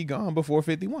 3 be gone before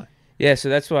 51. Yeah, so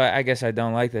that's why I guess I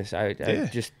don't like this. I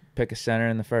just pick a center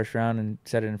in the first round and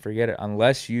set it and forget it,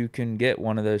 unless you can get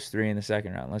one of those 3 in the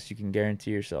second round, unless you can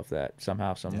guarantee yourself that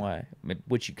somehow, some way,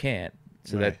 which you can't.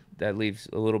 So that leaves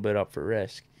a little bit up for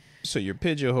risk. So you're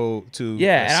pigeonholed to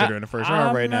a center in the first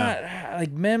round right now.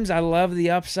 Like Mims, I love the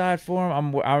upside for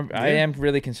him. I am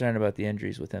really concerned about the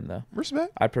injuries with him, though.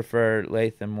 Respect. I prefer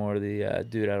Latham more the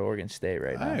dude out of Oregon State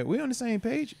now. All right, we on the same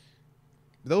page.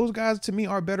 Those guys, to me,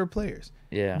 are better players.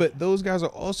 Yeah. But those guys are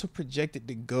also projected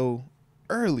to go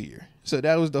earlier. So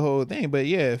that was the whole thing. But,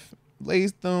 yeah, if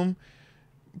Latham,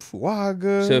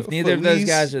 Fuaga, so if neither of those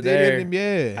guys are there,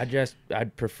 yeah.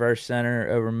 I'd prefer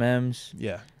center over Mims.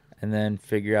 Yeah. And then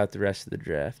figure out the rest of the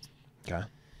draft. Okay.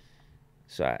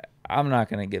 So I'm not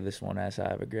going to give this one as high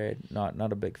of a grade. Not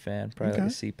a big fan. Probably like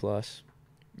a C+.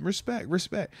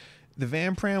 Respect. The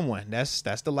Van Pran one, that's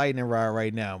the lightning rod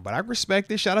right now. But I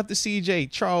respect it. Shout out to CJ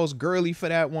Charles Gurley for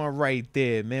that one right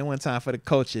there, man. One time for the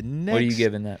culture. Next, what are you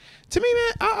giving that? To me,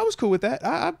 man, I was cool with that.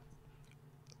 I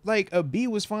like a B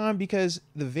was fine because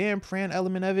the Van Pran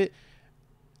element of it.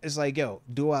 It's like, yo,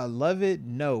 do I love it?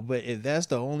 No, but if that's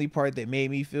the only part that made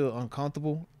me feel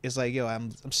uncomfortable, it's like, yo,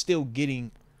 I'm still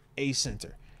getting a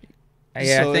center.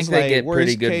 Yeah, so I think they get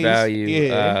pretty good case,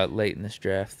 value late in this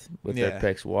draft with their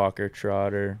picks. Walker,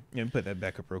 Trotter. Yeah, put that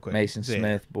back up real quick. Mason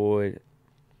Smith, Boyd.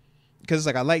 Because it's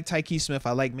like I like Tyke Smith,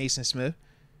 I like Mason Smith.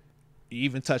 You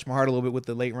even touched my heart a little bit with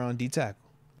the late round D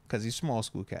tackle because he's a small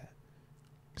school cat.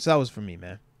 So that was for me,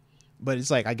 man. But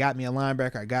it's like I got me a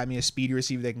linebacker, I got me a speedy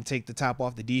receiver that can take the top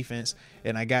off the defense,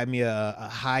 and I got me a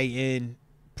high-end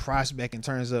prospect in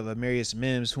terms of Amarius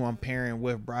Mims, who I'm pairing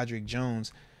with Broderick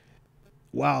Jones,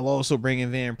 while also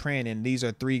bringing Van Pran in. These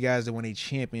are 3 guys that won a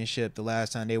championship the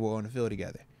last time they were on the field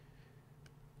together.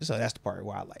 So that's the part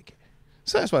where I like it.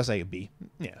 So that's why I say a B.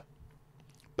 Yeah.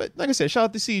 But like I said, shout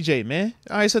out to CJ, man.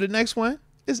 All right, so the next one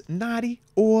is naughty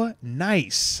or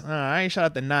nice. All right, shout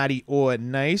out to naughty or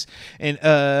nice. And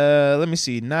let me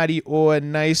see. Naughty or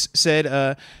nice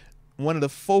said one of the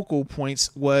focal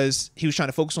points was he was trying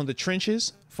to focus on the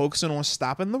trenches, focusing on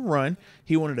stopping the run.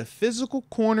 He wanted a physical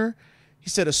corner. He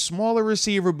said a smaller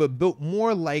receiver, but built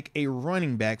more like a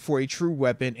running back for a true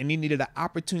weapon, and he needed an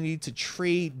opportunity to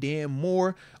trade Dan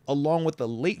Moore along with a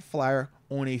late flyer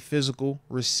on a physical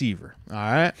receiver. All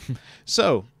right.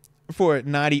 So for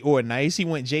naughty or nice, he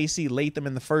went J.C. Latham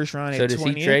in the first round at 20. So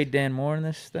does he trade Dan Moore in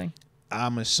this thing?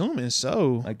 I'm assuming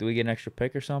so. Like, do we get an extra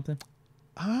pick or something?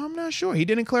 I'm not sure. He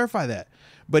didn't clarify that.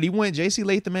 But he went J.C.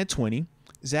 Latham at 20.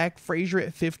 Zach Frazier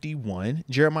at 51.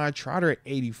 Jeremiah Trotter at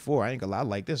 84. I ain't gonna lie, I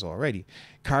like this already.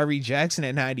 Kyrie Jackson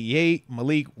at 98.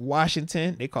 Malik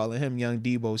Washington, they calling him Young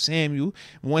Debo Samuel.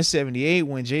 178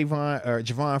 went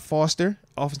Javon Foster,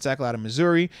 offensive tackle out of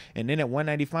Missouri. And then at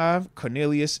 195,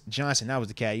 Cornelius Johnson. That was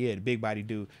the cat, the big body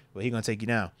dude. But he gonna take you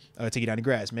down. Take you down the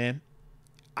grass, man.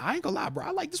 I ain't gonna lie, bro.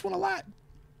 I like this one a lot.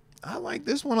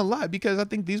 Because I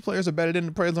think these players are better than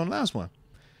the players on the last one.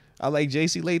 I like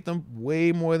J.C. Latham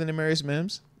way more than Amarius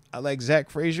Mims. I like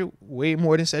Zach Frazier way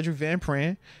more than Cedric Van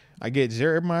Pran. I get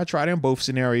Jeremiah Trotter in both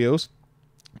scenarios.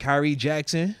 Kyrie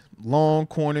Jackson, long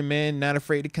corner man, not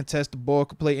afraid to contest the ball,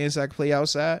 could play inside, could play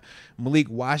outside. Malik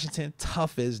Washington,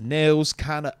 tough as nails,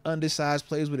 kind of undersized,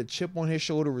 plays with a chip on his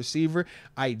shoulder receiver.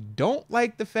 I don't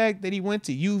like the fact that he went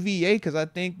to UVA because I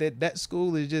think that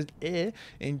school is just and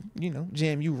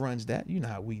JMU runs that. You know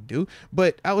how we do.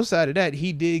 But outside of that,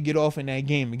 he did get off in that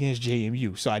game against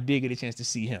JMU, so I did get a chance to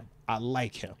see him. I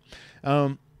like him.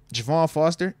 Javon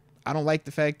Foster, I don't like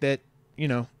the fact that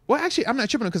well, actually, I'm not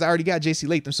tripping because I already got J.C.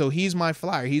 Latham, so he's my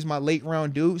flyer. He's my late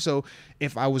round dude. So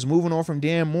if I was moving on from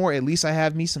Dan Moore, at least I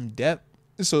have me some depth.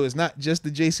 So it's not just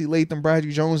the J.C. Latham,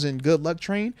 Broderick Jones, and good luck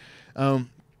train.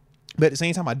 But at the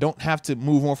same time, I don't have to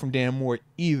move on from Dan Moore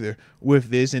either with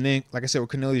this. And then, like I said, with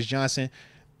Cornelius Johnson,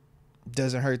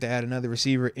 doesn't hurt to add another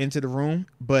receiver into the room.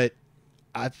 But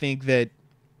I think that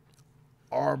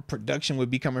our production would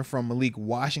be coming from Malik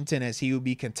Washington, as he would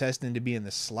be contesting to be in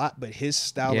the slot. But his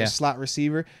style of slot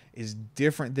receiver is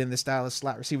different than the style of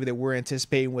slot receiver that we're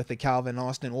anticipating with the Calvin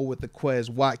Austin or with the Quez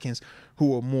Watkins,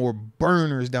 who are more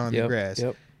burners down the grass.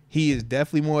 He is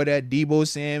definitely more of that Debo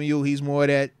Samuel. He's more of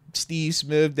that Steve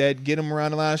Smith that get him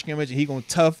around the line of scrimmage and he gonna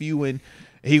tough you and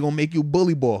he gonna make you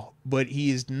bully ball. But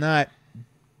he is not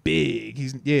big.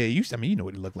 He's you know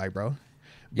what he looked like, bro.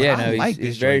 But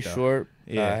he's very short.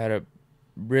 I had a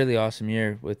really awesome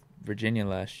year with Virginia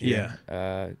last year.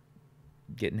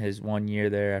 Getting his 1 year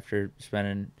there after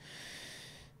spending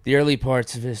the early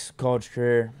parts of his college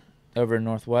career over in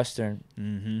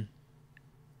Northwestern.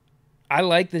 I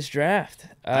like this draft.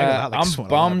 I'm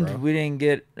bummed we didn't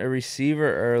get a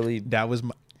receiver early. That was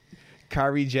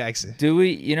Kyrie Jackson. Do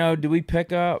we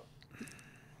pick up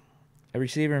a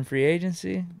receiver in free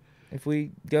agency if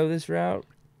we go this route?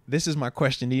 This is my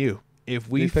question to you. If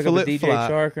we pick up a DJ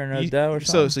Chark or an Odell or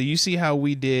something. So you see how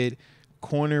we did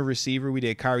corner receiver, we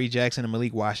did Kyrie Jackson and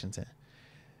Malik Washington.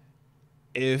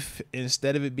 If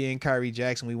instead of it being Kyrie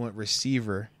Jackson, we went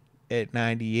receiver at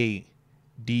 98,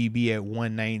 DB at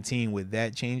 119, would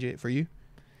that change it for you?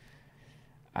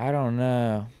 I don't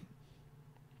know.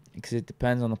 Because it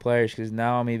depends on the players. Because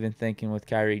now I'm even thinking with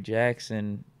Kyrie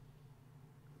Jackson,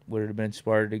 would it have been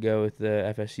smarter to go with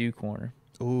the FSU corner?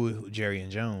 Ooh, Jerry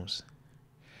and Jones.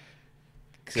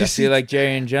 Because I feel like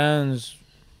Jerry and Jones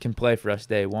can play for us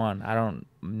day one. I don't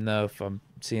know if I'm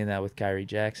seeing that with Kyrie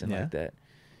Jackson like that.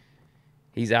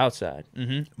 He's outside.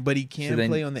 But he can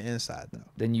play on the inside, though.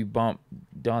 Then you bump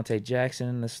Dante Jackson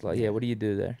in the slot. Yeah, what do you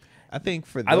do there? I think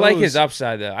for those, I like his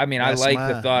upside, though. I mean, I like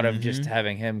the thought of just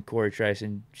having him, Corey Trice,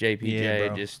 and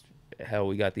JPJ.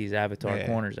 We got these avatar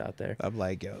corners out there. I'm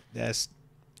like,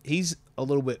 he's a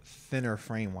little bit thinner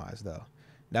frame-wise, though.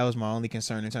 That was my only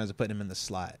concern in terms of putting him in the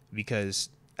slot because,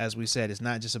 as we said, it's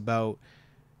not just about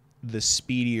the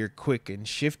speedier, quick, and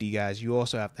shifty guys. You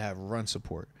also have to have run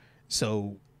support.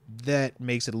 So that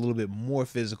makes it a little bit more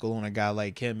physical on a guy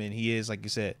like him, and he is, like you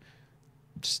said,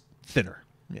 just thinner.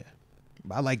 Yeah.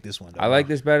 But I like this one, though. I like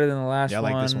this better than the last one.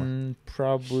 I like this one.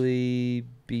 Probably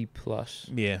B+.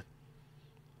 Yeah.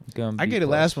 I gave the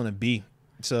last one a B.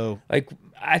 So,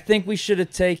 I think we should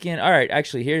have taken. All right,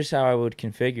 actually, here's how I would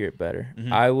configure it better.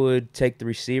 I would take the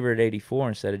receiver at 84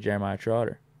 instead of Jeremiah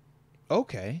Trotter.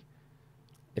 Okay.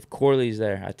 If Corley's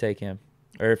there, I'd take him.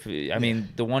 Or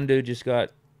the one dude just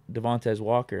got Devontae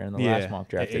Walker in the last mock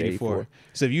draft at 84.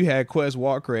 So if you had Quez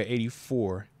Walker at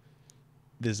 84,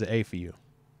 this is an A for you.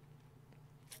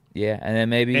 Yeah,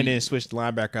 and then switch the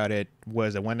linebacker out at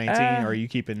 119, or are you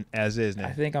keeping as is now?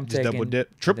 I think I'm just taking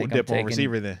triple dip on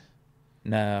receiver then.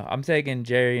 No, I'm taking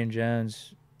Jerry and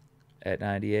Jones at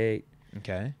 98.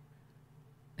 Okay.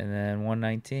 And then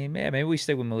 119. Yeah, maybe we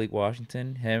stick with Malik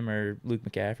Washington, him or Luke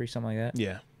McCaffrey, something like that.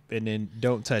 Yeah. And then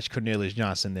don't touch Cornelius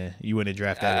Johnson then. You wouldn't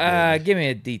draft that. Give me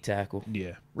a D tackle.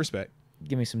 Yeah. Respect.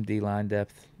 Give me some D-line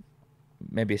depth.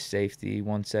 Maybe a safety,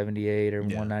 178 or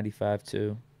 195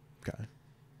 too. Okay.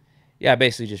 Yeah, I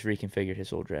basically just reconfigured his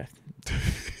whole draft.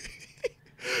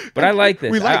 But I like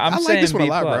this. I like this one a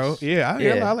lot, bro. Yeah,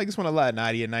 I like this one a lot.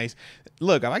 Nadia, nice.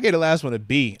 Look, if I get the last one a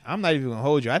B, I'm not even gonna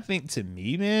hold you. I think to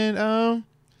me, man,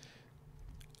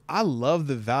 I love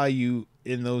the value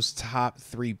in those top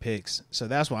 3 picks. So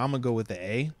that's why I'm gonna go with the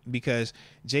A, because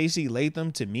J.C.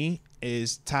 Latham to me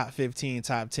is top 15,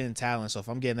 top 10 talent. So if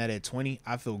I'm getting that at 20,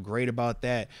 I feel great about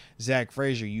that. Zach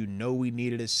Frazier, we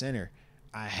needed a center.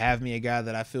 I have me a guy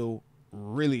that I feel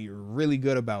really, really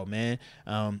good about, man.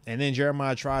 And then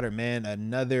Jeremiah Trotter, man,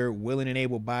 another willing and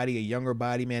able body, a younger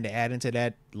body, man, to add into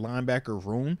that linebacker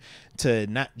room to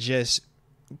not just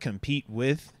compete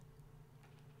with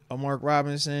a Mark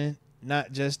Robinson,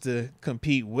 not just to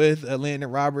compete with a Landon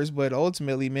Roberts, but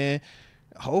ultimately, man,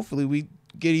 hopefully we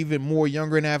get even more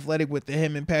younger and athletic with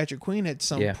him and Patrick Queen at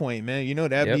some point, man.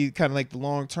 That'd be kind of like the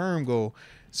long-term goal.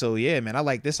 So, yeah, man, I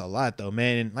like this a lot, though,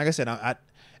 man. And like I said, I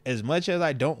as much as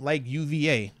I don't like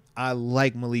UVA, I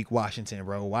like Malik Washington,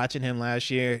 bro. Watching him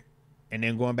last year and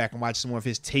then going back and watching some more of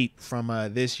his tape from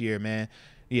this year, man.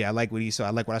 Yeah, I like what he saw. I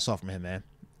like what I saw from him, man.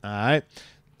 All right.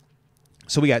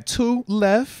 So we got 2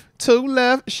 left.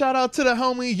 Shout out to the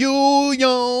homie Yul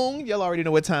Young. Y'all already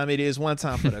know what time it is. One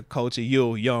time for the culture,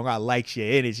 Yul Young. I like your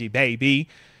energy, baby.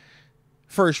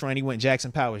 First round, he went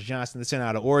Jackson Powers Johnson, the center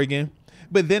out of Oregon.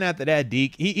 But then after that,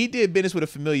 Deke, he did business with a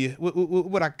familiar,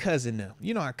 with our cousin now.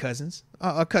 You know our cousins.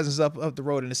 Our cousins up the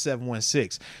road in the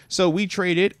 716. So we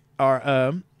traded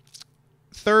our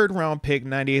third round pick,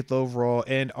 98th overall,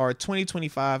 and our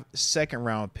 2025 second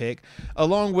round pick,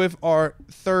 along with our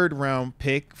third round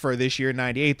pick for this year,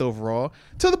 98th overall,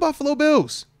 to the Buffalo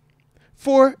Bills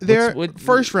for their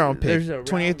first round pick,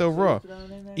 28th overall.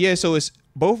 Yeah, so it's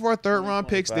both of our third round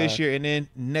picks this year and then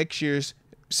next year's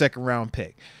second round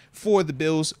pick for the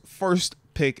Bills' first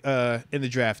pick in the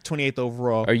draft, 28th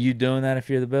overall. Are you doing that if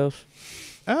you're the Bills?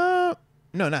 No,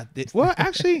 not this. Well,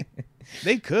 actually,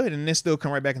 they could, and then still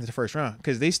come right back into the first round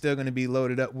because they still going to be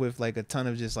loaded up with like a ton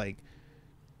of just like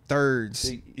thirds.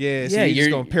 Yeah, so you're just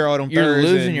going to pair all them thirds. You're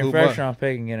losing and your first round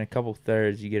pick and getting a couple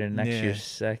thirds. You get a next year's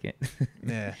second.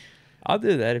 Yeah. I'll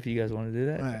do that if you guys want to do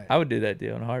that. Right. I would do that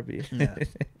deal in a heartbeat. Yeah.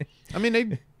 I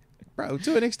mean, bro,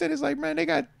 to an extent, it's like, man, they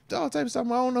got all types of stuff.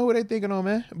 I don't know what they thinking on,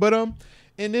 man. But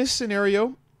in this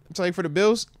scenario, it's like for the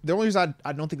Bills, the only reason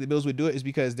I don't think the Bills would do it is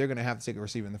because they're going to have to take a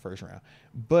receiver in the first round.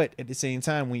 But at the same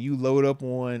time, when you load up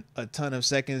on a ton of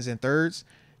seconds and thirds,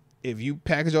 if you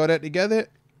package all that together,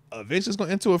 eventually it's going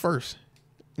to enter a first.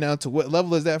 Now, to what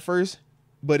level is that first?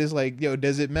 But it's like, yo,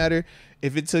 does it matter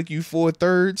if it took you 4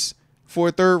 third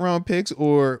round picks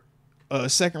or a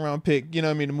second round pick, you know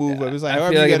what I mean, to move up? It's like, I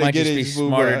feel like it might just be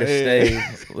smarter to stay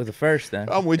with the first then.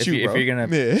 I'm with you, bro. If you're going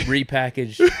to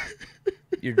repackage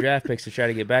your draft picks to try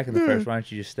to get back in the first, why don't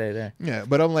you just stay there? Yeah,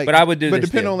 but I'm like, but I would do but this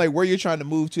depending on like where you're trying to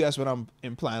move to, that's what I'm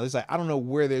implying. It's like, I don't know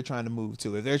where they're trying to move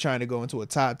to. If they're trying to go into a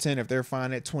top 10, if they're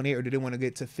fine at 28, or do they want to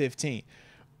get to 15?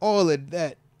 All of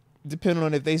that, depending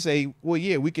on if they say, well,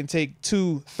 yeah, we can take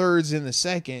 2 thirds in the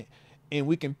second, and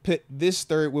we can put this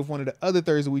third with one of the other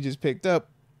thirds that we just picked up,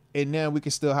 and now we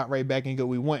can still hop right back and go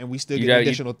we want, and we still get an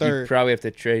additional third. You probably have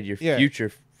to trade your future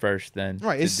first then.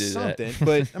 Right, it's something.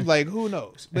 But I'm like, who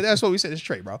knows? But that's what we said, it's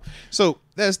trade, bro. So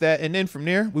that's that. And then from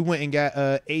there, we went and got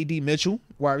A.D. Mitchell,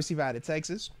 wide receiver out of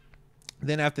Texas.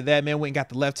 Then after that, man, went and got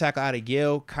the left tackle out of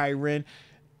Yale, Kyron.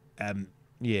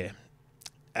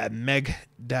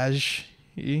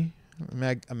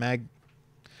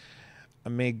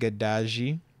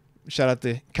 Amagadaji. Shout out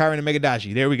to Kyron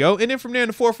Amagadaji. There we go. And then from there in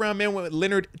the fourth round, man, went with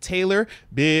Leonard Taylor,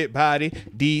 big body,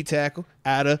 D tackle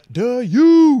out of the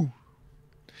U.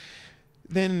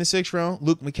 Then in the sixth round,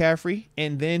 Luke McCaffrey.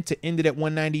 And then to end it at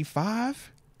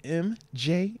 195,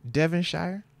 M.J.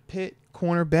 Devonshire, Pitt,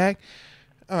 cornerback.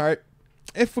 All right.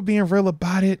 If we're being real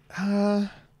about it, I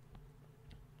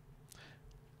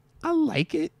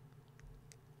like it.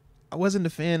 I wasn't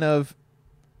a fan of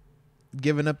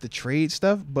giving up the trade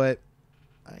stuff, but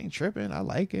I ain't tripping. I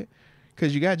like it.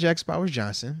 Because you got Jackson Powers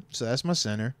Johnson, so that's my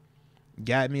center.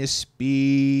 Got me a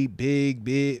speed,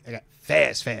 big. I got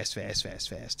fast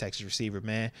Texas receiver,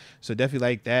 man. So definitely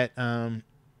like that. In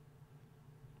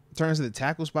terms of the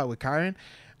tackle spot with Kyron,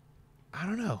 I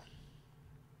don't know.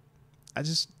 I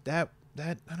just that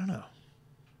I don't know.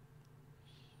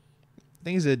 I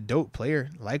think he's a dope player.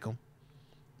 I like him.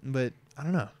 But I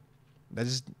don't know. I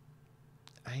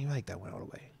ain't like that one all the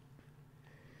way.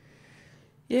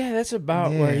 Yeah, that's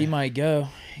about where he might go.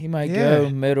 He might go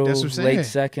middle, late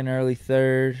second, early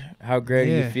third. How great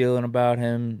are you feeling about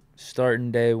him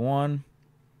starting day one?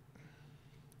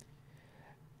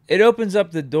 It opens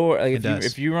up the door. Like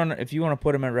if you want to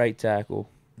put him at right tackle,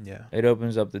 it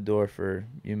opens up the door for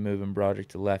you moving Broderick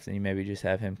to left, and you maybe just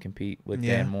have him compete with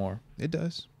Dan Moore. It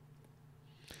does.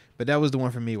 But that was the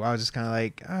one for me where I was just kind of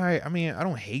like, all right. I mean, I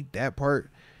don't hate that part.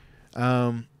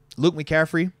 Luke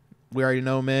McCaffrey, we already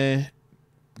know, man.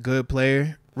 Good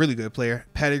player, really good player,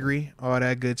 pedigree, all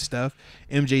that good stuff.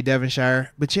 MJ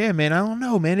Devonshire. But yeah, man, I don't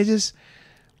know, man.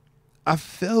 I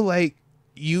feel like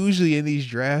usually in these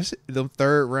drafts, the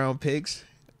third round picks,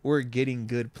 we're getting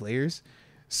good players.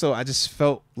 So I just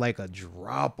felt like a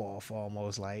drop off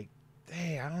almost, like,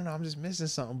 dang, I don't know, I'm just missing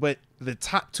something. But the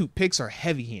top 2 picks are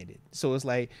heavy handed. So it's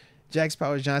like Jackson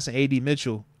Powers Johnson, A.D.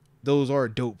 Mitchell, those are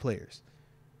dope players.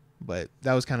 But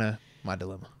that was kind of my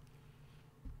dilemma.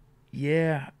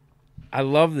 Yeah, I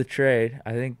love the trade.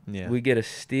 I think we get a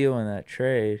steal in that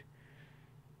trade.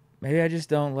 Maybe I just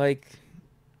don't like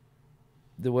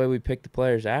the way we pick the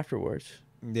players afterwards.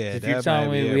 Yeah, if you're telling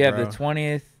me we have the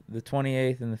 20th, the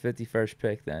 28th, and the 51st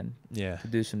pick then to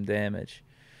do some damage.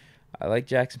 I like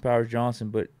Jackson Powers Johnson,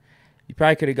 but you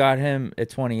probably could have got him at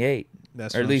 28. Or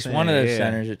at least one of those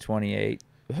centers at 28.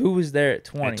 Who was there at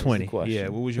 20? At 20, yeah.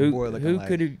 What was your board looking like?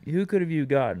 Who could have you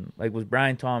gotten? Like, was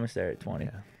Brian Thomas there at 20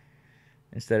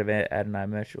 instead of Adonai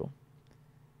Mitchell?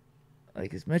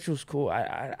 Like, is Mitchell's cool?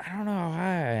 I don't know how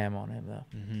high I am on him, though.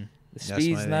 Mm-hmm. The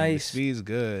speed's nice. The speed's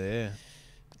good, yeah.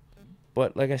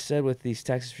 But like I said, with these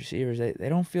Texas receivers, they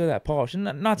don't feel that polished.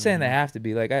 And not saying they have to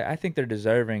be. Like I think they're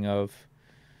deserving of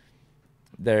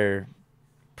their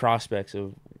prospects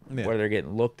of where they're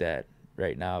getting looked at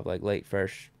right now, like late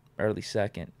first, early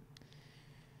second.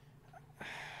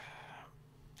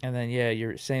 And then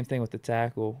you're same thing with the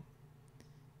tackle.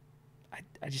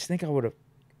 I just think I would have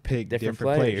picked different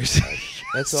players.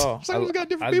 That's all. Someone's got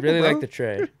different I people, really bro. like the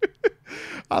trade.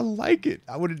 I like it.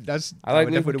 I would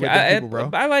definitely with people, bro.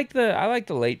 I like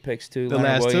the late picks too. The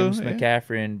Leonard last Williams, two, yeah.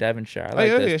 McCaffrey, and Devonshire. I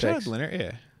like those picks. Shout out to Leonard.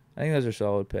 Yeah, I think those are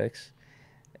solid picks.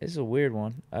 It's a weird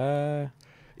one.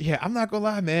 Yeah, I'm not gonna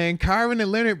lie, man. Kyron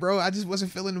and Leonard, bro. I just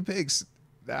wasn't feeling the picks.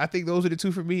 I think those are the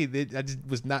two for me. I just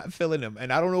was not feeling them,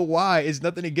 and I don't know why. It's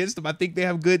nothing against them. I think they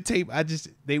have good tape.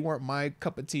 They weren't my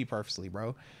cup of tea, personally,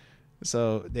 bro.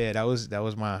 So yeah, that was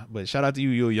my. But shout out to you,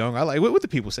 You're Young. I like what the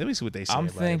people say. Let me see what they say. I'm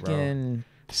about thinking. It, bro.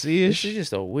 C-ish. This is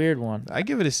just a weird one. I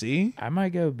give it a C. I might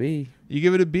go B. You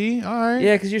give it a B? All right.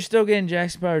 Yeah, because you're still getting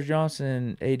Jackson Powers-Johnson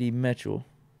and A.D. Mitchell.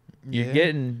 You're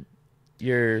getting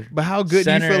your But how good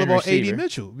do you feel about receiver. A.D.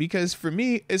 Mitchell? Because for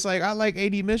me, it's like I like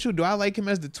A.D. Mitchell. Do I like him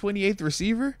as the 28th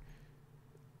receiver?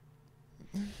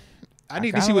 I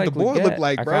need to see what the board looked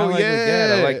like, bro.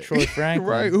 I like Troy Franklin.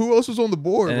 Right. Who else was on the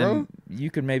board, bro? You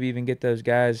could maybe even get those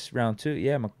guys round 2.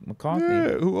 Yeah,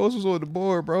 McConkey. Yeah, who else was on the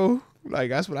board, bro? Like,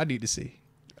 that's what I need to see.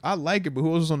 I like it, but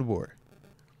who else was on the board?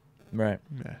 Right.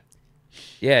 Yeah.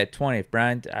 Yeah, 20th.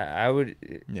 Brian, I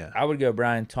would go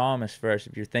Brian Thomas first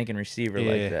if you're thinking receiver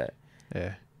like that.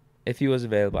 Yeah. If he was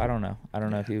available. I don't know. I don't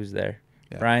know if he was there.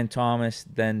 Yeah. Brian Thomas,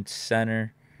 then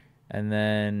center, and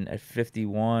then at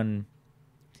 51,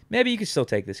 maybe you could still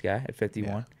take this guy at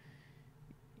 51.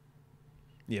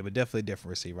 Yeah, but definitely a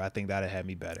different receiver. I think that would have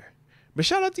me better. But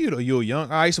shout out to you, though. You're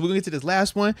Young. All right, so we're going to get to this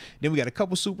last one. Then we got a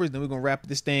couple supers. Then we're going to wrap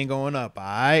this thing going up, all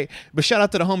right? But shout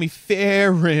out to the homie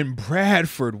Farron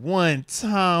Bradford. One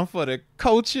time for the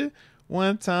culture.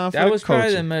 One time for the culture. That was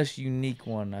probably the most unique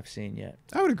one I've seen yet.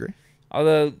 I would agree.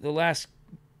 Although the last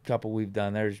couple we've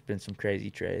done, there's been some crazy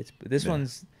trades. But this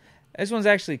one's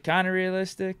actually kind of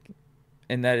realistic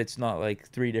in that it's not like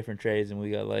 3 different trades and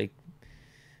we got like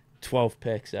 12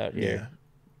 picks out here. Yeah.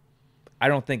 I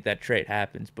don't think that trade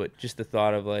happens, but just the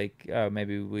thought of like, oh,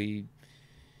 maybe we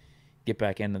get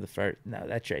back into the first. No,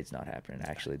 that trade's not happening.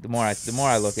 Actually, the more I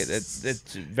look at it,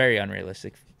 it's very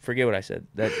unrealistic. Forget what I said.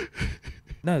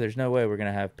 No, there's no way we're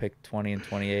gonna have pick 20 and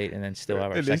 28 and then still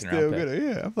have our second round pick.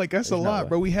 Yeah, I'm like that's a lot,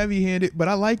 bro. We heavy handed, but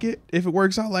I like it if it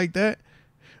works out like that.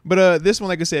 But this one,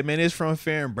 like I said, man, is from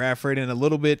Farron Bradford and a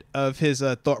little bit of his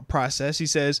thought process. He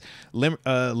says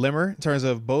Limmer, in terms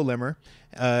of Bo Limmer,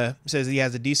 says he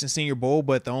has a decent Senior Bowl,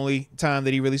 but the only time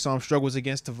that he really saw him struggle was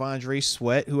against T'Vondre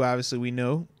Sweat, who obviously we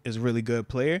know is a really good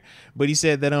player. But he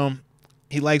said that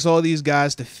he likes all these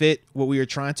guys to fit what we are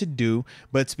trying to do,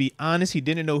 but to be honest, he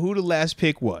didn't know who the last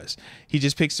pick was. He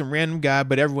just picked some random guy,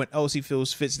 but everyone else he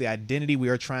feels fits the identity we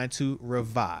are trying to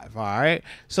revive. All right.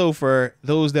 So for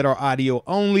those that are audio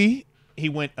only, he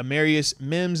went Amarius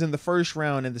Mims in the first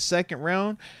round. In the second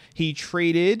round, he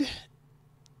traded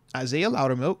Isaiah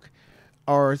Loudermilk,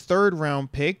 our 3rd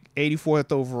round pick,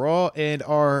 84th overall, and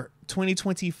our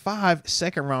 2025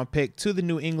 second round pick to the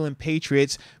New England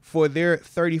Patriots for their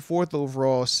 34th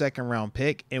overall second round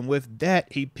pick. And with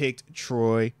that, he picked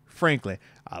Troy Franklin.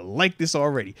 I like this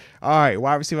already. All right,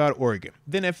 wide receiver out of Oregon.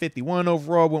 Then at 51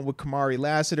 overall, went with Kamari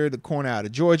Lassiter, the corner out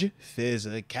of Georgia.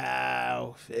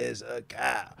 Physical.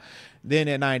 Then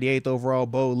at 98th overall,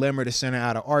 Bo Limmer, the center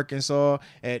out of Arkansas.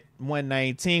 At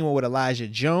 119, went with Elijah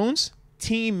Jones,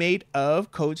 teammate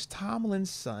of Coach Tomlin's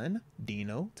son,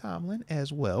 Dino Tomlin,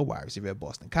 as well, wide receiver at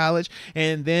Boston College.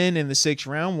 And then in the 6th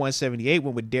round, 178,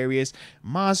 went with Darius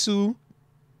Masu,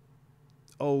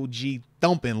 OG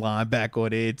thumping linebacker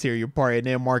on the interior part. And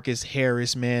then Marcus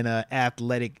Harris, man,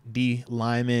 athletic D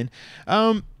lineman.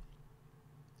 I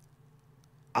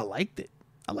liked it.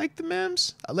 I like the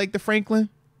Mims. I like the Franklin.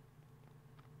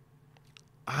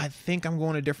 I think I'm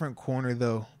going a different corner,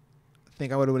 though. I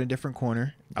think I would have went a different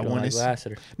corner. I want like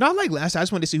Lassiter. No, I like Lassiter. I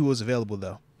just wanted to see who was available,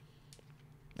 though.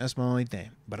 That's my only thing.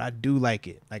 But I do like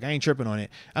it. Like, I ain't tripping on it.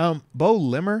 Bo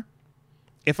Limmer,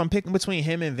 if I'm picking between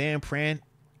him and Van Pran,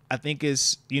 I think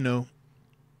is, I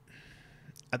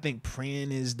think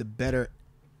Pran is the better.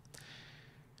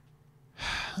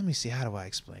 Let me see. How do I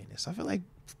explain this? I feel like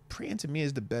Pran to me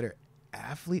is the better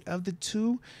athlete of the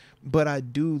two, but I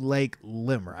do like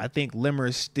Limmer. I think Limmer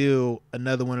is still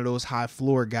another one of those high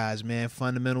floor guys, man.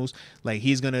 Fundamentals. Like,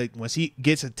 he's going to, once he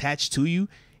gets attached to you,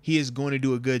 he is going to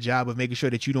do a good job of making sure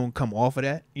that you don't come off of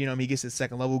that. He gets his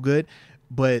second level good.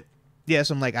 But yeah,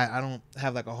 so I'm like, I don't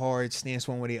have like a hard stance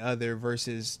one way or the other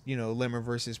versus, Limmer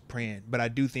versus Pran. But I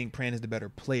do think Pran is the better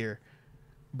player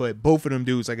But both of them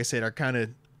dudes, like I said, are kind of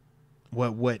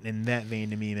what in that vein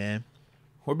to me, man.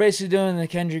 We're basically doing the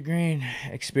Kendrick Green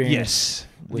experience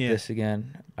with yeah. this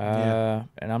again. And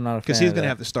I'm not a fan because he's going to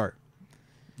have to start.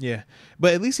 Yeah.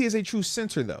 But at least he is a true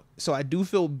center, though. So I do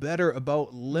feel better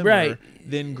about Limmer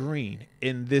than Green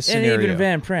in this scenario. And even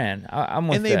Van Pran. I'm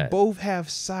with that. And they both have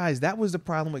size. That was the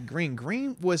problem with Green.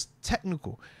 Green was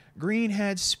technical. Green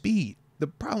had speed. The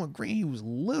problem with Green, he was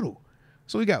little.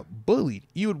 So he got bullied.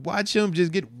 You would watch him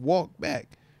just get walked back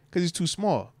because he's too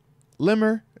small.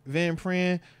 Limmer, Van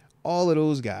Pran, all of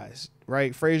those guys,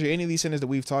 right? Frazier, any of these centers that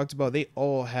we've talked about, they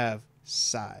all have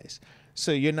size.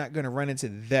 So you're not going to run into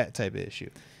that type of issue.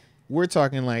 We're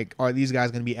talking like, are these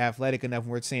guys going to be athletic enough?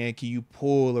 When we're saying, can you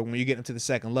pull, or when you get into the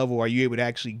second level, are you able to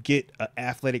actually get an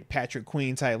athletic Patrick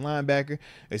Queen type linebacker? Or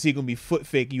is he going to be foot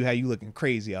fake you, how you looking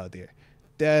crazy out there?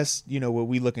 That's, what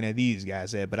we looking at these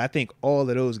guys at. But I think all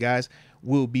of those guys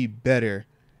will be better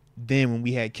than when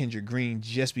we had Kendrick Green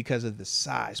just because of the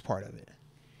size part of it.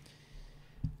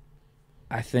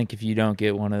 I think if you don't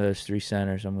get one of those three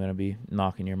centers, I'm going to be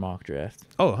knocking your mock draft.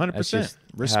 Oh, 100%.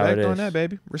 Respect on that,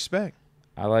 baby. Respect.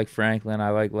 I like Franklin. I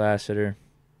like Lassiter.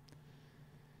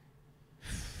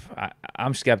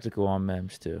 I'm skeptical on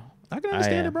Mims, too. I can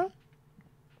understand it, bro.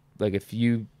 Like, if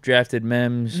you drafted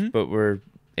Mims, but were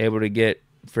able to get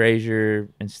Frazier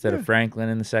instead of Franklin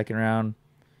in the second round,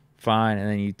 fine. And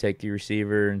then you take the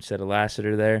receiver instead of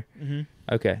Lassiter there.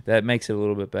 Okay, that makes it a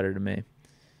little bit better to me.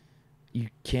 You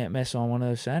can't mess on one of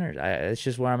those centers. It's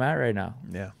just where I'm at right now.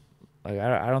 Yeah. Like,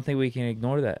 I don't think we can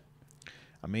ignore that.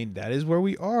 I mean, that is where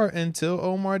we are until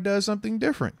Omar does something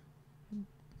different.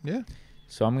 Yeah.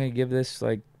 So I'm going to give this,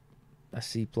 like, a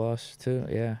C+ too.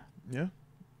 Yeah. Yeah.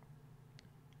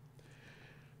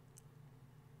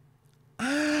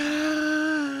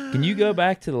 Can you go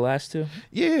back to the last two?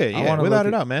 Yeah. Without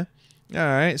a doubt, man. All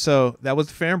right. So that was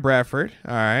Farron Bradford.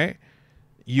 All right.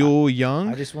 Yul Young.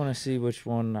 I just want to see which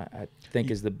one I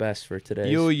think is the best for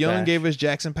today. Yul Young gave us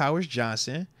Jackson Powers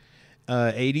Johnson,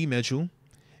 A.D. Mitchell,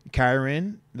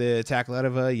 Kyron, the tackle out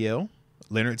of Yale,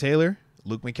 Leonard Taylor,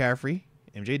 Luke McCaffrey,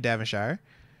 MJ Davishire.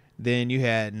 Then you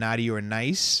had Naughty or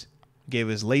Nice, gave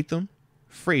us Latham,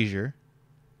 Frazier,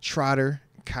 Trotter,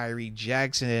 Kyrie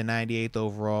Jackson at 98th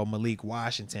overall, Malik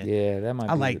Washington. Yeah, that might be.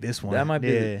 I like this one. That might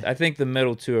be. I think the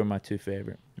middle two are my two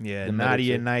favorite. Yeah,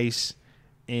 Naughty and Nice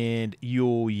and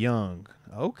Yul Young.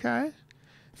 Okay.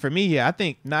 For me, I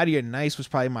think Naughty or Nice was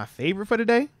probably my favorite for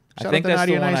today. I think that's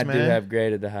the one I do have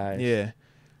graded the highest. Yeah.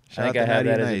 I think I have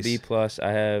that as a B+.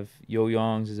 I have Yul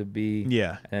Young's as a B.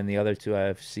 Yeah. And the other two I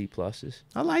have C+.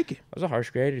 I like it. I was a harsh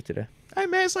grader today. Hey,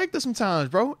 man, it's like this sometimes,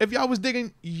 bro. If y'all was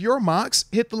digging your mocks,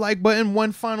 hit the like button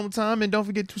one final time, and don't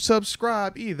forget to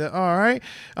subscribe either, all right?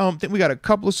 Think we got a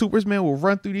couple of supers, man. We'll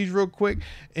run through these real quick.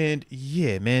 And,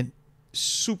 yeah, man,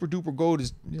 Super Duper Gold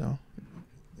is,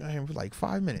 I am for like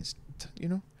 5 minutes,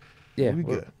 Yeah. We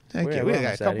good. Heck yeah, we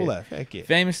got a couple left. Heck yeah.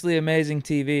 Famously Amazing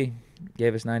TV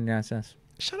gave us 99 cents.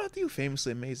 Shout out to you,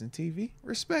 Famously Amazing TV.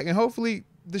 Respect. And hopefully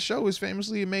the show is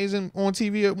famously amazing on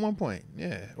TV at one point.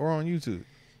 Yeah. Or on YouTube.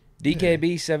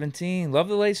 DKB17. Love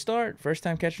the late start. First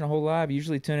time catching a whole live.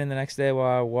 Usually tune in the next day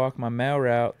while I walk my mail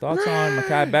route. Thoughts on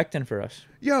Mekhi Becton for us?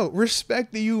 Yo,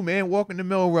 respect to you, man. Walking the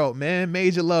mail route, man.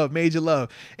 Major love, major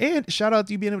love. And shout out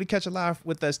to you being able to catch it live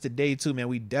with us today, too, man.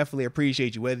 We definitely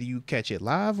appreciate you, whether you catch it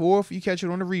live or if you catch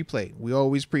it on the replay. We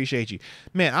always appreciate you.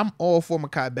 Man, I'm all for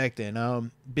Mekhi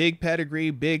Becton. Big pedigree,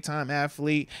 big time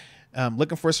athlete.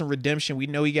 Looking for some redemption. We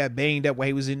know he got banged up while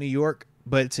he was in New York.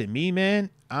 But to me,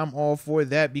 man, I'm all for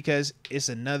that because it's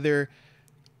another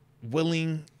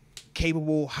willing,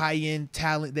 capable, high-end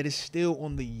talent that is still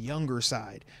on the younger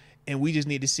side. And we just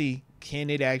need to see,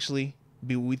 can it actually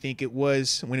be what we think it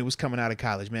was when it was coming out of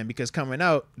college, man? Because coming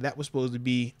out, that was supposed to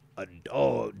be a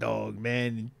dog,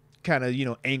 man. Kind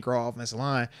of, anchor offensive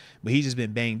line. But he's just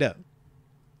been banged up.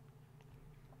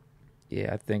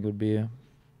 Yeah, I think it would be a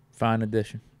fine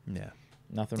addition. Yeah.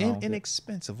 Nothing wrong with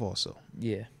inexpensive also.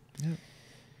 Yeah. Yep.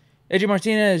 AJ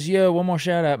Martinez, yo, one more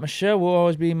shout out. Michelle will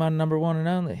always be my number one and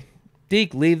only.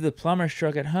 Deke, leave the plumber's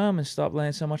truck at home and stop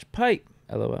laying so much pipe.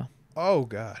 LOL. Oh,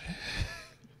 God.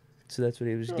 So that's what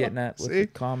he was getting at with the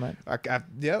comment.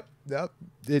 Yep.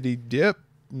 Did he dip?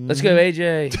 Let's go,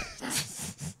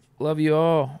 AJ. Love you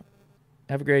all.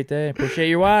 Have a great day. Appreciate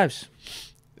your wives.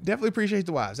 Definitely appreciate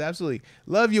the wives. Absolutely.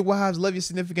 Love your wives. Love your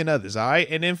significant others. All right.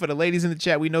 And then for the ladies in the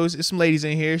chat, we know there's some ladies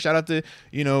in here. Shout out to,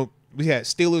 we had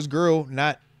Steelers Girl,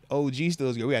 not OG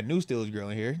Steelers Girl. We had new Steelers Girl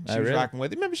in here. She was rocking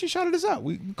with it. Remember, she shouted us out.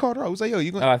 We called her out. We was like, yo,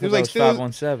 you going to. Oh, I thought it was like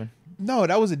 517. No,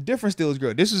 that was a different Steelers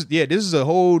girl. This is a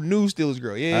whole new Steelers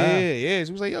girl. Yeah.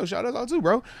 She was like, yo, shout out too,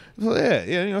 bro. So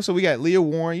yeah, so we got Leah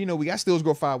Warren. We got Steelers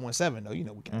girl 517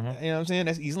 though. We got, you know what I'm saying?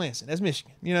 That's East Lansing. That's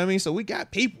Michigan. You know what I mean? So we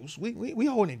got peoples. We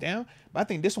holding it down. But I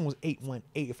think this one was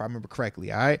 818 if I remember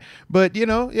correctly. All right, but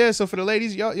so for the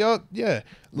ladies, y'all, yeah,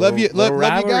 love you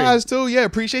guys too. Yeah,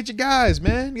 appreciate you guys,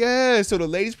 man. Yeah, so the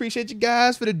ladies appreciate you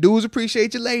guys. For the dudes,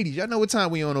 appreciate you ladies. Y'all know what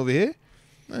time we on over here.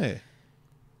 Yeah.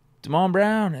 Damon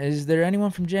Brown, is there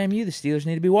anyone from JMU the Steelers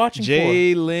need to be watching for?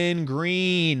 Jalen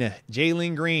Green.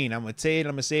 I'm going to tell you, I'm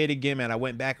going to say it again, man. I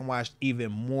went back and watched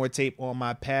even more tape on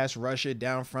my pass rusher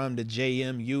down from the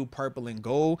JMU purple and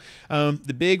gold.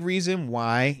 The big reason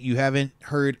why you haven't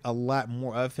heard a lot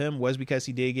more of him was because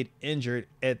he did get injured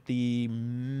at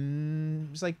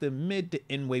it's like the mid to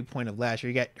end way point of last year.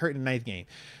 He got hurt in the 9th game.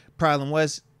 Problem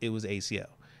was, it was ACL.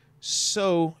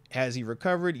 So, has he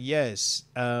recovered? Yes.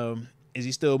 Is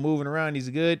he still moving around? He's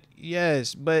good?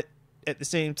 Yes. But at the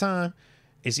same time,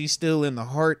 is he still in the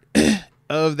heart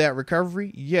of that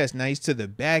recovery? Yes. Now he's to the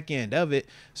back end of it.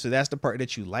 So that's the part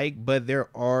that you like. But there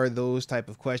are those type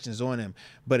of questions on him.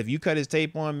 But if you cut his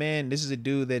tape on, man, this is a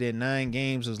dude that in 9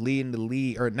 games was leading the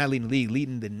league, or not leading the league,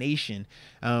 leading the nation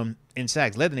in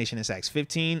sacks, led the nation in sacks.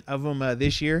 15 of them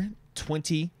this year.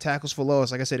 20 tackles for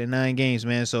loss, like I said, in 9 games,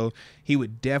 man. So he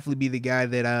would definitely be the guy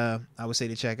that I would say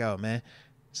to check out, man.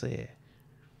 So yeah.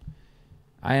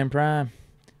 I am Prime.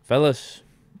 Fellas,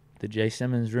 the Jay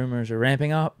Simmons rumors are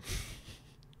ramping up.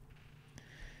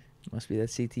 Must be that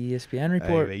CTESPN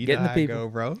report. Hey, man, getting the people. Go,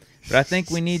 bro. But I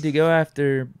think we need to go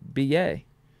after BA.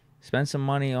 Spend some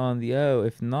money on the O.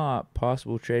 If not,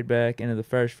 possible trade back into the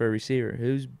first for a receiver.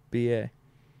 Who's BA?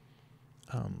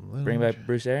 Bring back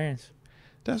Bruce Arians.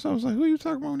 That's what I was like, who are you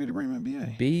talking about? We need to bring back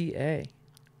BA. BA. Am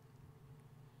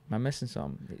I missing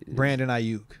something? Brandon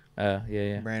Ayuk.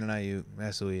 Yeah. Brandon Ayuk.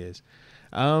 That's who he is.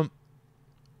 Brandon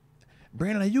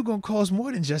Ayuk gonna cost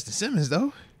more than Justin Simmons,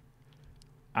 though.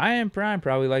 I Am Prime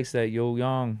probably likes that Yo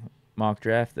Young mock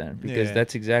draft then, because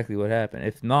that's exactly what happened.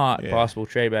 If not, possible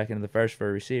trade back into the first for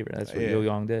a receiver. That's what Yo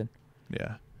Young did.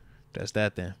 Yeah, that's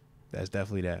that then. That's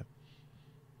definitely that.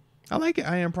 I like it.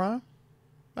 I Am Prime.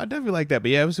 I definitely like that.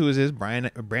 But yeah, who is this?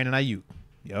 Brandon Ayuk.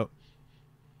 Yep.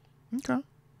 Okay.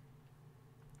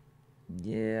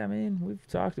 Yeah, I mean, we've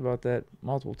talked about that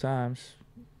multiple times.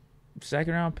 2nd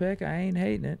round pick, I ain't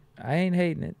hating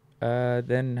it.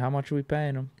 Then how much are we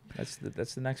paying him? That's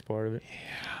the next part of it.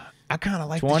 Yeah, I kind of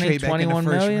like 20, the trade back in the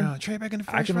first round. Trade back in the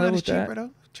first round is cheaper,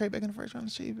 though. Trade back in the first round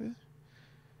is cheaper.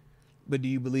 But do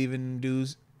you believe in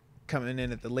dudes coming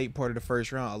in at the late part of the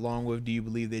first round, along with, do you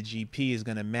believe that GP is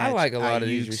going to match? I like a lot of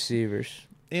these receivers.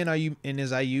 And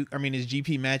is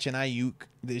GP matching Ayuk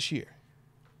this year?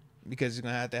 Because he's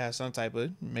going to have some type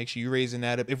of, make sure you're raising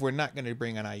that up. If we're not going to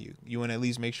bring on Ayuk, you want to at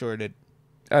least make sure that.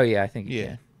 Oh, yeah, I think you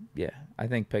can. Yeah, I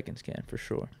think Pickens can for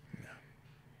sure.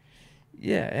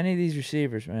 Yeah, any of these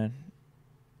receivers, man.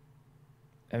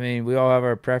 I mean, we all have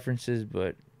our preferences,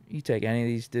 but you take any of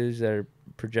these dudes that are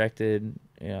projected,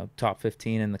 top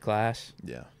 15 in the class.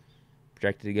 Yeah.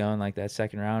 Projected to go in like that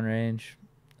 2nd round range.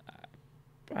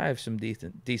 I have some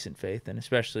decent faith, and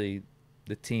especially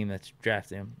the team that's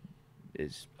drafting them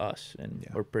is us, and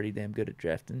we're pretty damn good at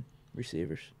drafting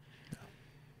receivers.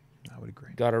 I would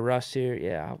agree. Got a Russ here.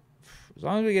 Yeah, as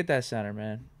long as we get that center,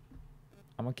 man,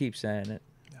 I'm going to keep saying it.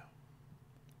 Yeah.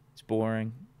 It's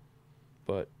boring,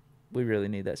 but we really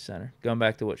need that center. Going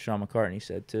back to what Sean McCartney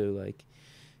said, too, like,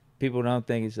 people don't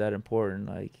think it's that important.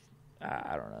 Like,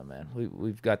 I don't know, man.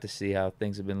 We've got to see how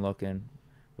things have been looking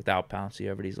without Pouncey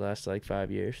over these last,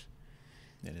 5 years.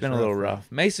 It's been a little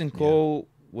rough. Mason Cole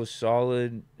was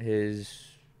solid his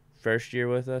first year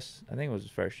with us. I think it was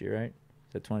his first year, right?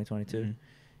 The 2022. Mm-hmm.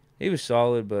 He was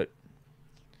solid, but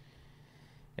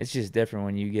it's just different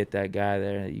when you get that guy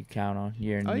there that you count on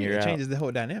year in and year out. It changes the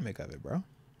whole dynamic of it, bro.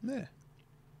 Yeah.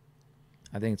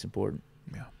 I think it's important.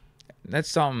 Yeah.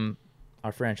 That's something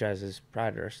our franchise has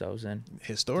prided ourselves in.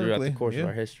 Historically. Throughout the course of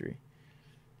our history.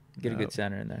 Get a good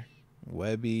center in there.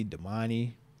 Webby,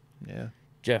 Damani. Yeah.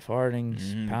 Jeff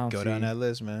Hardings, Pouncey. Go down that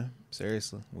list, man.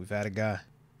 Seriously. We've had a guy.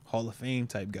 Hall of Fame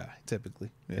type guy, typically.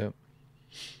 Yeah. Yep.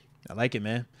 I like it,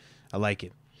 man. I like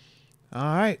it.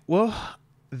 All right. Well,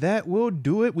 that will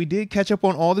do it. We did catch up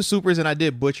on all the supers, and I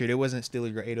did butcher it. It wasn't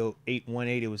Steelers Girl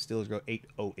 818. It was Steelers Girl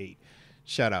 808.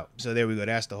 Shout out. So there we go.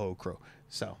 That's the whole crew.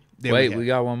 So there we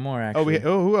got one more, actually.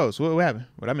 Who else? What happened?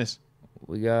 What'd I miss?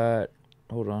 We got,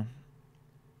 hold on.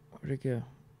 Where'd it go?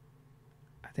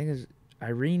 I think it's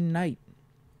Irene Knight.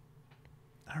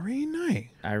 Irene Knight.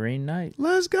 Irene Knight.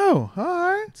 Let's go. All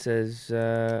right. It says,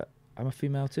 I'm a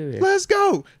female too. Yeah. Let's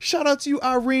go. Shout out to you,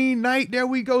 Irene Knight. There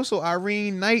we go. So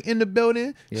Irene Knight in the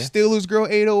building. Yeah. Steelers Girl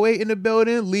 808 in the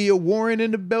building. Leah Warren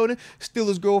in the building.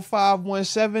 Steelers Girl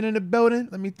 517 in the building.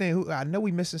 Let me think. I know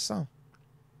we missing some.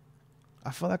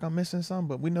 I feel like I'm missing some,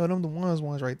 but we know them the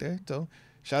ones right there. So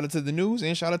shout out to the news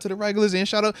and shout out to the regulars and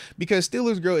shout out because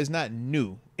Steelers Girl is not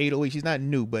new. 808, she's not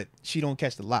new, but she don't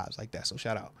catch the lives like that. So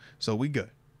shout out. So we good.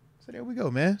 So there we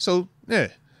go, man. So yeah.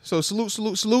 So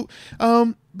salute.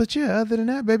 But yeah, other than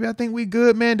that, baby, I think we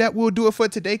good, man. That will do it for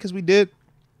today because we did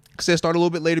start a little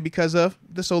bit later because of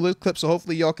the solar eclipse. So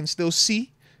hopefully y'all can still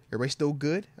see. Everybody's still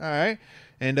good. All right.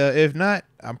 And if not,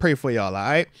 I'm praying for y'all. All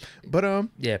right. But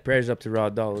yeah, prayers up to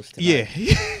Rod Dollars tonight.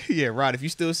 Yeah, Rod. If you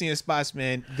still seeing spots,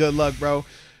 man, good luck, bro.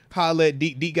 Holla at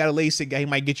Deke. Deke got a LASIK guy. He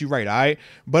might get you right. All right.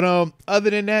 But other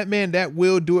than that, man, that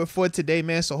will do it for today,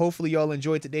 man. So hopefully y'all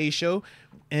enjoyed today's show.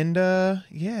 And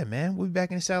yeah, man, we'll be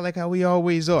back in the sound like how we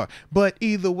always are. But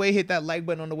either way, hit that like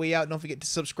button on the way out. Don't forget to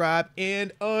subscribe.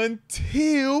 And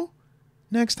until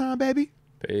next time, baby.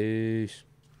 Peace.